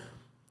field,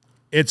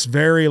 it's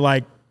very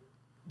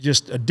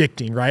just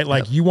addicting, right?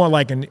 Like you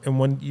want and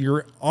when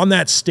you're on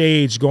that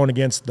stage going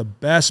against the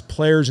best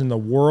players in the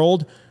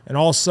world, and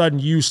all of a sudden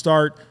you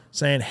start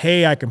saying,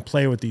 "Hey, I can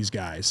play with these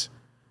guys.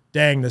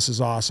 Dang, this is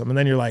awesome." And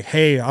then you're like,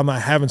 "Hey, I'm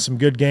not having some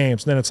good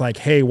games." And then it's like,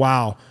 "Hey,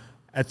 wow."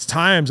 At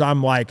times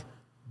I'm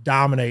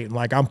dominating,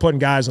 I'm putting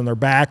guys on their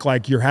back,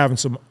 you're having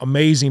some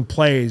amazing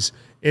plays.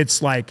 It's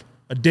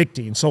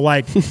addicting. So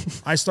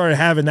I started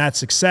having that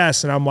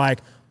success, and I'm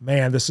like,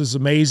 man, this is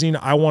amazing.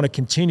 I want to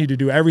continue to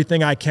do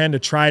everything I can to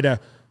try to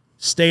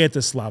stay at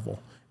this level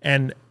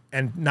and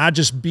not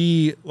just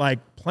be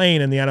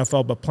playing in the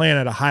NFL, but playing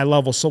at a high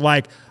level. So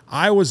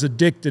I was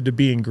addicted to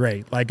being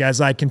great.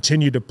 As I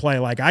continued to play,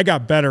 I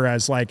got better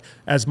as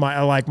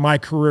my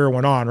career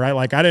went on,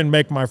 right? I didn't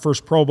make my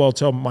first Pro Bowl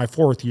till my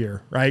 4th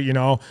year, right?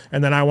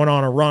 And then I went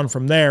on a run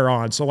from there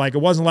on. So it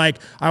wasn't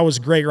I was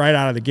great right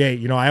out of the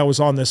gate. I was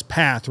on this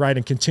path, right?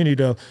 And continued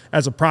to,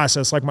 as a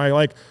process, a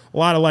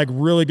lot of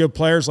really good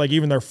players,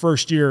 even their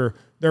first year,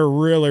 they're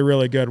really,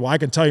 really good. Well, I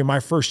can tell you my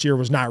first year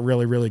was not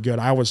really, really good.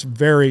 I was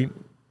very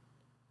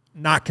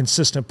not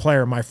consistent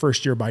player my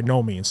first year by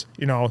no means,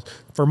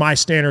 for my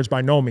standards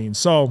by no means.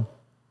 So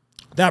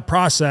that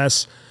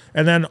process,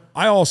 and then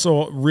I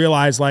also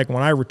realized like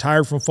when I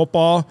retired from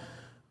football,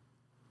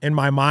 in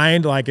my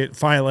mind, like the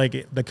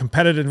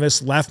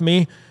competitiveness left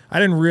me. I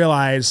didn't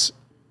realize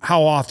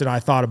how often I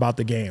thought about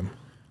the game.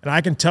 And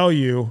I can tell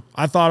you,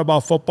 I thought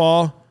about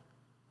football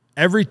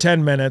every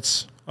 10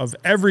 minutes of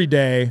every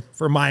day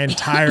for my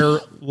entire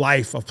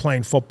life of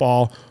playing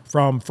football,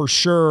 from for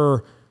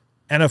sure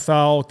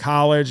NFL,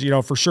 college,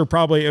 for sure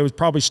it was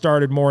probably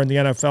started more in the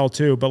NFL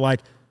too, but like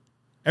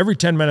every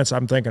 10 minutes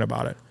I'm thinking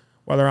about it.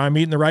 Whether I'm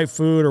eating the right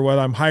food or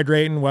whether I'm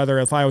hydrating, whether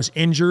if I was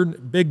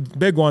injured,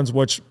 big ones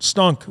which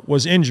stunk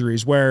was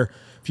injuries, where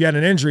if you had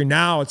an injury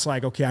now it's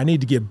like, okay, I need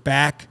to get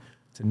back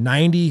to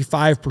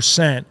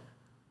 95%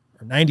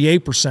 or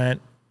 98%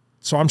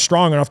 so I'm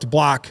strong enough to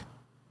block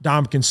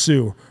Dominican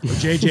Sue or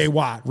J.J.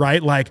 Watt,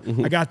 right? Like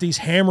I got these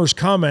hammers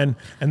coming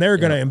and they're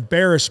going to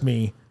embarrass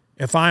me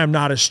if I am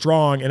not as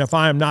strong and if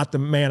I am not the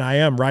man I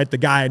am, right? The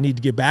guy I need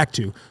to get back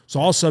to. So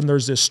all of a sudden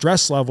there's this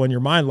stress level in your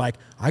mind, like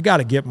I got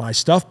to get my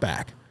stuff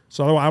back.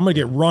 So I'm going to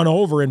get run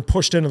over and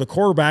pushed into the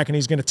quarterback and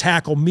he's going to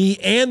tackle me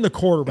and the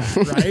quarterback,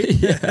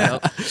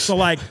 right? So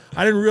like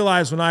I didn't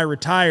realize when I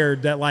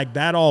retired that like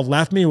that all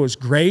left me was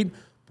great.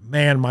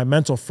 Man, my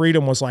mental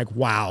freedom was like,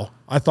 wow.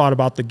 I thought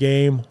about the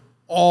game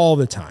all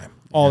the time.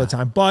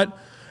 But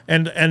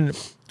and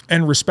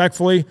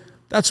respectfully,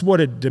 that's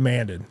what it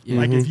demanded.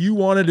 Like if you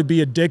wanted to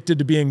be addicted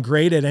to being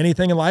great at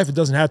anything in life, it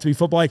doesn't have to be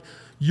football. Like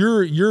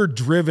you're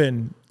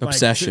driven,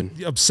 obsession,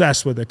 like,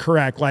 obsessed with it.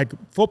 Correct. Like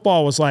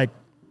football was like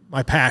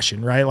my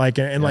passion, right? Like,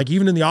 and like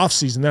even in the off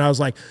season, then I was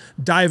like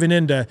diving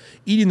into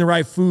eating the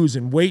right foods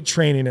and weight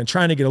training and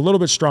trying to get a little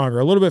bit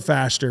stronger, a little bit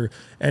faster.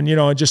 And,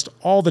 and just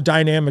all the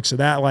dynamics of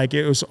that. Like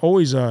it was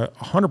always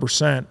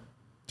 100%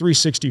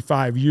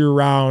 365 year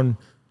round,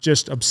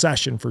 just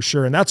obsession for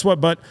sure. And that's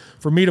but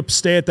for me to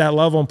stay at that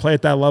level and play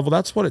at that level,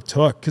 that's what it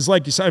took. Cause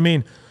like you said, I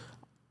mean,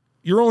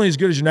 you're only as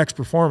good as your next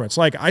performance.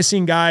 Like I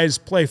seen guys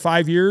play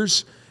 5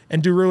 years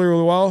and do really,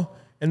 really well.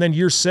 And then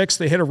year 6,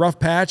 they hit a rough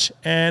patch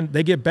and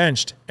they get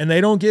benched. And they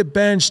don't get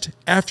benched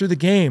after the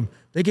game.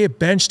 They get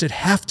benched at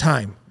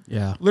halftime.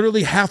 Yeah.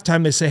 Literally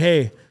halftime, they say,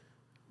 hey,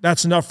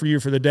 that's enough for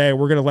you for the day.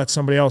 We're going to let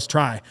somebody else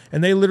try.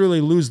 And they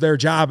literally lose their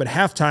job at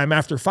halftime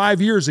after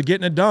 5 years of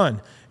getting it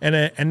done. And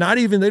they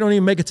don't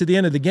even make it to the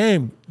end of the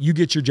game. You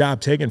get your job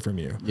taken from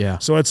you. Yeah.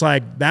 So it's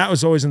like, that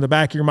was always in the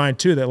back of your mind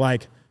too, that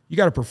like, you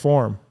got to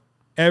perform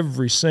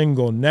every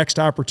single next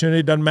opportunity.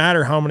 It doesn't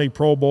matter how many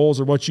Pro Bowls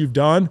or what you've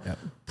done. Yep.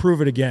 Prove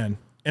it again.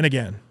 And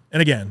again,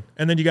 and again.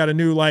 And then you got a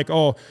new, like,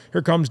 oh,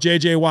 here comes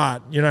J.J.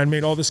 Watt. You know what I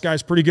mean? Oh, this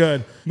guy's pretty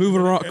good.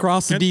 Moving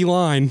across the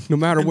D-line, no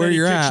matter where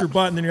you're at. Your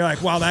butt, and then you're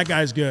like, wow, that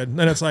guy's good. And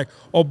then it's like,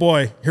 oh,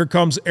 boy, here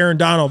comes Aaron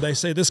Donald. They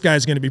say this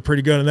guy's going to be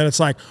pretty good. And then it's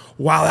like,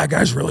 wow, that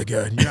guy's really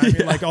good. You know what I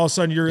mean? Like, all of a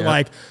sudden, you're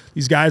like,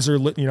 these guys are,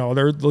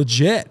 they're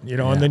legit,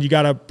 and then you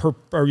got to,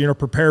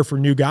 prepare for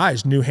new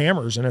guys, new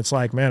hammers. And it's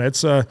like, man,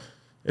 it's the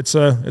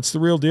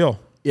real deal.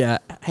 Yeah.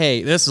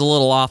 Hey, this is a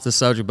little off the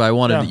subject, but I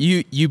wanted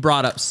you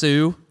brought up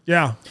Sue.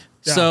 Yeah.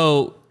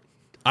 So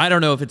I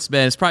don't know if it's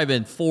probably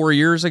been 4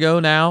 years ago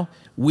now.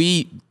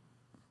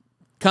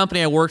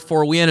 Company I worked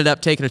for, we ended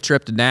up taking a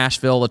trip to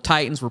Nashville. The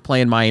Titans were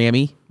playing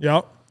Miami.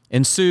 Yep.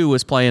 And Sue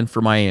was playing for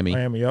Miami.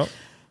 Yep.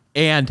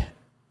 And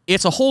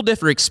it's a whole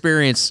different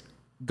experience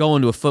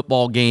going to a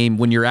football game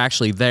when you're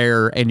actually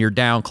there and you're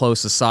down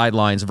close to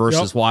sidelines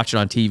versus watching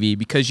on TV,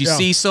 because you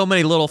see so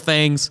many little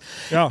things.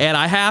 Yeah. And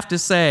I have to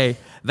say,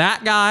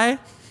 that guy,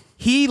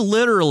 he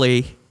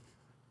literally,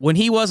 when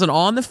he wasn't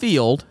on the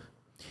field,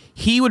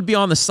 he would be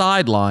on the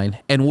sideline,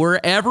 and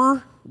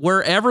wherever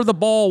the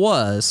ball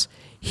was,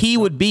 he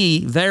would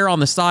be there on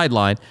the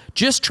sideline,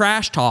 just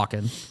trash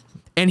talking.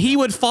 And he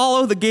would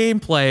follow the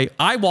gameplay.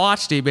 I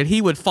watched him, and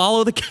he would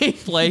follow the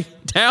gameplay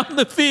down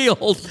the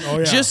field,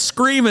 just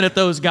screaming at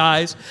those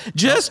guys,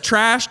 just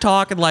trash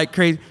talking like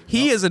crazy.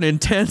 He is an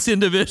intense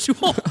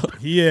individual.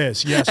 He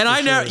is, yes.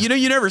 And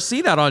you never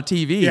see that on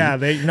TV. Yeah,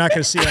 you're not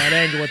going to see that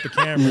angle with the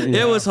camera.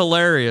 It was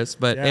hilarious,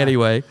 but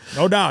anyway.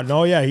 No doubt.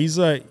 No, yeah, he's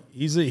a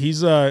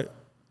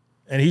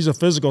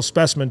physical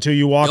specimen too.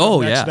 You walk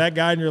up next to that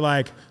guy, and you're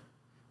like,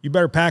 you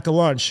better pack a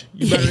lunch.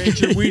 You better eat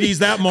your Wheaties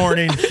that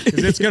morning,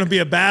 because it's going to be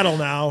a battle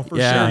now for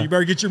sure. You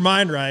better get your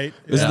mind right.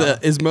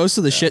 Is most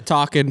of the shit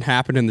talking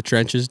happen in the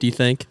trenches, do you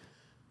think?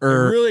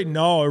 Or it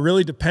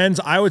really depends.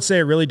 I would say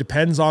it really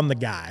depends on the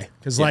guy,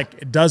 because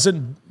it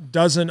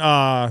doesn't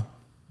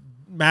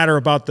matter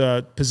about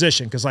the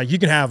position, because like you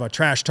can have a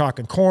trash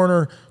talking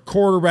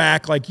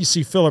quarterback, like you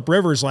see Phillip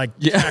Rivers like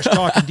trash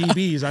talking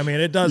DBs. I mean,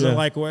 it doesn't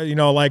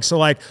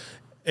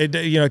it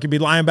could be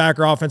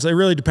linebacker, offense. It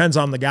really depends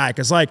on the guy,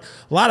 because like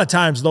a lot of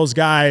times those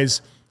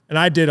guys, and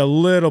I did a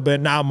little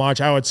bit, not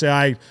much. I would say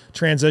I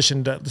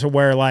transitioned to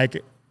where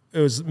like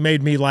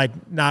made me like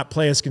not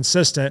play as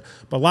consistent,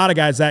 but a lot of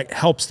guys that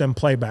helps them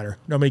play better.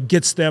 I mean,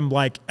 gets them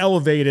like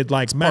elevated,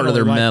 like part of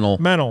their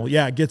mental.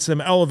 Yeah. Gets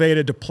them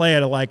elevated to play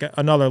at like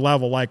another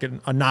level, like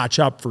a notch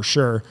up for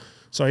sure.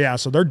 So yeah,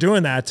 so they're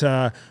doing that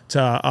to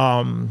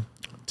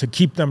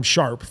keep them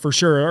sharp for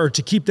sure, or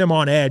to keep them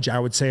on edge. I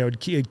would say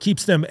it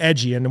keeps them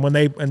edgy. And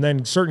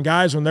then certain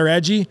guys, when they're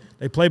edgy,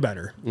 they play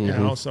better, you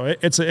know? So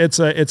it's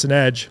an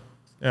edge.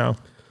 Yeah.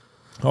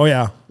 Oh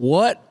yeah.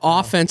 What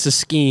offensive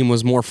scheme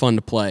was more fun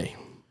to play,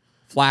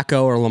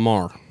 Flacco or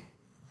Lamar?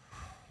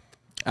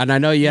 And I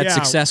know you had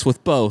success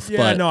with both. Yeah,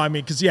 but no, I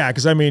mean,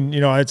 because I mean, you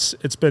know, it's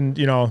been,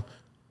 you know,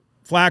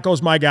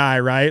 Flacco's my guy,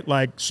 right?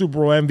 Like Super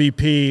Bowl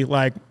MVP,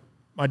 like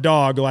my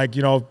dog, like,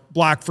 you know,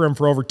 blocked for him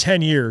for over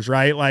 10 years,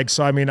 right? Like,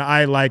 so I mean,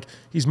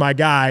 he's my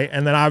guy,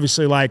 and then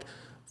obviously like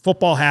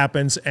football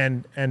happens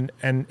and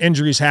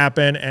injuries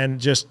happen, and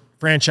just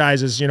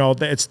franchises, you know,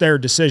 it's their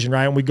decision,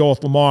 right? And we go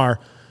with Lamar.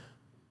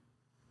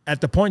 At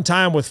the point in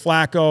time with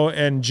Flacco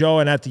and Joe,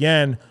 and at the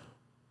end,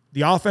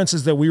 the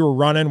offenses that we were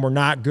running were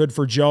not good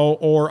for Joe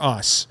or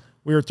us.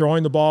 We were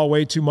throwing the ball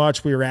way too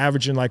much. We were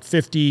averaging like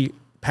 50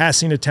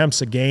 passing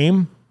attempts a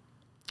game.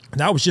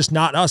 And that was just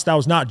not us. That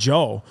was not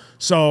Joe.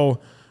 So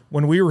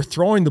when we were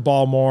throwing the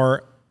ball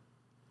more,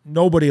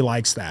 nobody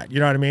likes that. You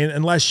know what I mean?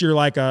 Unless you're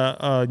like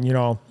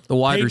the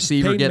wide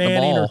receiver Peyton getting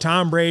Manning the ball, or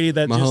Tom Brady,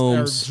 that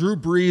Mahomes. just Drew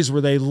Brees,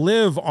 where they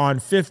live on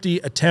 50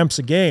 attempts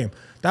a game.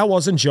 That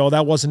wasn't Joe.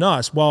 That wasn't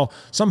us. Well,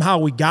 somehow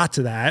we got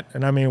to that.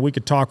 And I mean, we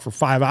could talk for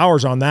 5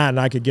 hours on that, and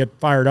I could get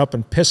fired up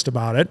and pissed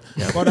about it.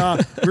 Yeah.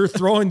 But we were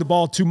throwing the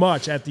ball too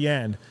much at the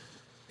end.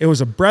 It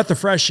was a breath of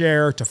fresh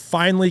air to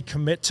finally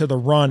commit to the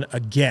run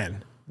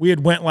again. We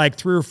had went like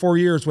 3 or 4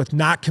 years with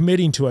not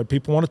committing to it.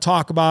 People want to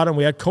talk about it.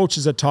 We had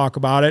coaches that talk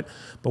about it.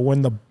 But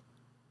when the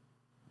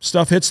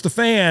stuff hits the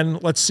fan,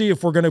 let's see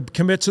if we're going to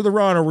commit to the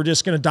run, or we're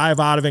just going to dive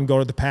out of it and go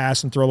to the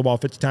pass and throw the ball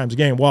 50 times a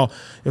game. Well,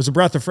 it was a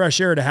breath of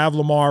fresh air to have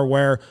Lamar,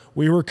 where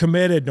we were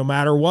committed no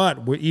matter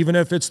what. Even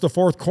if it's the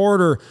fourth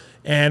quarter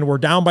and we're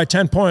down by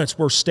 10 points,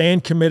 we're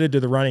staying committed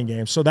to the running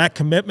game. So that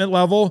commitment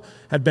level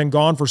had been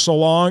gone for so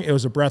long. It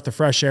was a breath of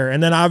fresh air.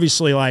 And then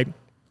obviously, like,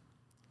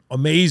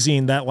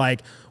 amazing that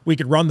like we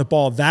could run the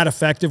ball that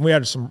effective. We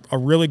had a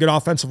really good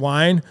offensive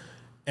line.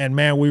 And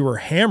man, we were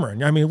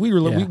hammering. I mean,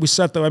 we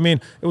set the. I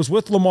mean, it was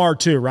with Lamar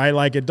too, right?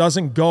 Like, it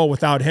doesn't go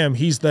without him.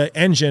 He's the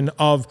engine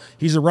of.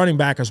 He's a running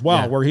back as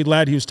well. Yeah. Where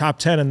he was top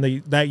 10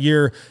 in that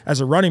year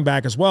as a running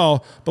back as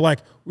well. But like,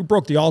 we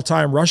broke the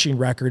all-time rushing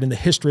record in the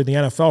history of the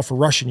NFL for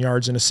rushing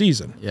yards in a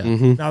season. Yeah.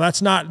 Mm-hmm. Now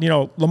that's not, you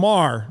know,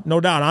 Lamar,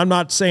 no doubt. I'm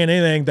not saying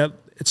anything that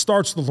it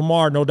starts with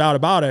Lamar, no doubt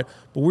about it.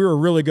 But we were a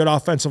really good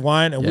offensive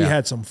line, and we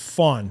had some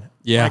fun.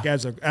 Yeah, like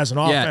as an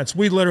offense,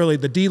 we literally,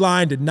 the D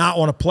line did not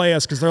want to play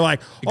us because they're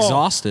like,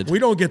 exhausted. We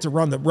don't get to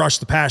rush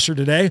the passer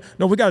today.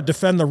 No, we got to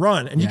defend the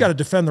run, and you got to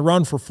defend the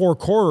run for 4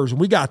 quarters,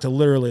 and we got to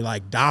literally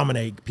like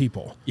dominate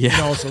people. Yeah,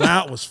 you know, so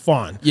that was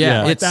fun.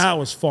 That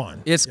was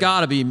fun. It's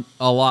got to be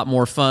a lot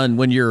more fun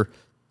when you're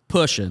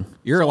pushing.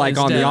 You're like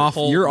on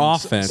your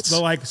offense.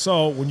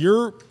 So when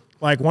you're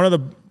like, one of the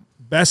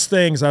best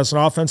things as an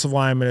offensive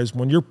lineman is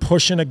when you're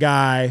pushing a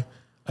guy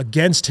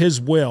against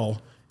his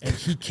will. And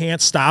he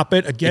can't stop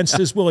it against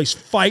his will. He's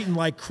fighting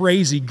like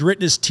crazy,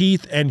 gritting his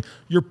teeth, and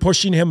you're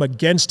pushing him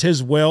against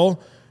his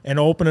will and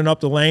opening up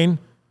the lane.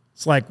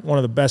 It's like one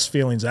of the best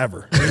feelings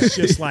ever. It's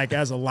just like,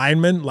 as a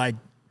lineman, like,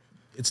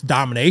 it's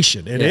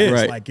domination. It is.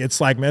 Right. Like,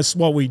 it's like, man, this is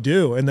what we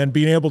do. And then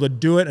being able to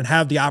do it and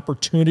have the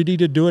opportunity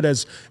to do it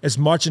as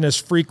much and as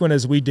frequent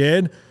as we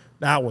did,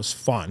 that was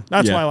fun.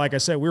 That's why, like I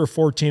said, we were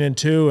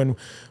 14-2, and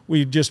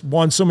we just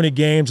won so many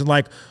games. And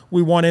like,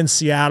 we won in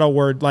Seattle,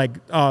 where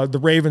like the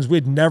Ravens, we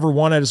had never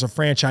won it as a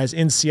franchise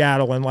in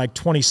Seattle in like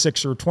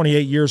 26 or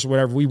 28 years or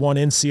whatever. We won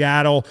in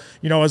Seattle.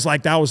 You know, it's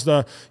like, that was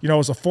it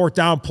was a 4th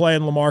down play,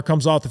 and Lamar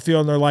comes off the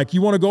field, and they're like,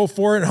 "You want to go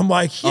for it?" And I'm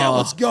like, "Yeah,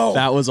 let's go."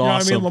 That was awesome. You know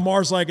what I mean?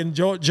 Lamar's like, and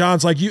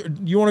John's like,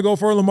 "You want to go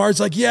for it?" Lamar's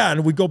like, "Yeah."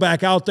 And we go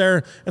back out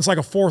there. It's like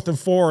a 4th and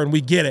 4, and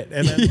we get it,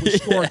 and then we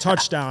score a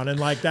touchdown, and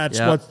like that's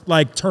what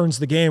like turns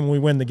the game when we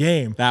win the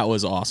game. That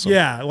was awesome.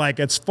 Yeah, like,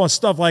 it's fun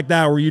stuff like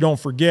that where you don't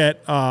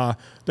forget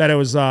that it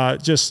was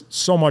just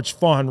so much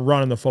fun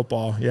running the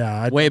football.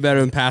 Yeah, way better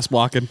than pass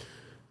blocking.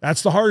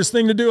 That's the hardest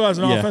thing to do as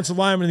an offensive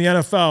lineman in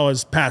the NFL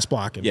is pass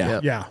blocking. Yeah,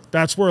 yeah.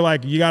 That's where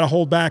like you got to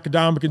hold back a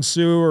Dominican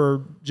Sue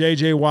or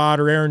J.J. Watt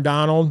or Aaron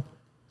Donald.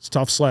 It's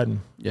tough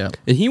sledding. Yeah,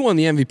 and he won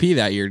the MVP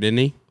that year, didn't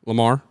he,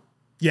 Lamar?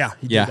 Yeah,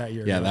 he did that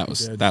year. Yeah,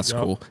 that's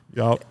cool.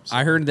 Yep.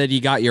 I heard that he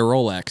got your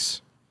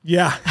Rolex.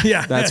 Yeah.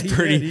 That's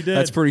pretty. He did.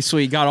 That's pretty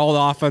sweet. Got all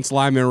the offense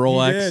linemen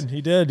Rolex. He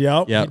did.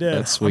 Yep. He did.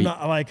 That's sweet. I'm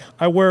not, like,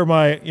 I wear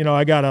my,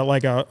 I got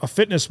a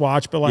fitness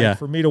watch, but like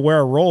for me to wear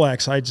a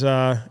Rolex,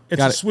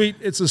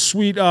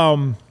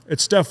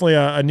 it's definitely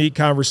a neat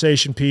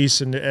conversation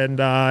piece, and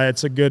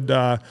it's a good,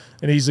 and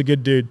he's a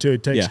good dude too.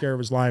 Takes care of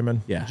his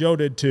linemen. Yeah. Joe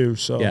did too.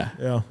 So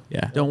yeah.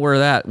 Don't wear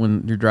that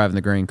when you're driving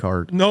the grain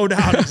cart. No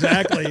doubt.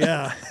 Exactly.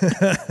 Yeah.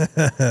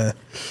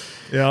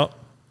 Yeah.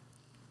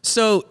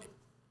 So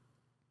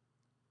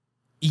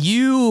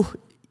you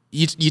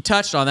you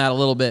touched on that a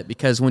little bit,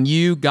 because when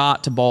you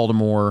got to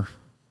Baltimore,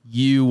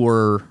 you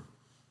were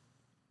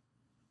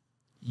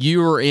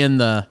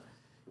within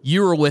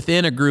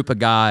a group of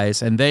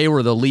guys, and they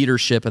were the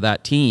leadership of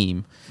that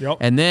team. Yep.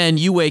 And then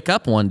you wake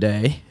up one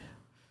day,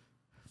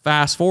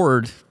 fast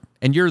forward,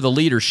 and you're the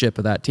leadership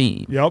of that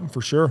team. Yep,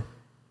 for sure.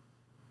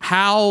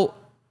 How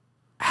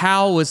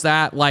is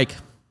that, like,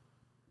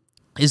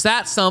 is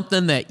that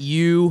something that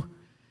you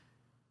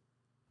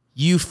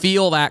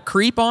feel that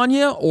creep on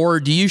you, or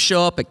do you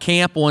show up at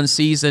camp one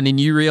season and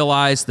you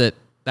realize that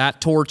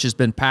torch has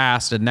been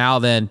passed and now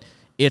then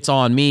it's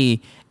on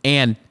me?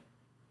 And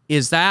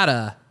is that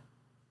a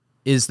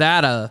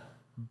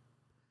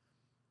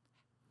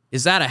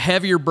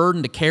heavier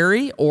burden to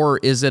carry, or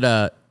is it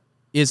a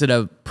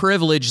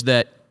privilege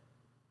that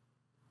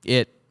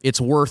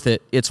it's worth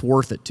it? It's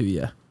worth it to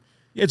you.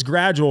 It's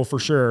gradual for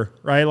sure,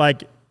 right?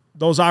 Like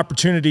those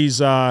opportunities,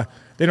 they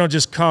don't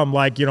just come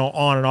like,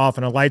 on and off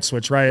in a light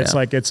switch, right? It's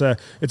like it's an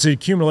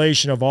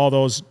accumulation of all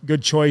those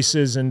good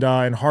choices and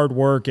hard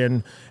work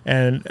and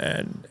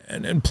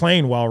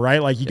playing well,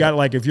 right? Like you got,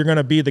 like, if you're going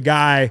to be the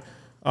guy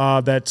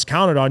that's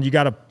counted on, you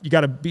got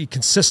to be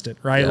consistent,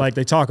 right? Like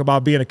they talk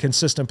about being a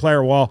consistent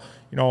player. Well,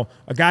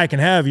 a guy can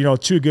have,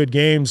 2 good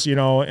games, in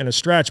a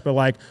stretch, but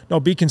like, no,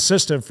 be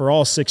consistent for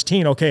all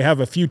 16. Okay, have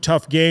a few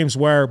tough games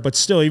but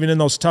still, even in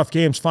those tough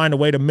games, find a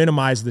way to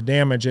minimize the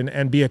damage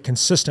and be a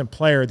consistent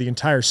player the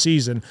entire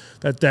season,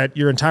 that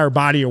your entire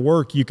body of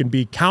work, you can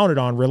be counted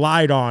on,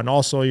 relied on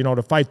also,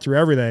 to fight through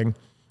everything.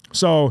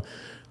 So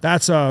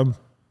that's a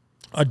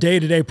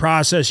day-to-day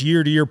process,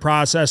 year-to-year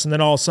process. And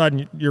then all of a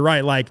sudden, you're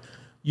right, like,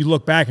 you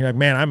look back and you're like,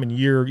 man, I'm in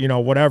year,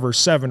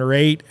 7 or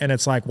 8. And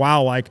it's like,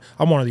 wow, like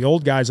I'm one of the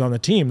old guys on the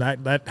team.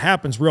 That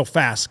happens real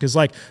fast. Cause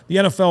like the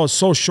NFL is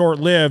so short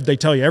lived. They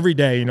tell you every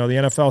day, the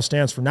NFL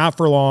stands for not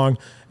for long.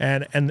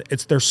 And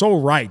they're so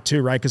right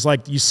too, right? Cause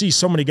like you see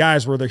so many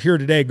guys where they're here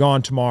today,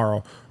 gone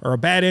tomorrow, or a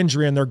bad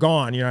injury and they're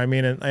gone, you know what I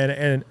mean?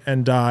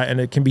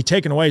 And it can be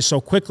taken away so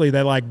quickly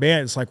that, like,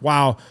 man, it's like,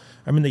 wow,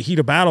 I'm in the heat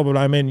of battle, but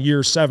I'm in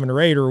year 7 or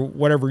 8 or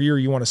whatever year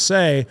you want to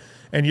say.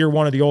 And you're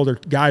one of the older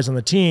guys on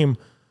the team.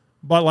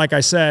 But like I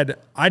said,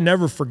 I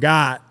never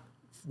forgot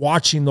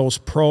watching those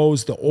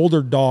pros, the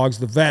older dogs,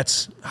 the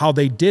vets, how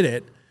they did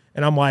it.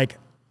 And I'm like,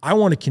 I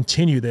want to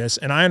continue this.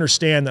 And I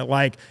understand that,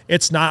 like,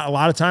 it's not, a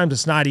lot of times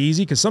it's not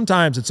easy, because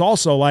sometimes it's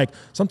also like,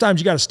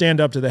 sometimes you got to stand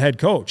up to the head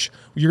coach.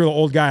 You're the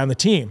old guy on the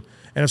team.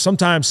 And if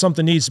sometimes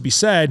something needs to be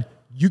said,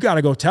 you got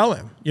to go tell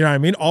him. You know what I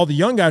mean? All the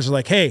young guys are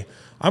like, hey,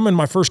 I'm in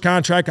my first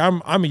contract.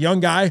 I'm a young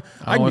guy.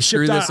 I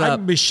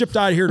can be shipped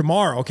out of here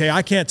tomorrow. Okay,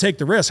 I can't take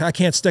the risk. I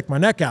can't stick my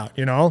neck out,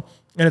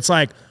 And it's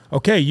like,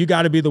 okay, you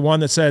got to be the one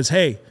that says,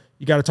 hey,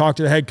 you got to talk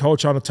to the head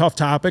coach on a tough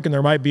topic, and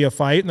there might be a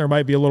fight and there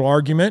might be a little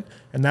argument,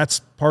 and that's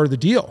part of the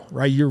deal,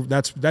 right?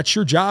 That's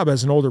your job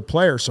as an older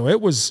player. So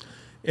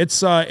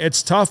it's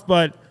tough,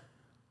 but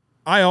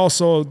I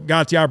also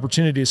got the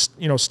opportunity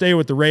to, stay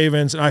with the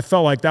Ravens, and I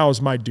felt like that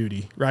was my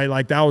duty, right?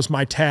 Like that was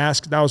my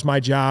task, that was my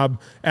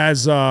job,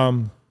 as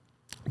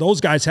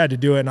those guys had to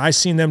do it, and I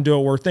seen them do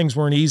it where things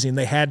weren't easy and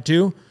they had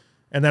to.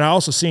 And then I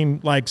also seen,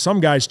 like, some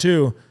guys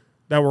too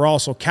that were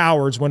also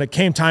cowards. When it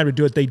came time to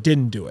do it, they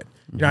didn't do it.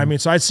 You know what I mean?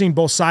 So I'd seen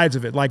both sides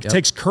of it. Like, it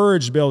takes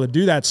courage to be able to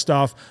do that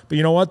stuff. But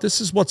you know what? This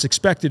is what's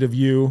expected of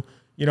you,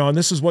 and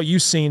this is what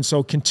you've seen.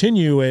 So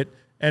continue it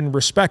and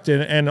respect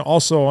it, and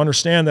also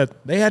understand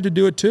that they had to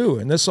do it too.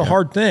 And this is a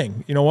hard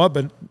thing. You know what?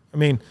 But, I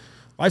mean,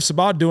 life's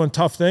about doing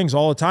tough things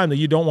all the time that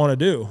you don't want to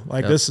do.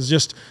 Like, this is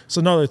just, it's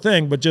another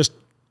thing, but just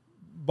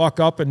buck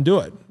up and do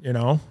it,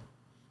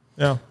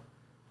 Yeah.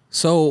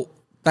 So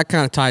that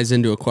kind of ties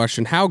into a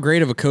question. How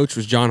great of a coach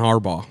was John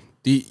Harbaugh?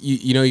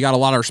 You got a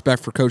lot of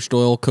respect for Coach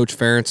Doyle, Coach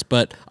Ferentz,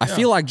 but I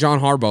feel like John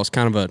Harbaugh is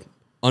kind of an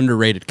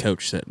underrated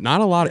coach. That not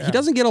a lot. He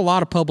doesn't get a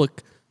lot of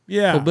public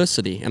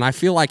publicity, and I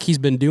feel like he's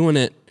been doing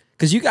it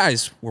because you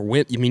guys were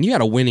you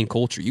had a winning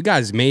culture. You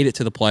guys made it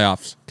to the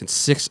playoffs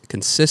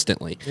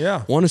consistently.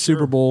 Yeah, won a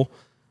Super Bowl.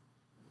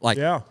 Like,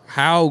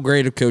 how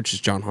great a coach is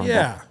John Harbaugh?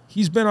 Yeah,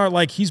 he's been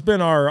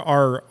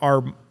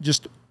our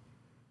just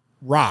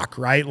rock,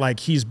 right? Like,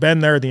 he's been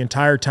there the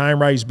entire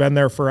time, right? He's been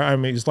there for,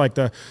 he's like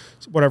the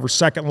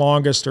second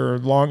longest or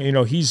long,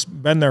 he's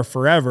been there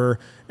forever,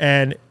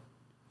 and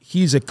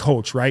he's a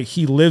coach, right?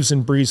 He lives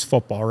and breathes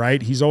football,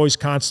 right? He's always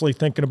constantly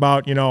thinking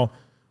about,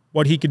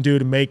 what he can do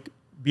to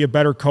be a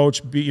better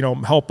coach,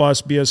 help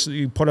us,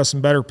 put us in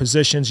better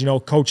positions,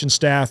 coaching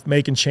staff,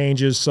 making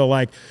changes. So,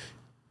 like,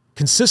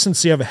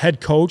 consistency of a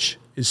head coach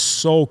is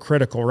so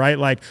critical, right?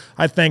 Like,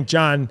 I thank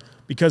John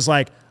because,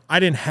 like, I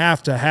didn't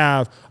have to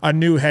have a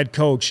new head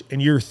coach in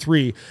year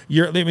 3.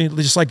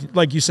 Just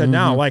like you said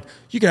now, like,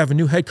 you could have a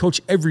new head coach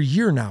every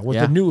year now with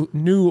a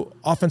new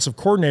offensive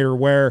coordinator,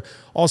 where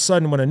all of a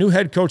sudden when a new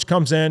head coach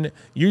comes in,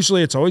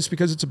 usually it's always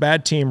because it's a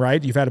bad team,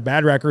 right? You've had a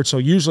bad record. So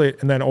usually,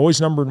 and then always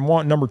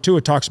number 2,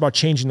 it talks about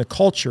changing the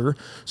culture.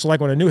 So,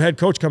 like, when a new head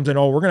coach comes in,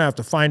 we're going to have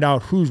to find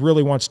out who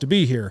really wants to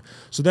be here.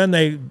 So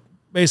then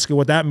basically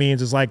what that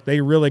means is, like,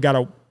 they really got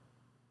to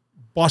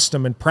bust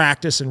them in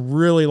practice and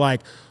really,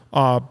 like,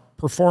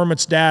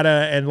 performance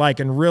data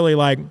and really,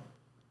 like,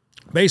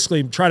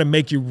 basically try to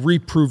make you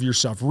reprove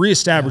yourself,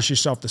 reestablish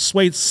yourself. The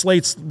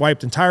slate's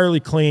wiped entirely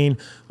clean.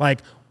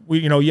 Like,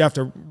 you have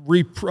to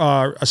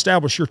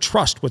establish your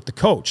trust with the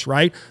coach,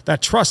 right?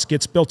 That trust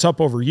gets built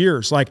up over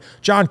years. Like,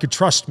 John could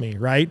trust me,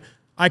 right?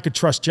 I could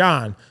trust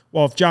John.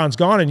 Well, if John's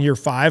gone in year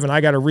 5 and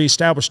I got to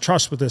reestablish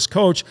trust with this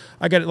coach,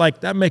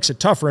 that makes it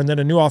tougher. And then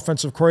a new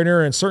offensive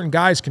coordinator, and certain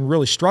guys can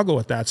really struggle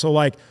with that. So,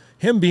 like,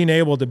 him being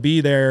able to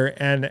be there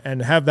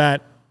and have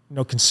that,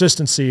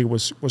 consistency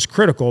was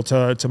critical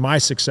to my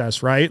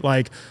success, right?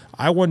 Like,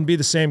 I wouldn't be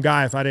the same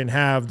guy if I didn't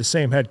have the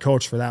same head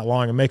coach for that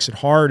long. It makes it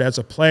hard as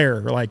a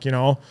player, like,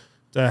 to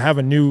have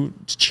to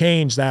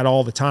change that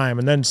all the time.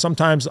 And then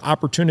sometimes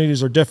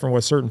opportunities are different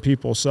with certain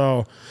people.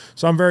 So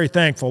I'm very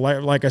thankful.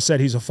 Like I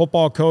said, he's a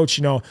football coach.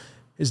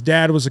 His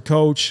dad was a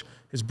coach.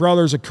 His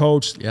brother's a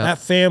coach. Yep. That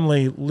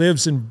family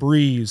lives and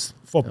breathes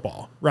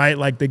football, right?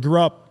 Like, they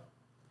grew up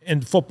in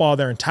football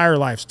their entire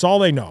lives. It's all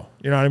they know.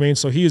 You know what I mean?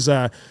 So he's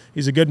a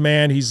good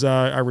man.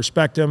 I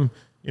respect him.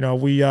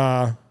 We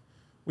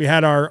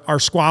had our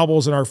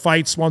squabbles and our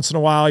fights once in a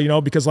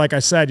while, because like I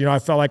said, I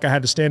felt like I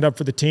had to stand up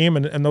for the team,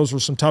 and those were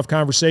some tough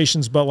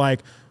conversations, but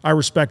like, I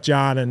respect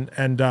John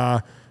and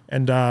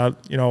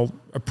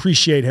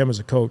appreciate him as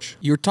a coach.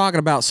 You were talking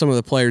about some of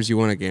the players you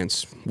went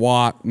against: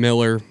 Watt,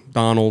 Miller,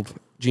 Donald,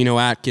 Geno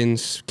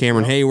Atkins,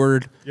 Cameron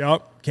Hayward.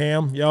 Yep.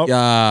 Cam.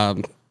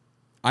 Yep.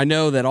 I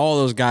know that all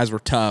those guys were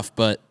tough,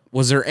 but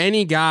was there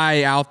any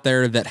guy out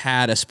there that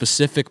had a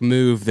specific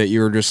move that you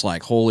were just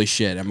like, holy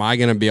shit, am I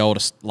going to be able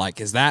to, like,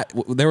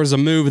 there was a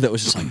move that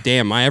was just like,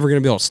 damn, am I ever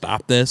going to be able to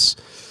stop this?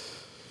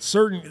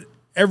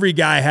 Every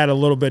guy had a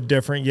little bit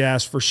different,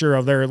 yes, for sure,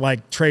 of their,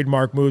 like,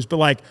 trademark moves, but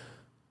like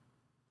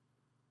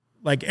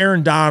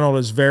Aaron Donald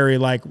is very,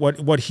 like,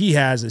 what he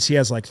has is he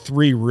has like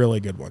 3 really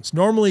good ones.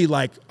 Normally,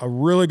 like, a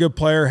really good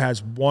player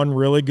has 1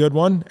 really good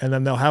one, and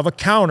then they'll have a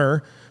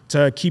counter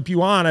to keep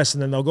you honest,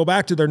 and then they'll go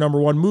back to their number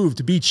 1 move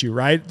to beat you,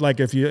 right? Like,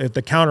 if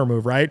the counter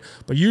move, right?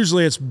 But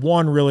usually it's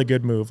 1 really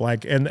good move,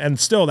 like, and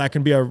still that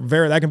can be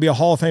a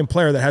Hall of Fame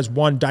player that has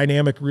 1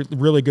 dynamic,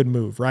 really good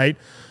move, right?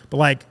 But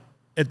like,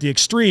 at the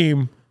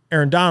extreme,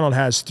 Aaron Donald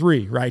has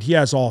 3, right? He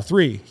has all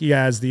 3. He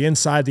has the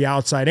inside, the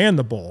outside, and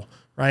the bull,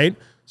 right?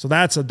 So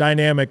that's a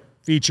dynamic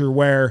feature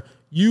where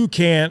you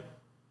can't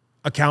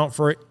account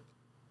for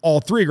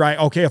all 3, right?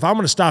 Okay, if I'm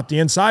going to stop the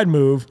inside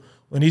move,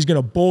 and he's going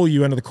to bull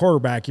you into the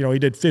quarterback. He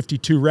did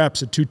 52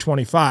 reps at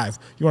 225.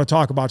 You want to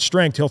talk about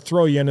strength, he'll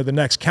throw you into the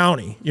next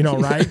county,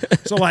 right?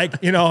 So, like,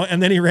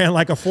 and then he ran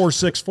like a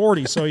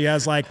 4.640. So he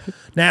has like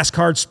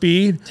NASCAR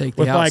speed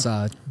with like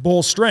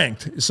bull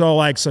strength. So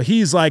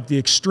he's like the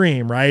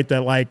extreme, right?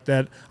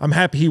 That I'm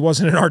happy he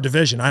wasn't in our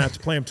division. I have to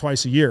play him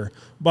twice a year.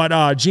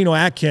 But Geno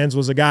Atkins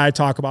was a guy I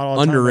talk about all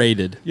the time.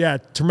 Underrated. Yeah,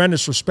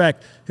 tremendous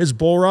respect. His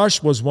bull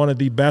rush was one of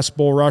the best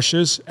bull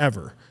rushes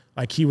ever.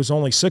 Like, he was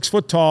only 6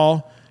 foot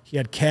tall. He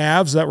had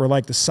calves that were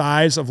like the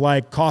size of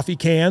like coffee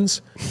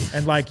cans.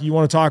 And like, you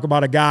want to talk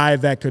about a guy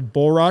that could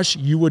bull rush,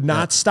 you would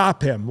not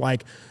stop him.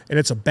 Like, and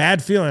it's a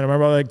bad feeling. I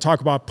remember like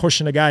talk about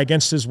pushing a guy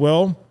against his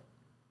will.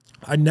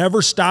 I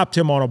never stopped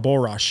him on a bull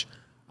rush.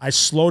 I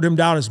slowed him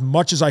down as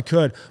much as I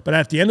could. But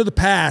at the end of the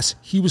pass,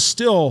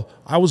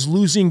 I was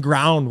losing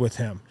ground with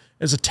him.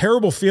 It's a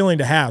terrible feeling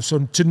to have. So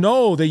to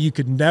know that you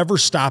could never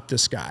stop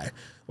this guy,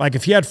 like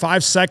if he had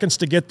 5 seconds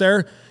to get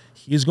there,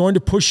 he's going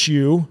to push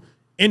you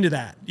into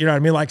that. You know what I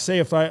mean? Like, say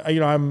if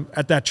I'm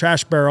at that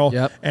trash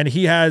barrel and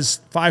he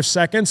has 5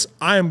 seconds,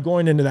 I am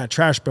going into that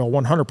trash barrel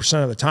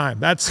 100% of the time.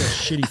 That's a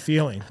shitty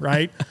feeling,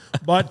 right?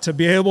 But to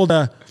be able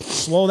to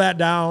slow that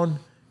down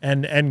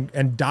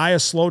and die a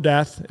slow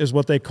death is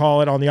what they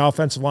call it on the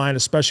offensive line,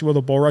 especially with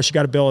a bull rush. You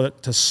got to be able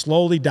to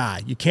slowly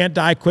die. You can't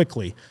die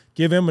quickly.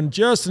 Give him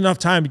just enough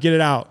time to get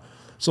it out.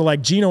 So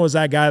like Geno was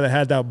that guy that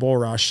had that bull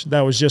rush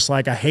that was just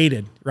like I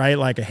hated, right?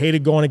 Like I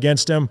hated going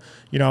against him,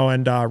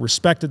 and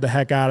respected the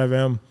heck out of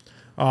him.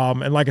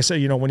 And like I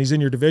said, when he's in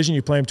your division,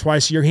 you play him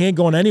twice a year. He ain't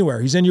going anywhere.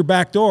 He's in your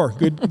back door.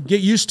 Good,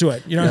 get used to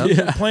it. You've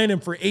been playing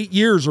him for 8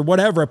 years or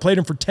whatever. I played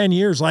him for 10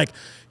 years. Like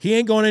he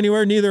ain't going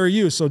anywhere. Neither are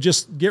you. So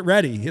just get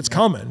ready. It's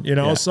coming.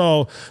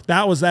 So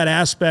that was that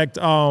aspect.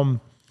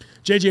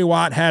 J.J.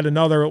 Watt had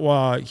another,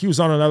 he was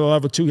on another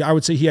level too. I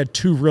would say he had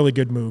 2 really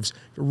good moves.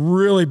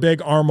 Really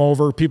big arm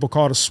over. People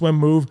call it a swim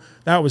move.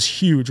 That was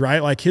huge, right?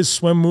 Like his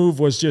swim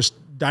move was just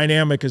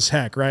dynamic as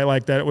heck, right?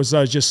 Like that it was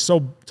just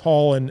so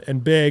tall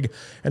and big.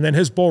 And then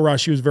his bull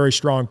rush, he was very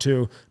strong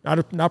too.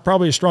 Not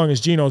probably as strong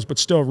as Geno's, but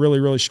still really,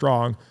 really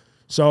strong.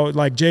 So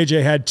like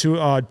J.J. had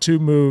two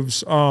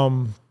moves.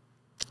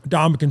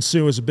 Dominican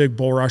Sue is a big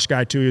bull rush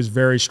guy too. He was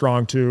very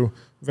strong too.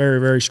 Very,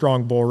 very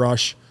strong bull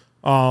rush.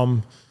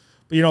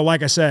 But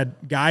like I said,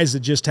 guys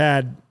that just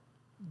had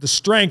the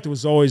strength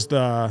was always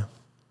the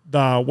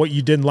what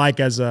you didn't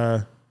like as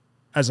a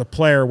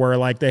player, where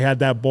like they had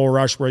that bull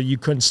rush where you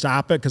couldn't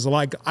stop it. Because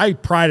like I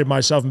prided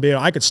myself in being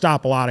I could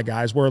stop a lot of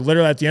guys. Where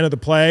literally at the end of the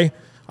play,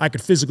 I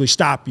could physically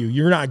stop you.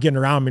 You're not getting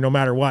around me no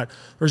matter what.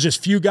 There's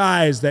just few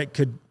guys that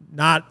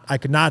I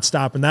could not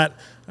stop, and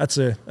that that's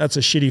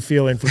a shitty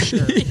feeling for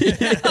sure.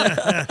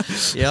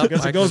 Yeah,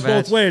 Because it goes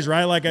both ways,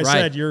 right? Like I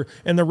said, you're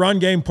in the run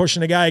game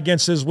pushing a guy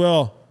against his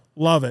will.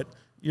 Love it.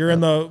 You're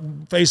in the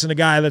facing a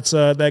guy that's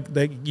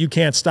that you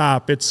can't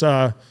stop. It's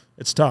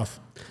tough.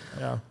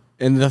 Yeah.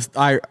 And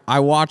I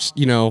watched,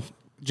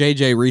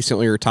 JJ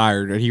recently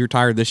retired, and he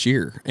retired this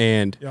year.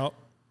 And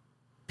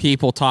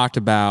people talked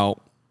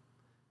about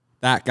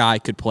that guy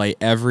could play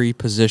every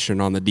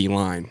position on the D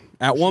line.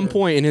 At one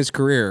point in his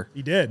career,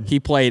 he did. He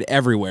played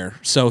everywhere.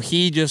 So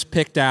he just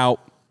picked out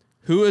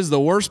who is the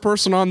worst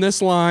person on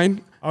this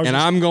line, and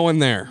I'm going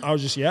there. I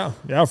was just,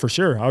 for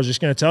sure. I was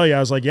just going to tell you, I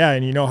was like,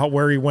 and you know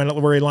where he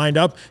lined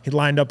up? He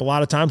lined up a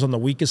lot of times on the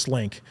weakest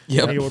link.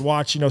 Yep. And he would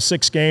watch,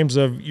 6 games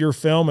of your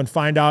film and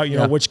find out,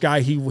 which guy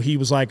he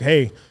was like,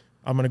 hey,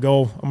 I'm going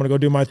to go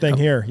do my thing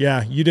here.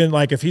 Yeah. You didn't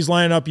like, if he's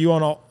lining up you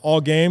on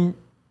all game,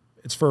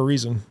 it's for a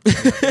reason.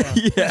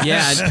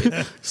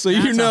 Yeah. So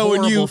That's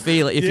when you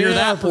feel it. If you're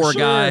that poor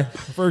guy,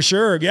 for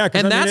sure. Yeah.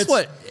 And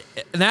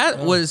that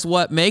was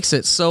what makes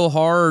it so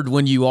hard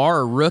when you are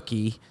a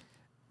rookie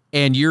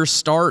and you're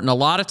starting. A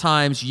lot of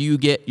times you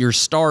get your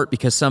start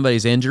because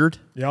somebody's injured.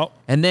 Yep.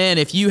 And then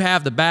if you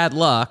have the bad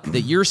luck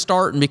that you're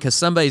starting because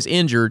somebody's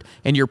injured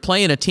and you're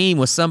playing a team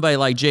with somebody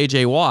like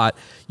J.J. Watt,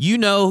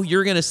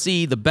 you're going to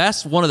see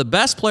one of the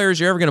best players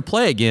you're ever going to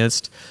play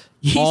against.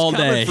 He's all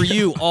coming day for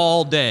you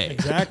all day.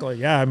 Exactly.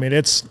 Yeah. I mean,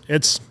 it's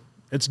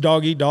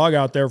dog eat dog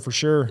out there for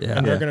sure. Yeah.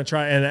 And they're going to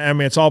try. And I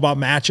mean, it's all about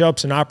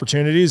matchups and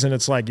opportunities. And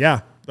it's like,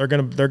 they're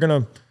going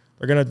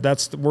to,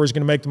 that's where he's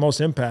going to make the most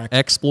impact.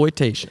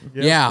 Exploitation.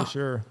 Yeah. For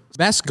sure.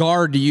 Best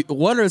guard.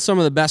 What are some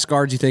of the best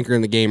guards you think are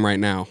in the game right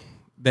now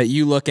that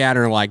you look at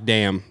and are like,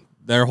 damn,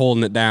 they're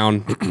holding it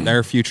down.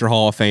 They're future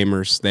Hall of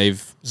Famers.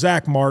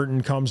 Zach Martin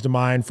comes to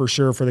mind for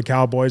sure for the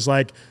Cowboys.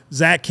 Like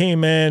Zach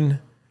came in,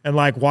 and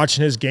like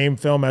watching his game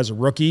film as a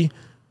rookie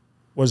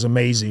was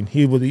amazing.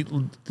 He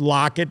would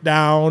lock it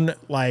down,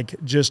 like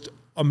just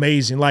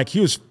amazing. Like he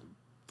was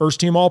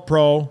first team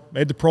All-Pro,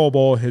 made the Pro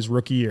Bowl his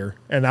rookie year,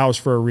 and that was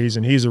for a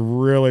reason. He's a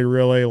really,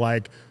 really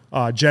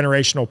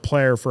generational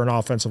player for an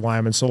offensive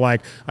lineman. So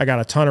like I got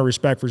a ton of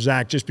respect for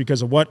Zach just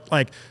because of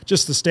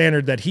just the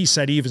standard that he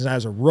set even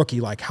as a rookie,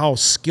 like how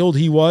skilled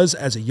he was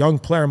as a young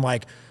player. I'm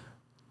like,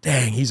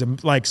 dang, he's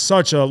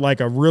such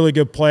a really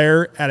good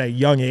player at a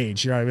young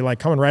age. You know what I mean? Like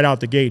coming right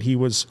out the gate,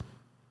 he's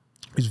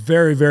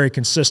very, very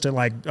consistent,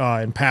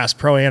 in pass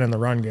pro and in the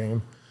run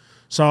game.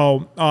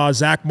 So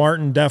Zach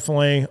Martin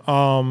definitely.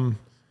 And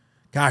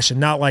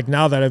not like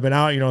now that I've been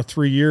out,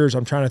 3 years,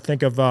 I'm trying to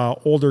think of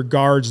older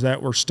guards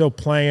that were still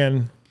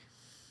playing.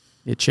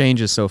 It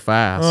changes so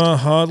fast.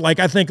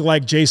 I think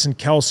Jason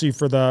Kelsey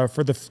for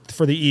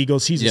the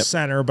Eagles. He's a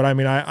center, but I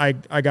mean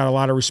I got a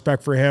lot of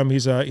respect for him.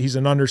 He's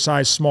an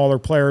undersized, smaller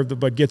player,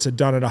 but gets it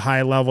done at a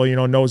high level.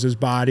 Knows his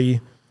body.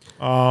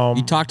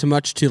 You talked too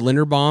much to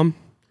Linderbaum?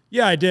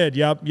 Yeah, I did.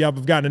 Yep.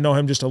 I've gotten to know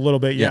him just a little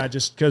bit. Yeah,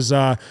 just because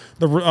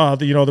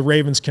the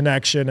Ravens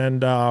connection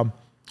and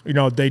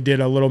they did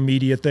a little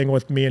media thing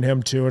with me and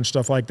him too and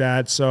stuff like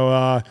that.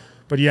 So,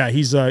 but yeah,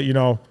 he's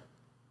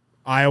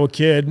Iowa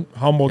kid,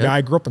 humble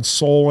guy, grew up in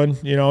Solon,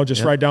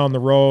 just right down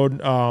the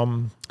road.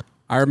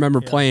 I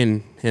remember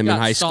playing him in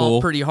high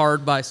school. Pretty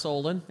hard by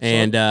Solon.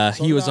 And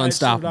he was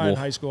unstoppable. In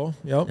high school.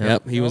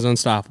 Yep. He was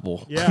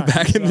unstoppable. Yeah.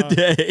 Back in the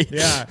day.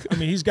 Yeah. I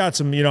mean, he's got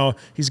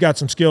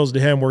some skills to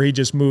him where he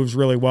just moves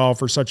really well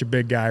for such a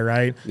big guy,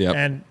 right? Yep.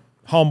 And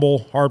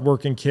humble,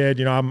 hardworking kid.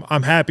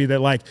 I'm happy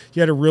that he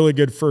had a really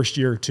good first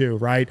year too,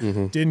 right?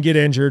 Mm-hmm. Didn't get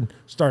injured,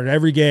 started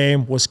every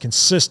game, was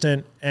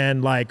consistent,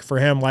 and for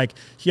him,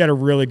 he had a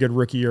really good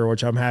rookie year,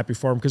 which I'm happy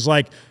for him because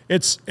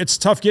it's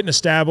tough getting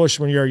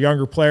established when you're a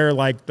younger player.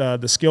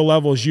 The skill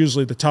level is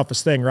usually the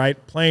toughest thing, right?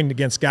 Playing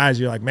against guys,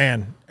 you're like,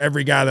 man,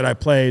 every guy that I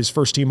play is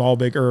first team All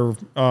Big or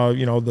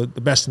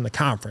the best in the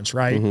conference,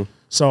 right? Mm-hmm.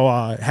 So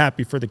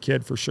happy for the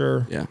kid for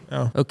sure. Yeah.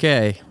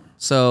 Okay,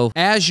 so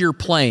as you're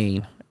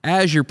playing,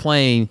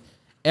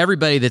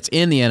 everybody that's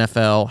in the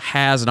NFL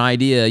has an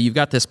idea. You've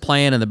got this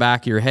plan in the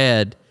back of your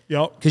head.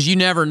 Yep. Because you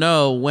never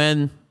know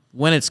when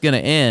it's going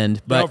to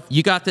end. But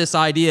you got this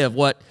idea of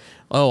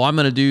I'm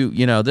going to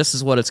do, this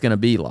is what it's going to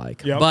be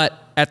like. Yep.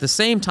 But at the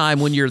same time,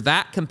 when you're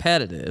that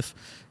competitive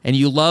and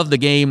you love the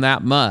game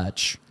that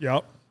much,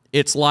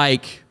 it's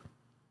like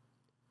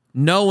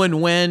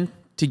knowing when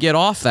to get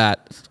off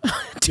that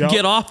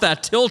get off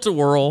that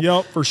tilt-a-whirl.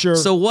 Yep, for sure.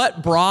 So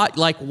what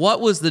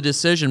was the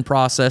decision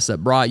process that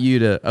brought you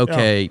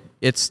to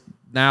it's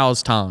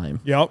now's time?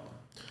 Yep.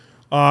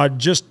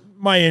 Just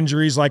my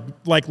injuries, like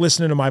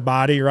listening to my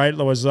body, right?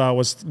 Was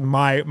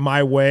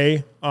my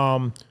way.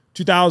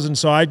 2000.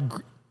 So I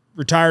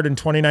retired in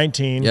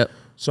 2019. Yep.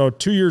 So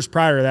 2 years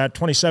prior to that,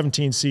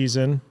 2017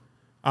 season,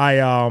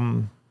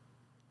 I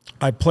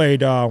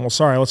played.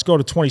 Let's go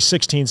to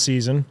 2016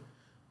 season.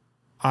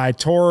 I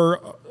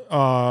tore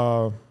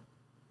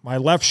my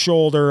left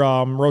shoulder,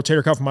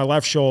 rotator cuff in my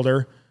left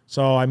shoulder.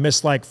 So I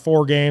missed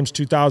 4 games,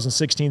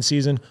 2016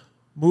 season.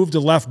 moved to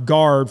left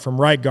guard from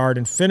right guard,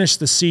 and finished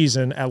the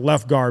season at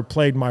left guard.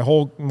 Played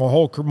most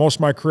of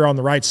my career on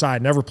the right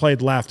side. Never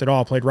played left at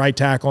all. Played right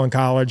tackle in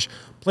college.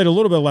 Played a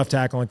little bit of left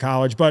tackle in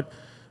college, but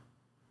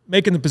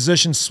making the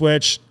position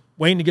switch,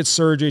 waiting to get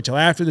surgery till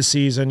after the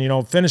season,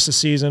 finished the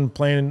season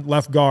playing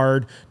left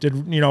guard,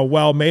 did,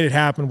 well, made it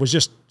happen, was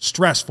just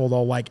stressful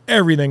though. Like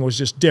everything was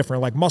just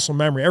different, like muscle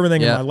memory,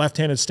 everything in my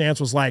left-handed stance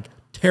was like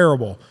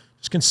terrible.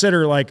 Just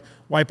consider like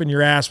wiping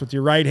your ass with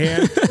your right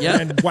hand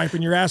and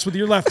wiping your ass with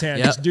your left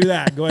hand. Just do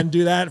that. Go ahead and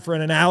do that for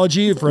an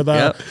analogy for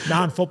the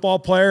non-football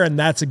player. And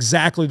that's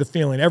exactly the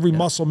feeling. Every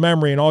muscle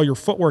memory and all your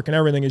footwork and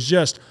everything is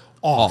just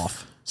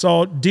off.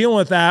 So dealing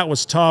with that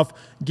was tough,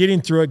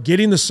 getting through it,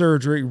 getting the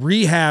surgery,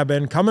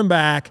 rehabbing, coming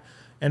back,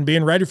 and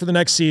being ready for the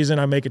next season.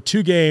 I make it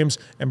 2 games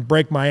and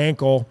break my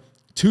ankle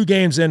 2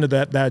 games into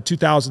that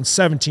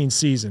 2017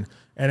 season.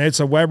 And it's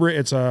a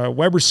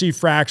Weber C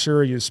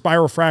fracture, a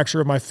spiral fracture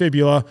of my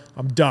fibula.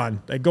 I'm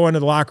done. They go into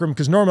the locker room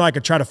because normally I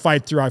could try to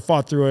fight through. I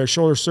fought through a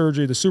shoulder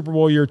surgery the Super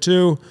Bowl year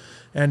 2,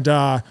 and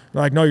they're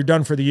like, no, you're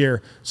done for the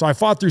year. So I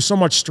fought through so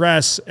much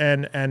stress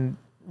and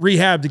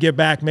rehab to get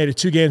back, made it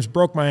 2 games,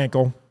 broke my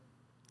ankle.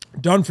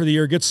 Done for the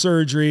year, get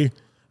surgery.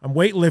 I'm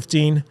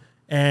weightlifting,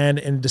 and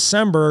in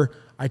December,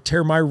 I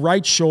tear my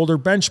right shoulder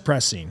bench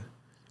pressing.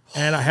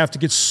 And I have to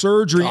get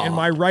surgery in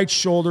my right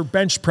shoulder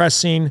bench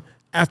pressing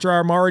after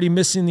I'm already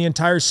missing the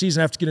entire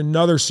season. I have to get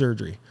another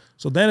surgery.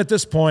 So then at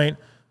this point,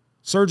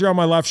 surgery on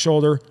my left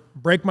shoulder,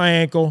 break my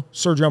ankle,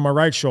 surgery on my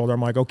right shoulder.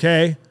 I'm like,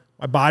 okay,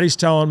 my body's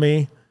telling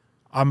me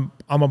I'm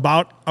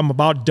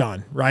about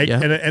done, right?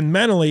 Yeah. And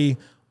mentally,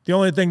 the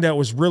only thing that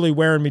was really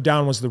wearing me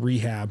down was the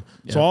rehab.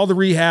 Yeah. So all the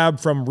rehab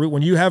from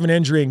when you have an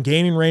injury and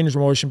gaining range of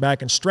motion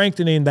back and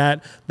strengthening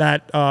that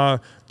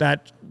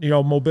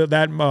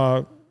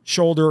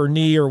shoulder or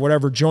knee or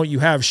whatever joint you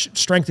have,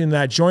 strengthening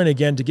that joint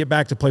again to get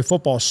back to play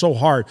football is so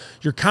hard.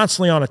 You're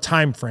constantly on a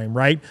time frame,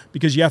 right?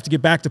 Because you have to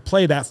get back to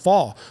play that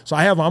fall. So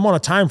I'm on a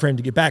time frame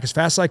to get back as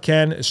fast as I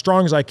can, as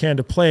strong as I can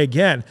to play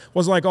again. It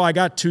wasn't like, I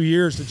got 2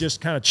 years to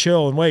just kind of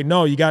chill and wait.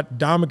 No, you got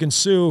Dominic and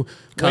Sue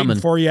waiting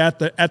for you at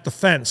the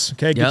fence.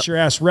 Okay, get your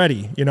ass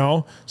ready,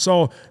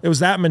 So it was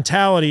that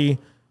mentality,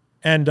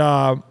 and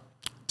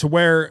to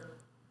where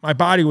my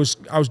body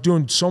I was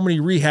doing so many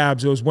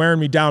rehabs, it was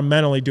wearing me down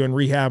mentally doing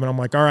rehab. And I'm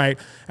like, all right,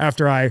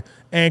 after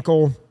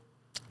ankle,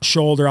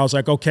 shoulder, I was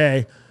like,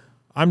 okay,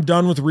 I'm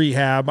done with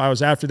rehab. I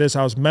was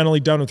mentally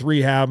done with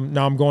rehab.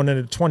 Now I'm going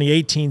into the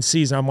 2018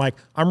 season. I'm like,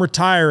 I'm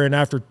retiring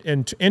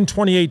in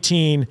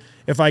 2018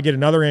 if I get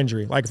another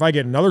injury. Like if I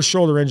get another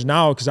shoulder injury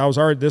now, because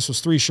this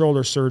was 3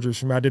 shoulder surgeries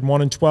for me. I did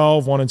 1 in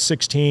 12, 1 in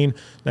 16,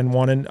 then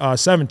 1 in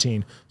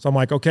 17. So I'm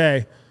like,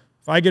 okay,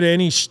 if I get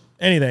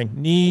anything,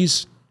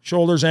 knees,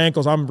 shoulders,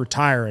 ankles, I'm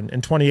retiring in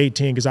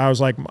 2018 because I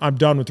was like, I'm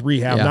done with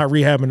rehab, not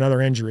rehabbing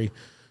another injury.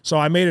 So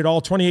I made it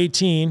all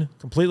 2018,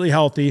 completely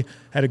healthy,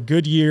 had a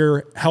good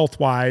year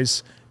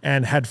health-wise,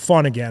 and had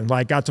fun again.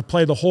 Like got to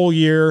play the whole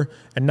year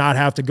and not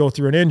have to go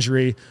through an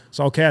injury.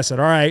 So, okay, I said,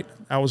 all right,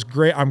 that was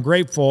great. I'm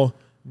grateful.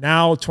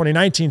 Now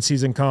 2019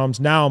 season comes.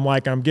 Now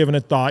I'm giving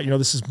it thought.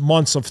 This is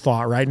months of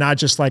thought, right? Not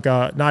just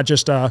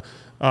an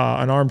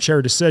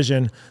armchair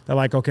decision that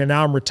like, okay,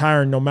 now I'm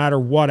retiring no matter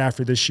what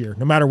after this year,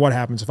 no matter what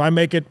happens. If I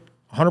make it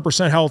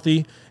 100%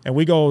 healthy and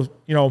we go,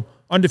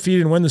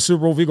 undefeated and win the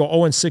Super Bowl, if we go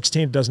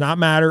 0-16, it does not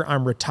matter.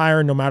 I'm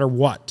retiring no matter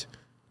what,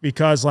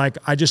 because like,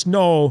 I just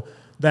know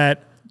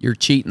that you're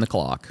cheating the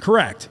clock.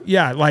 Correct.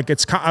 Yeah. Like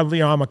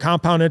I'm a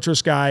compound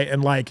interest guy,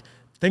 and like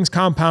things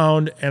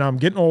compound, and I'm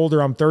getting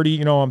older. I'm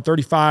 30, I'm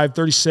 35,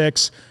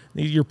 36.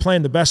 You're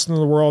playing the best in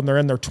the world, and they're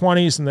in their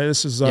 20s, and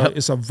this is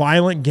it's a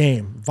violent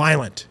game,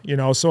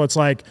 so it's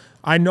like,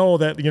 I know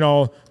that,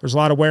 there's a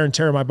lot of wear and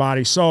tear in my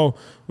body. So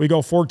we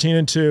go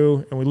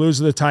 14-2 and we lose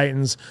to the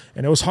Titans,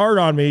 and it was hard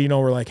on me.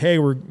 We're like, hey,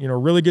 we're, a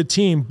really good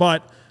team,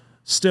 but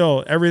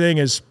still everything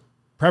is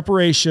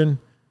preparation,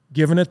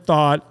 giving it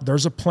thought.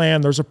 There's a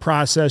plan, there's a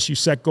process. You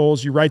set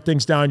goals, you write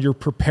things down, you're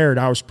prepared.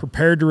 I was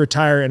prepared to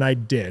retire, and I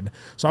did.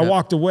 So I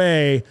walked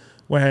away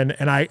like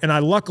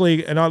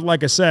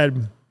I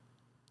said,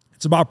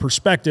 it's about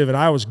perspective, and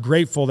I was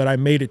grateful that I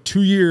made it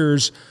 2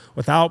 years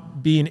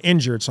without being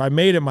injured. So I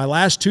made it my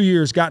last 2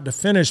 years, got to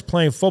finish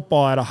playing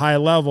football at a high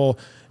level,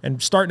 and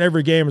starting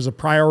every game is a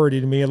priority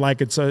to me. And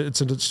like it's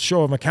a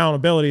show of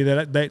accountability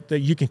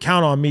that you can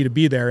count on me to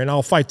be there. And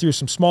I'll fight through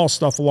some small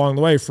stuff along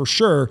the way for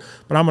sure,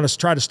 but I'm going to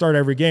try to start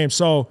every game.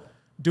 So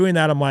doing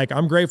that, I'm like,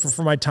 I'm grateful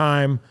for my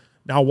time.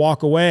 Now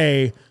walk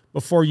away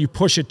before you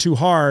push it too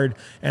hard.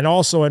 And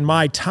also in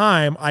my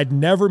time, I'd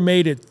never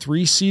made it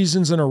 3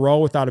 seasons in a row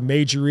without a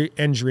major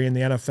injury in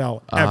the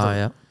NFL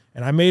ever.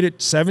 And I made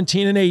it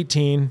 17 and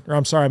 18, or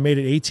I'm sorry, I made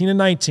it 18 and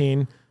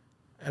 19.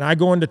 And I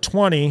go into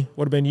 20,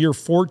 would have been year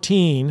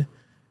 14,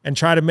 and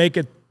try to make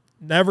it,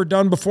 never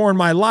done before in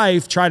my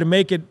life, try to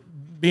make it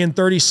being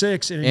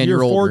 36 and year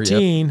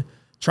 14,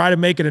 try to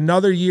make it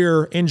another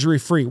year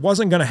injury-free.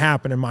 Wasn't going to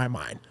happen in my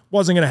mind.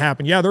 Wasn't going to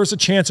happen. Yeah, there was a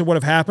chance it would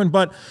have happened,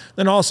 but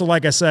then also,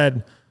 like I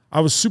said, I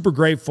was super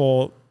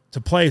grateful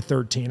to play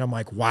 13. I'm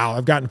like, wow,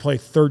 I've gotten to play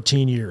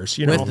 13 years,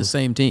 you know, with the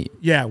same team.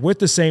 Yeah, with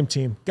the same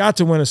team. Got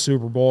to win a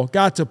Super Bowl.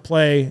 Got to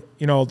play,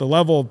 you know, the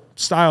level of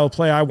style of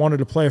play I wanted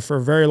to play for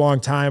a very long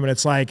time. And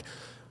it's like,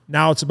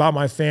 now it's about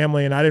my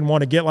family, and I didn't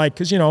want to get like,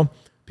 because, you know,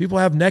 people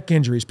have neck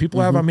injuries. People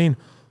have, I mean,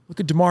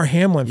 look at DeMar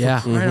Hamlin for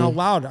crying out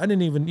loud. I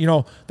didn't even, you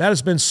know, that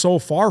has been so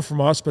far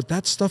from us, but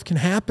that stuff can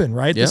happen,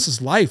 right? This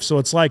is life. So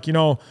it's like, you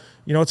know,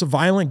 it's a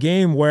violent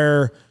game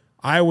where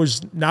I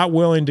was not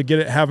willing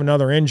to have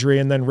another injury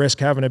and then risk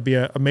having it be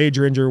a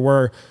major injury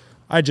where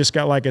I just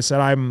got, like I said,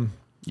 I'm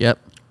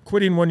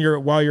quitting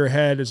while you're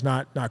ahead is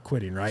not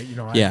quitting, right? You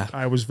know,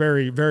 I was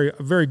very, very,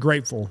 very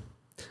grateful.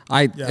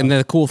 And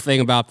the cool thing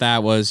about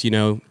that was, you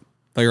know,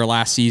 your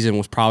last season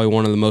was probably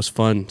one of the most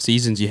fun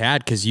seasons you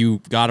had because you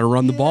got to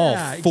run the ball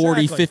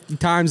 40, 50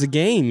 times a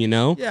game, you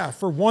know? Yeah,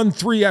 for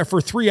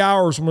 3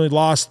 hours when we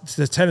lost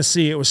to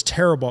Tennessee, it was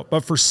terrible.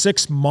 But for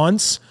 6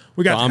 months,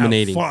 we got to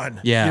have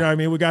fun. Yeah. You know what I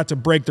mean? We got to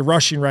break the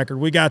rushing record.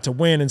 We got to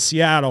win in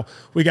Seattle.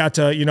 We got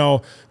to, you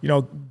know,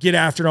 get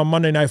after it on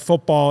Monday Night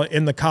Football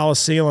in the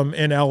Coliseum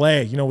in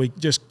L.A. You know, we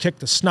just kicked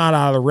the snot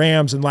out of the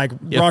Rams and, like,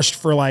 rushed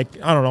for, like,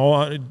 I don't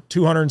know,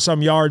 200 and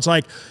some yards.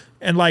 Like,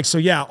 and like, so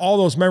yeah, all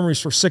those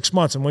memories for 6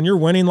 months. And when you're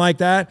winning like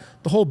that,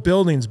 the whole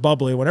building's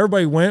bubbly. When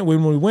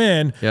we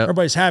win,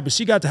 everybody's happy.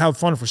 So you got to have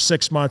fun for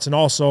 6 months and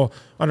also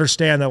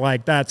understand that,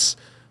 like, that's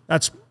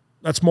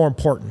more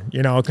important,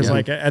 you know, because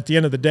like at the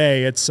end of the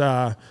day, it's,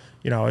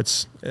 you know,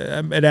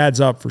 it adds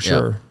up for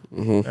sure.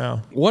 Yeah.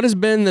 What has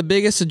been the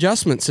biggest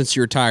adjustment since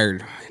you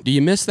retired? Do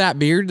you miss that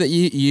beard that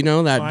you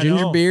know, that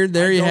ginger beard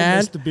there you had? I don't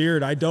miss the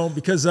beard. I don't,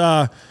 because,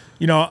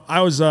 you know, I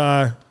was,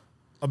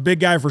 a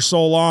big guy for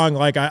so long.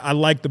 Like I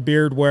like the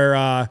beard where,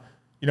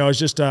 you know, it's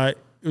just, it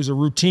was a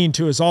routine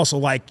too. It's also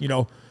like, you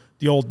know,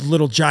 the old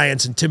Little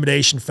Giants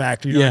intimidation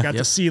factor. You know, I got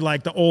to see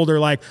like the older,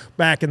 like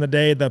back in the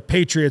day, the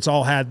Patriots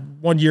all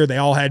had, one year they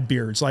all had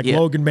beards. Like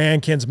Logan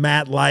Mankins,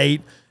 Matt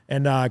Light,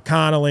 and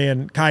Connolly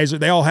and Kaiser,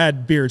 they all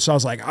had beards. So I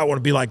was like, I want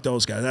to be like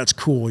those guys. That's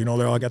cool. You know,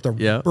 they're all got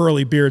their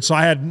burly beard. So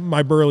I had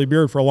my burly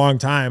beard for a long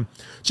time.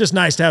 It's just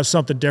nice to have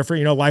something different.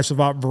 You know, life's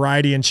about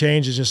variety and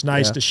change. It's just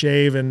nice to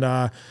shave and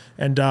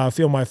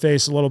feel my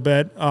face a little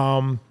bit.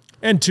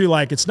 And too,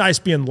 like, it's nice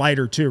being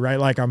lighter too, right?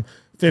 Like I'm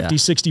 50,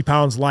 60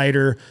 pounds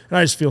lighter, and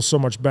I just feel so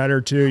much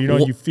better too. You know,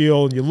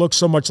 you look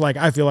so much like,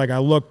 I feel like I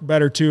look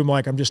better too. I'm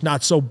like, I'm just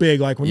not so big.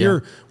 Like when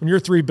you're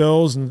 3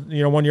 bills and,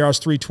 you know, 1 year I was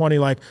 320,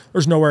 like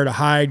there's nowhere to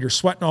hide. You're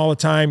sweating all the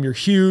time. You're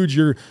huge.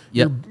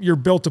 You're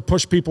built to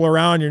push people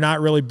around. You're not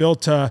really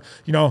built to,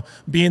 you know,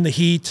 be in the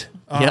heat.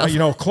 You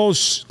know,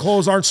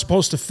 clothes aren't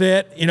supposed to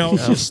fit, you know,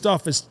 this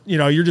stuff is, you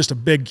know, you're just a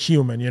big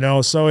human, you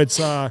know? So it's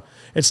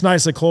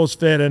nice that clothes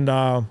fit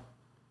and,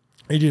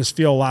 you just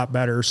feel a lot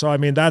better. So, I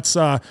mean, that's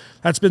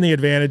been the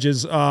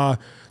advantages. The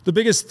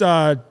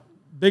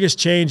biggest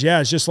change,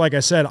 is just like I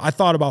said, I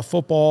thought about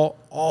football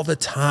all the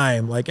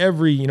time. Like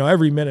every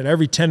minute,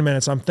 every 10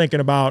 minutes, I'm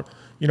thinking about,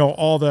 you know,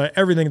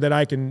 everything that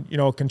I can, you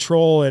know,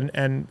 control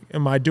and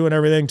am I doing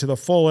everything to the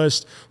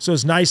fullest? So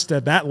it's nice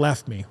that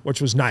left me, which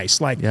was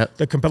nice. Like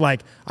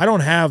like I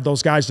don't have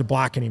those guys to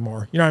block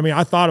anymore. You know what I mean?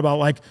 I thought about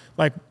like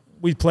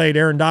we played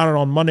Aaron Donald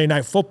on Monday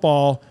Night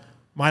Football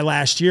my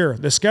last year.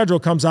 The schedule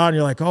comes out and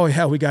you're like, oh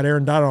yeah, we got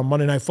Aaron Donald on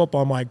Monday Night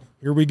Football. I'm like,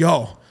 here we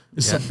go.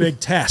 This is a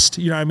big test.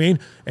 You know what I mean?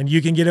 And you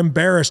can get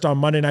embarrassed on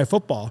Monday Night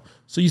Football.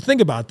 So you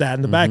think about that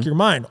in the back of your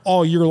mind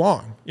all year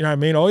long. You know what I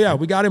mean? Oh yeah,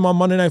 we got him on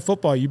Monday Night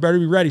Football. You better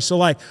be ready. So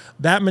like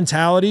that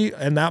mentality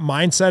and that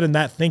mindset and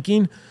that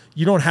thinking,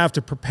 you don't have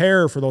to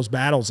prepare for those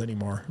battles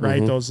anymore,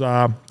 right? Those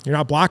you're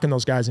not blocking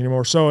those guys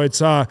anymore. So it's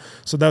so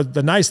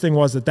the nice thing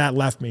was that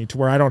left me to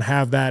where I don't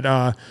have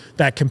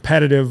that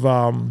competitive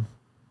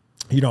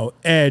you know,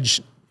 edge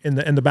in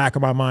the back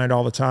of my mind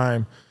all the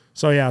time.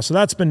 So yeah, so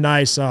that's been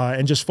nice,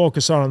 and just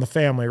focus on the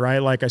family, right?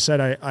 Like I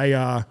said,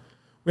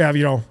 we have,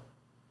 you know,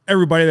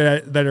 everybody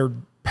that are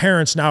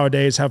parents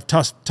nowadays have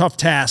tough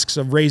tasks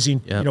of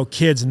raising, you know,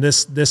 kids in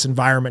this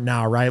environment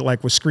now, right?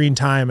 Like with screen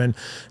time and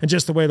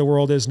just the way the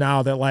world is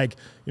now, that like,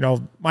 you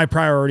know, my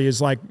priority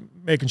is like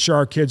making sure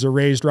our kids are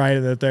raised right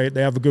and that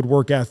they have a good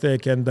work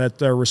ethic and that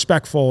they're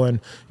respectful and,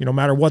 you know, no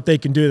matter what they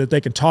can do, that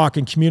they can talk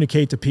and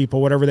communicate to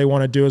people, whatever they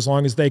want to do, as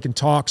long as they can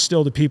talk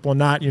still to people and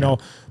not, you know,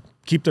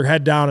 keep their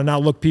head down and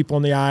not look people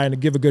in the eye and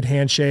give a good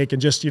handshake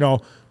and just, you know,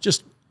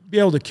 just be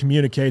able to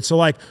communicate. So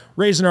like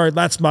raising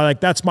that's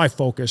my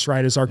focus,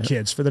 right? Is our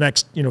kids for the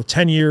next, you know,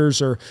 10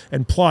 years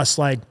and plus,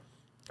 like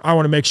I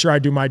want to make sure I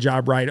do my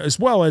job right, as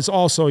well as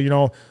also, you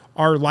know,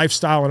 our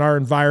lifestyle and our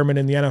environment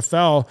in the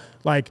NFL,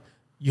 like,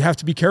 you have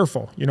to be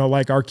careful, you know,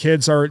 like our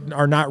kids are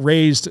not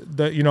raised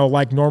you know,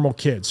 like normal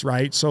kids.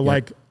 Right. So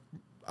like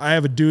I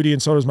have a duty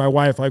and so does my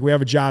wife. Like we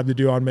have a job to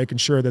do on making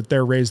sure that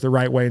they're raised the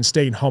right way and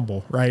staying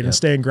humble. Right. And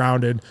staying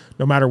grounded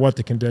no matter what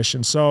the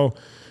condition. So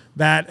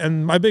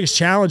and my biggest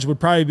challenge would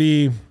probably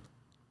be,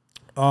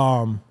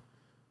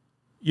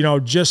 you know,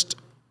 just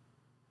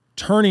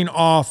turning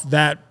off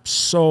that.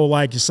 So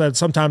like you said,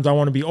 sometimes I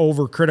want to be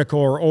over critical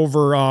or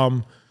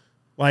over,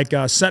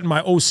 setting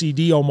my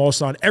OCD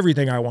almost on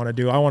everything I want to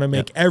do. I want to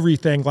make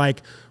everything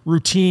like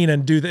routine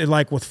and do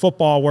like with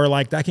football where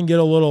like that can get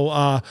a little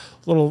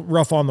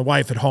rough on the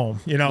wife at home,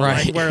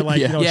 Right. like where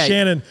like,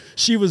 Shannon,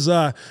 she was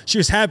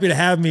happy to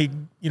have me,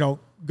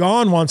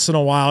 gone once in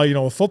a while,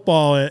 with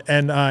football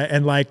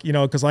and like,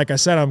 cause like I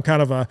said, I'm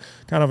kind of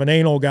an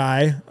anal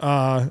guy,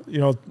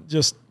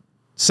 just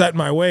set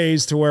my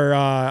ways to where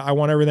I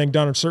want everything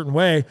done a certain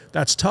way.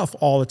 That's tough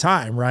all the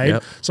time, right?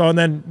 Yep. So, and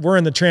then we're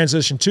in the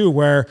transition too,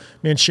 where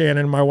me and Shannon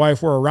and my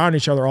wife, we're around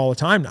each other all the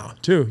time now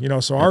too.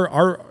 So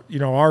our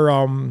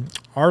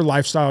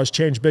lifestyle has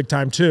changed big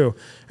time too,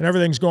 and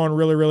everything's going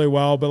really, really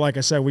well. But like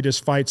I said, we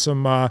just fight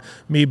some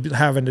me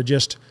having to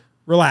just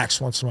relax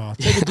once in a while,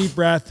 take a deep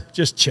breath,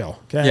 just chill.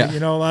 Okay,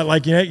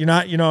 like you're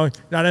not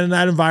not in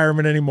that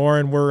environment anymore,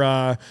 and we're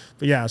but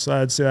yeah, so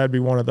I'd say that'd be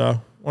one of the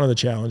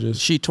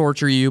challenges. She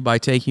torture you by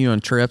taking you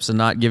on trips and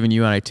not giving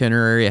you an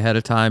itinerary ahead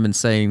of time and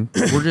saying,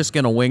 we're just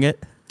going to wing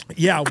it?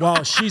 Yeah, well,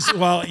 and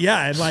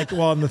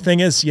the thing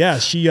is,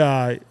 she,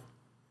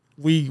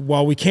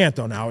 we can't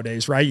though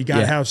nowadays, right? You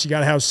gotta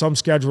have some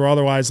schedule,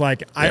 otherwise,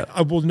 like we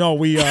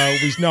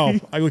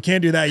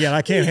can't do that yet.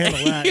 I can't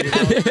handle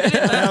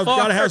that.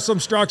 Gotta have some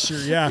structure,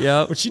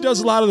 But she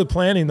does a lot of the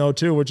planning though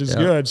too, which is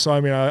good. So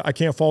I mean, I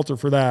can't fault her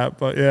for that.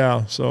 But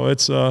yeah, so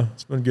it's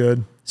been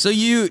good. So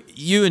you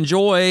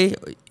enjoy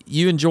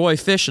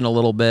fishing a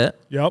little bit,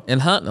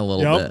 and hunting a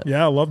little bit.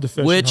 Yeah, I love to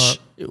fish.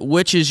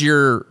 What's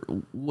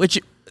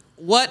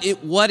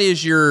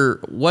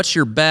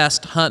your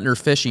best hunting or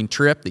fishing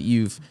trip that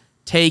you've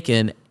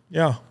taken?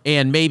 Yeah,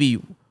 and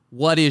maybe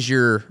what's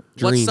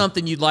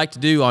something you'd like to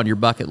do on your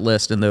bucket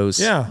list in those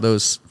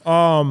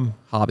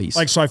hobbies?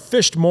 Like, so I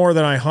fished more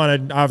than I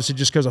hunted, obviously,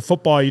 just because of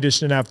football. You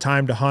just didn't have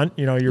time to hunt.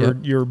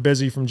 You're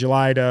busy from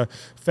July to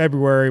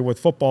February with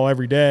football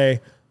every day.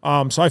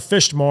 So I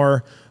fished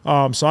more.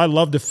 So I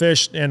love to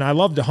fish and I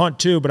love to hunt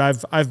too, but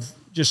I've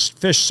just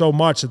fished so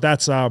much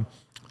that's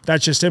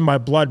just in my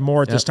blood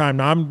more at this time.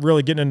 Now I'm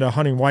really getting into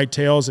hunting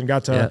whitetails and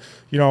got to,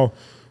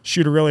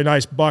 shoot a really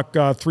nice buck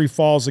 3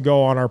 falls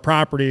ago on our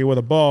property with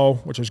a bow,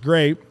 which was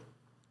great.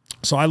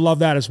 So I love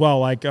that as well.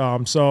 Like,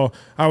 so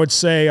I would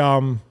say,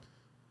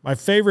 my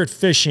favorite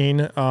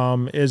fishing,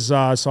 is,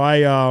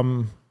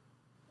 I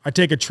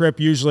take a trip.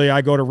 Usually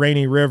I go to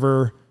Rainy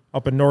River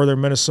up in northern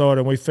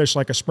Minnesota, and we fish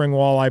like a spring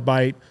walleye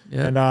bite.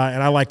 And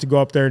I like to go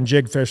up there and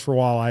jig fish for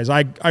walleyes.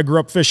 I grew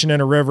up fishing in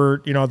a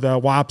river, the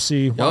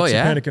Wapsie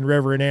Pennakin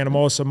River in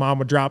Anamosa. Mom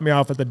would drop me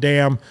off at the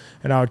dam,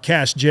 and I would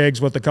cast jigs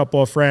with a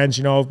couple of friends.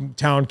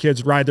 Town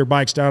kids ride their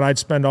bikes down. I'd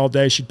spend all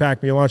day. She'd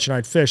pack me lunch, and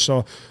I'd fish.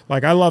 So,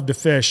 like, I love to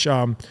fish.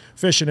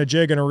 Fishing a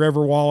jig in a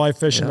river, walleye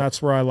fishing,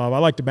 that's where I love. I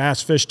like to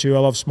bass fish, too. I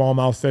love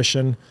smallmouth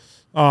fishing.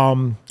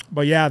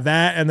 But yeah,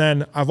 that, and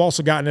then I've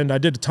also gotten into, I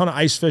did a ton of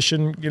ice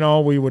fishing.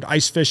 We would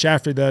ice fish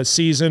after the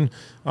season.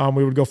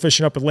 We would go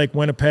fishing up at Lake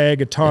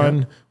Winnipeg a ton.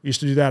 Yeah. We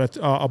used to do that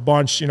a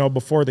bunch,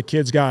 before the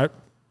kids got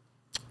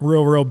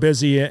real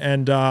busy.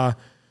 And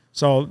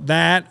so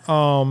that,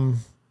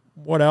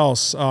 what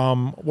else?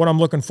 What I'm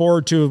looking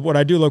forward to, what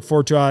I do look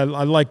forward to, I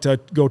like to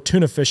go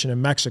tuna fishing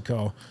in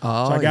Mexico. So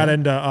I got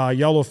into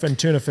yellowfin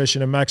tuna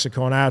fishing in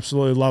Mexico, and I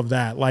absolutely love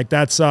that. Like,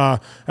 that's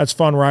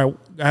fun, where I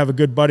have a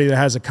good buddy that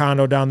has a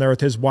condo down there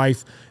with his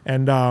wife,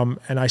 and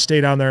I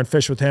stay down there and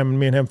fish with him, and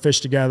me and him fish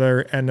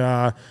together,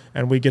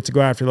 and we get to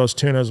go after those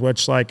tunas,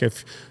 which, like,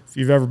 if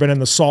you've ever been in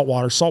the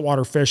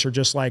saltwater fish are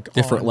just like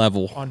different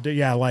level.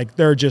 Like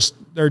they're just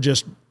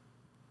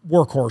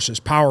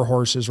workhorses, power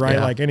horses, right?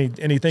 Yeah. Like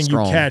anything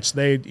Strong. you catch,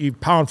 they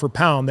pound for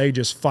pound, they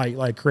just fight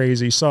like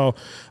crazy. So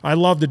I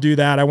love to do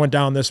that. I went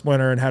down this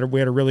winter and we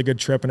had a really good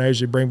trip, and I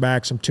usually bring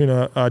back some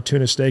tuna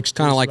steaks.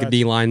 Kind of like a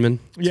D lineman.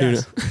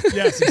 Yes, tuna.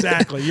 Yes,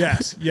 exactly.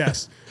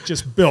 Yes.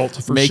 Just built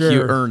for Make sure.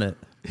 you earn it.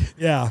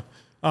 Yeah.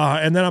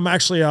 And then I'm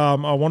actually,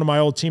 one of my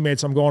old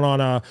teammates, I'm going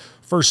on a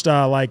first,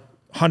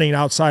 hunting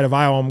outside of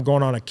Iowa. I'm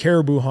going on a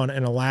caribou hunt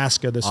in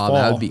Alaska this fall.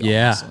 That would be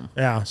awesome.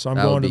 Yeah. So I'm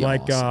going to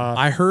awesome.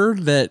 I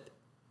heard that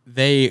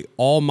they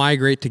all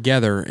migrate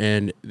together,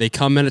 and they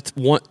come in at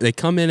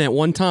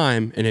one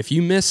time, and if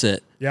you miss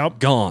it,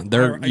 gone.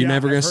 You're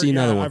never going to see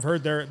another one. I've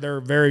heard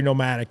they're very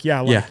nomadic. Yeah,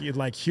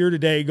 like here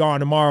today, gone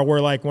tomorrow. Where,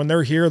 like, when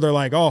they're here, they're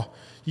like, oh,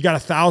 you got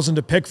 1,000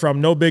 to pick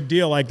from, no big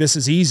deal. Like, this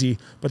is easy.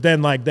 But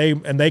then, like,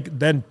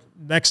 then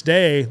next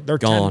day they're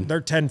gone.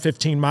 They're 10,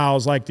 15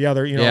 miles like the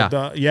other,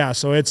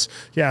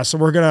 so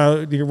we're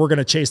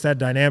gonna chase that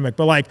dynamic.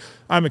 But, like,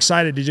 I'm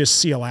excited to just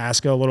see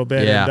Alaska a little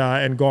bit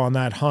and go on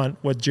that hunt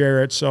with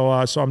Jarrett. So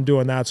I'm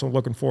doing that. So I'm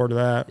looking forward to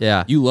that.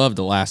 Yeah. You loved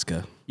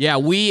Alaska. Yeah,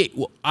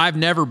 I've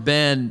never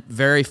been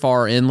very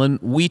far inland.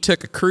 We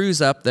took a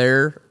cruise up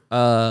there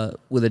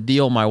with a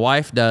deal my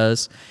wife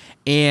does,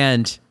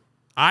 and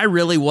I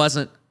really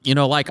wasn't,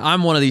 like,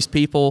 I'm one of these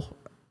people,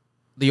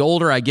 the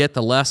older I get,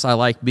 the less I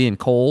like being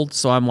cold.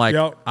 So I'm like,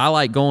 I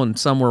like going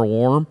somewhere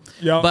warm.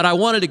 Yep. But I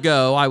wanted to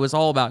go. I was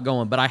all about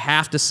going. But I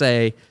have to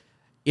say,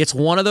 it's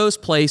one of those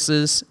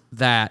places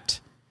that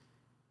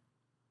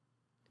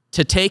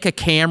to take a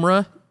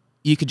camera,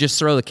 you could just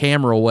throw the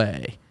camera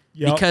away.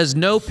 Yep. Because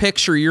no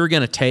picture you're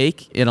going to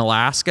take in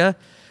Alaska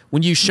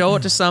when you show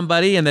it to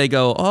somebody and they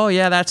go, "Oh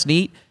yeah, that's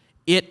neat,"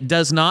 it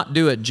does not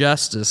do it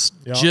justice.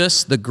 Yep.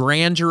 Just the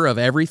grandeur of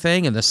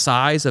everything and the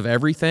size of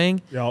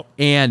everything. Yep.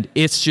 And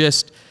it's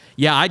just,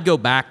 yeah, I'd go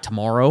back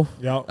tomorrow.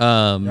 Yep.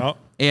 Yep.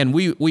 And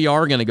we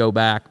are going to go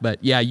back,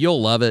 but yeah,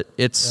 you'll love it.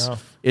 It's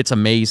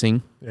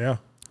amazing. Yeah.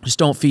 Just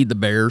don't feed the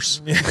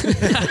bears.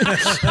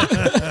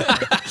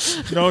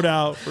 No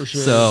doubt, for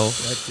sure.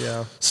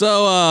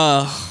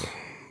 So,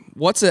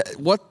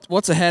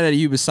 what's ahead of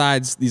you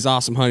besides these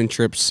awesome hunting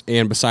trips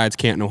and besides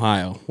Canton,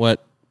 Ohio?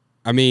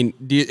 I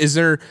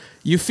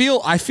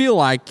feel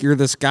like you're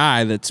this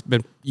guy that's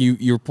been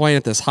you're playing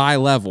at this high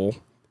level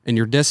and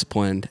you're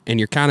disciplined and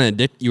you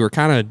were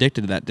kind of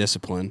addicted to that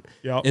discipline.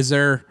 Yep. Is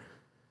there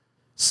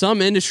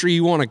some industry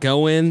you want to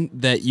go in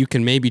that you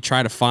can maybe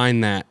try to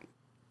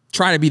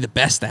be the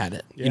best at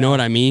it? Yeah. You know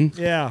what I mean?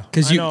 Yeah.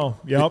 Because I know.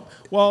 Yep.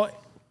 Well,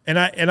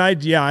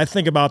 I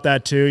think about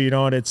that too,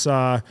 and it's,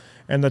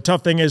 and the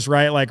tough thing is,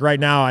 right, like right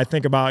now I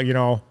think about,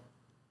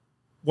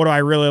 what do I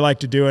really like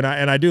to do? And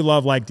I do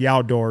love like the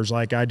outdoors.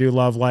 Like I do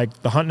love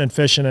like the hunting and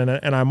fishing.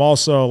 And I'm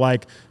also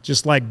like,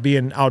 just like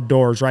being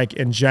outdoors, right,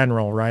 in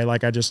general, right?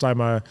 Like I'm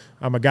a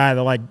guy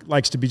that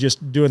likes to be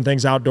just doing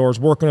things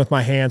outdoors, working with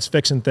my hands,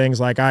 fixing things.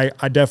 Like I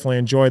definitely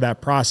enjoy that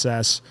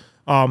process.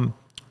 And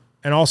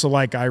also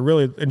like, I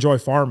really enjoy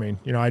farming.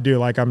 I do,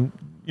 like I'm,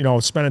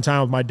 spending time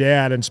with my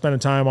dad and spending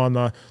time on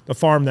the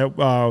farm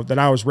that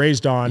I was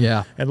raised on.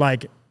 Yeah.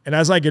 And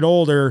as I get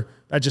older,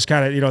 that just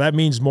kind of, that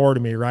means more to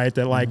me, right?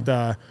 That like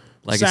the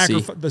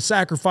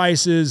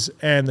sacrifices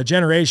and the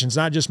generations,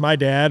 not just my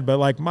dad, but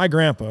like my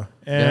grandpa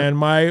and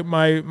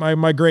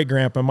my great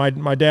grandpa,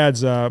 my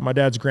dad's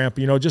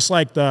grandpa, just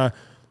like the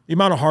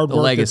amount of hard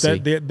work,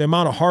 the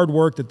amount of hard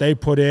work that they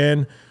put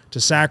in to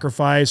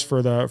sacrifice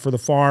for the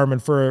farm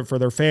and for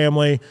their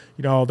family.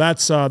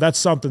 That's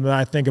something that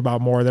I think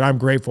about more, that I'm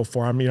grateful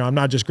for. I'm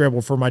not just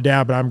grateful for my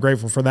dad, but I'm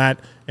grateful for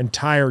that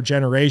entire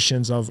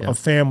generations of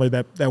family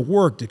that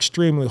worked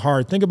extremely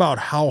hard. Think about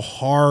how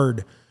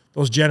hard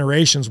those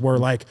generations were.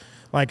 Like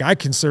I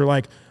consider,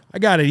 like, I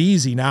got it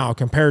easy now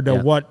compared to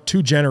what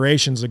 2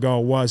 generations ago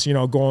was,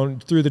 going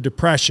through the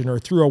Depression or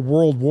through a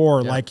world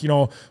war,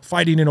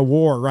 fighting in a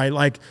war, right?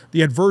 Like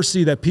the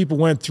adversity that people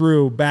went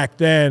through back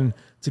then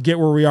to get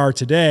where we are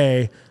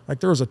today. Like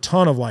there was a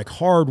ton of like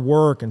hard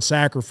work and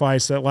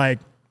sacrifice that like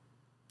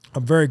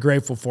I'm very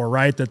grateful for,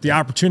 right? That the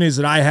opportunities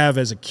that I have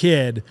as a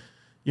kid,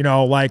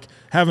 like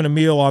having a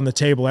meal on the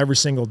table every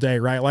single day,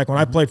 right? Like when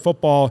I played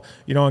football,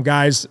 and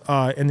guys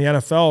in the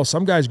NFL,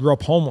 some guys grew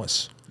up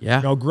homeless.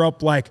 Yeah. Grew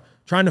up like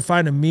trying to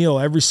find a meal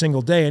every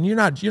single day. And you're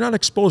not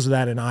exposed to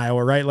that in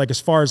Iowa, right? Like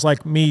as far as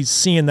like me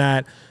seeing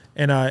that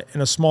in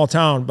a small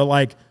town, but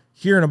like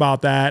hearing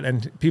about that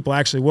and people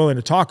actually willing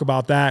to talk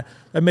about that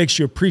makes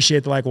you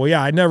appreciate like, well,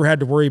 yeah, I never had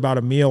to worry about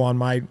a meal on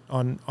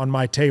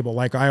my table.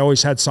 Like I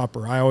always had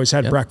supper. I always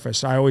had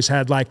breakfast. I always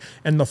had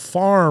and the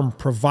farm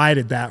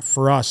provided that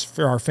for us,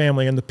 for our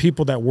family, and the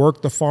people that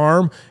worked the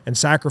farm and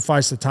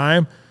sacrificed the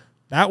time,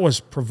 that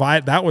was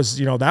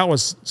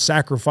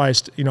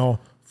sacrificed,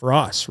 for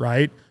us.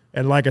 Right.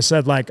 And like I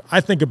said, like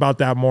I think about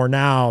that more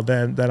now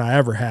than I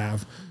ever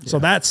have. Yeah. So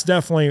that's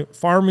definitely,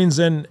 farming's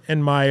in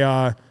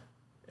my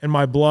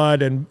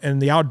blood,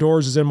 and the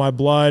outdoors is in my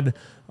blood.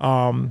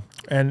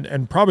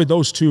 And probably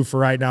those two for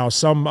right now,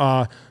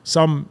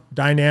 some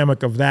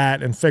dynamic of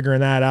that and figuring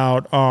that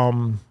out.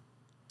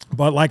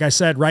 But like I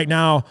said, right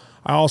now,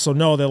 I also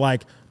know that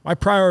like my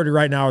priority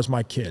right now is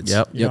my kids.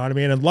 You know what I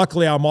mean? And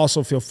luckily I'm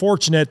also feel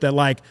fortunate that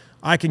like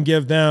I can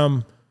give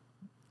them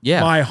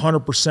my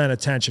 100%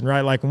 attention, right?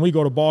 Like when we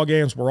go to ball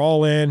games, we're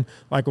all in.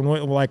 Like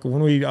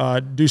when we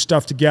do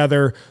stuff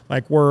together,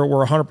 like we're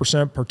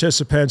 100%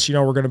 participants.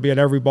 We're going to be at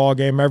every ball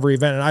game, every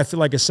event. And I feel,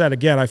 like I said,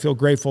 again, I feel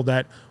grateful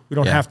that we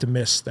don't have to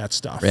miss that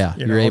stuff. Yeah,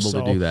 you're able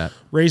to do that.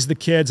 Raise the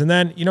kids. And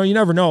then, you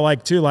never know,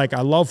 like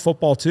I love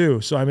football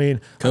too. So, I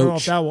mean, I don't know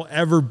if that will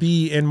ever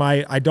be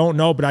I don't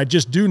know, but I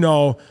just do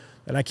know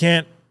that I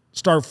can't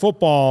start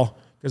football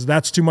because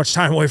that's too much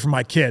time away from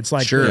my kids.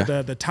 Like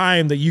the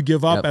time that you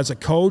give up as a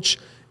coach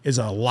is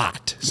a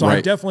lot. So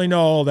I definitely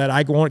know that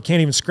I can't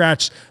even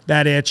scratch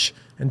that itch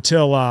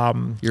until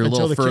you're a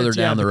little further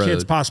down the road.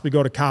 Kids possibly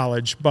go to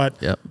college.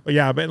 But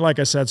like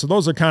I said, so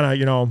those are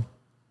kind of,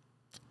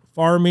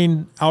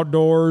 farming,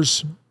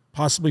 outdoors,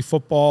 possibly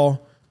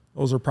football.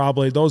 Those are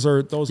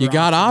you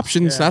got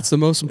options. That's the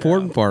most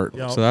important part.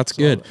 So that's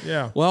good.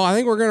 Yeah. Well, I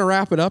think we're going to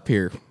wrap it up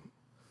here.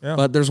 Yeah.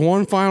 But there's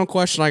one final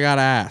question I got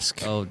to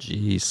ask. Oh,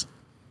 geez.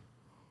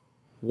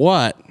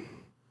 What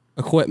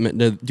equipment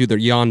do the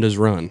Yandas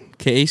run?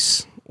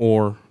 Case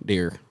or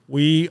deer?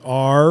 We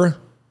are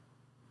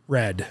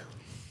red.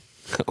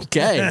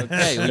 Okay.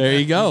 There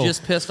you go. You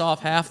just pissed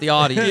off half the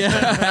audience.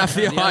 Half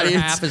the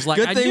audience. Half is like,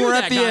 good thing we're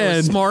at the end.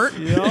 Was smart.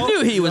 I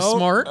knew he was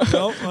smart.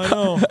 I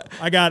know.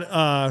 I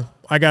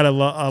got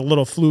a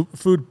little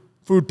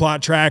food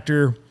plot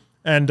tractor,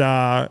 and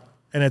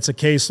and it's a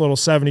case little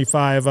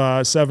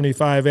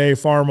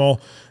 75A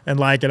Farmel, and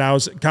like, and I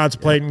was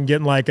contemplating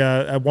getting like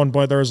at one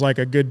point there was like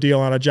a good deal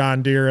on a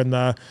John Deere, and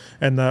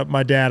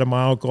my dad and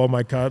my uncle,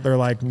 they're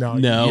like, no,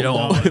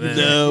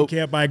 you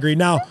can't buy green.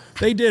 Now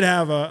they did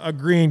have a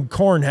green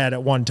corn head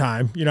at one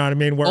time, you know what I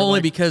mean? Where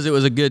Only because it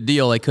was a good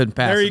deal, they couldn't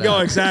pass. There you go,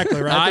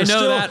 exactly right. I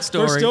know that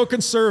story. They're still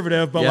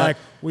conservative, but like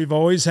we've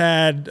always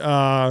had.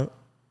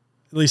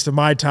 At least in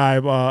my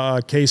time,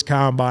 a case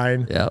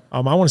combine. Yep. I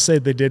want to say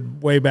they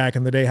did way back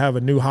in the day have a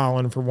New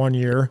Holland for 1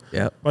 year.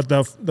 Yep. But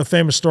the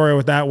famous story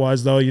with that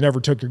was, though, you never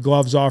took your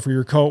gloves off or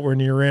your coat when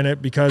you were in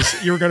it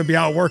because you were going to be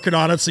out working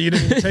on it, so you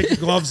didn't even take your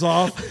gloves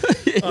off.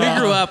 We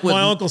grew up with...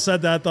 My uncle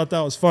said that. I thought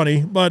that was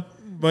funny. But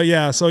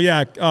yeah, so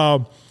yeah,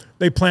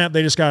 they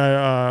just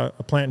got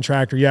a planting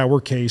tractor. Yeah,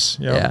 we're case.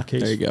 Yeah,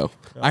 case. There you go.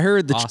 Yeah. I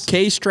heard the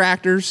case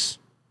tractors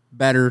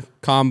better,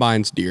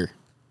 combines Deere.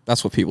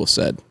 That's what people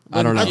said.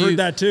 I don't know. I've heard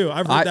that too.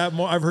 I've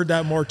heard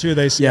that more too.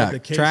 They said the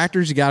case.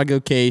 Tractors, you got to go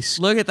case.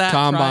 Look at that.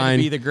 Combine.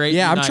 To be the great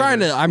I'm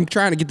uniters.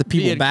 trying to get the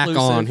people back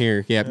on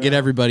here. Yeah, get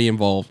everybody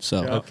involved.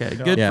 So okay,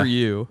 good for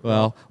you.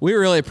 Well, we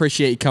really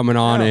appreciate you coming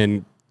on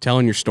and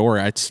telling your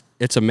story.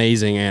 It's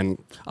amazing.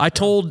 And I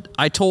told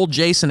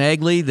Jason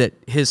Egley that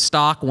his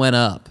stock went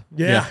up.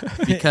 Yeah,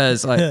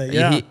 because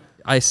I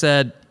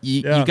said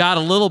you got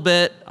a little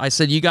bit. I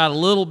said you got a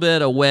little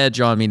bit of wedge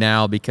on me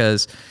now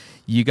because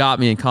you got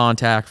me in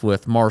contact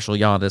with Marshal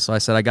Yanda, so I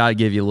said I got to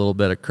give you a little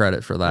bit of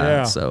credit for that.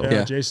 Yeah,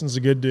 so Jason's a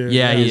good dude.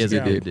 Yeah, he is a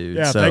good dude.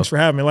 Yeah, so. Thanks for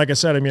having me. Like I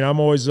said, I mean, I'm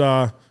always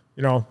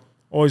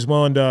always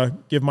willing to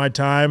give my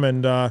time,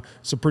 and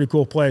it's a pretty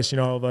cool place.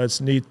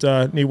 It's neat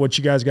what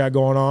you guys got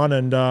going on,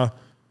 and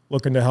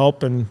looking to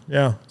help, and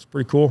yeah, it's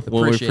pretty cool.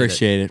 Well, we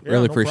appreciate it.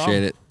 Really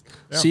appreciate it.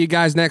 Yeah. See you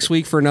guys next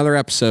week for another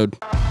episode.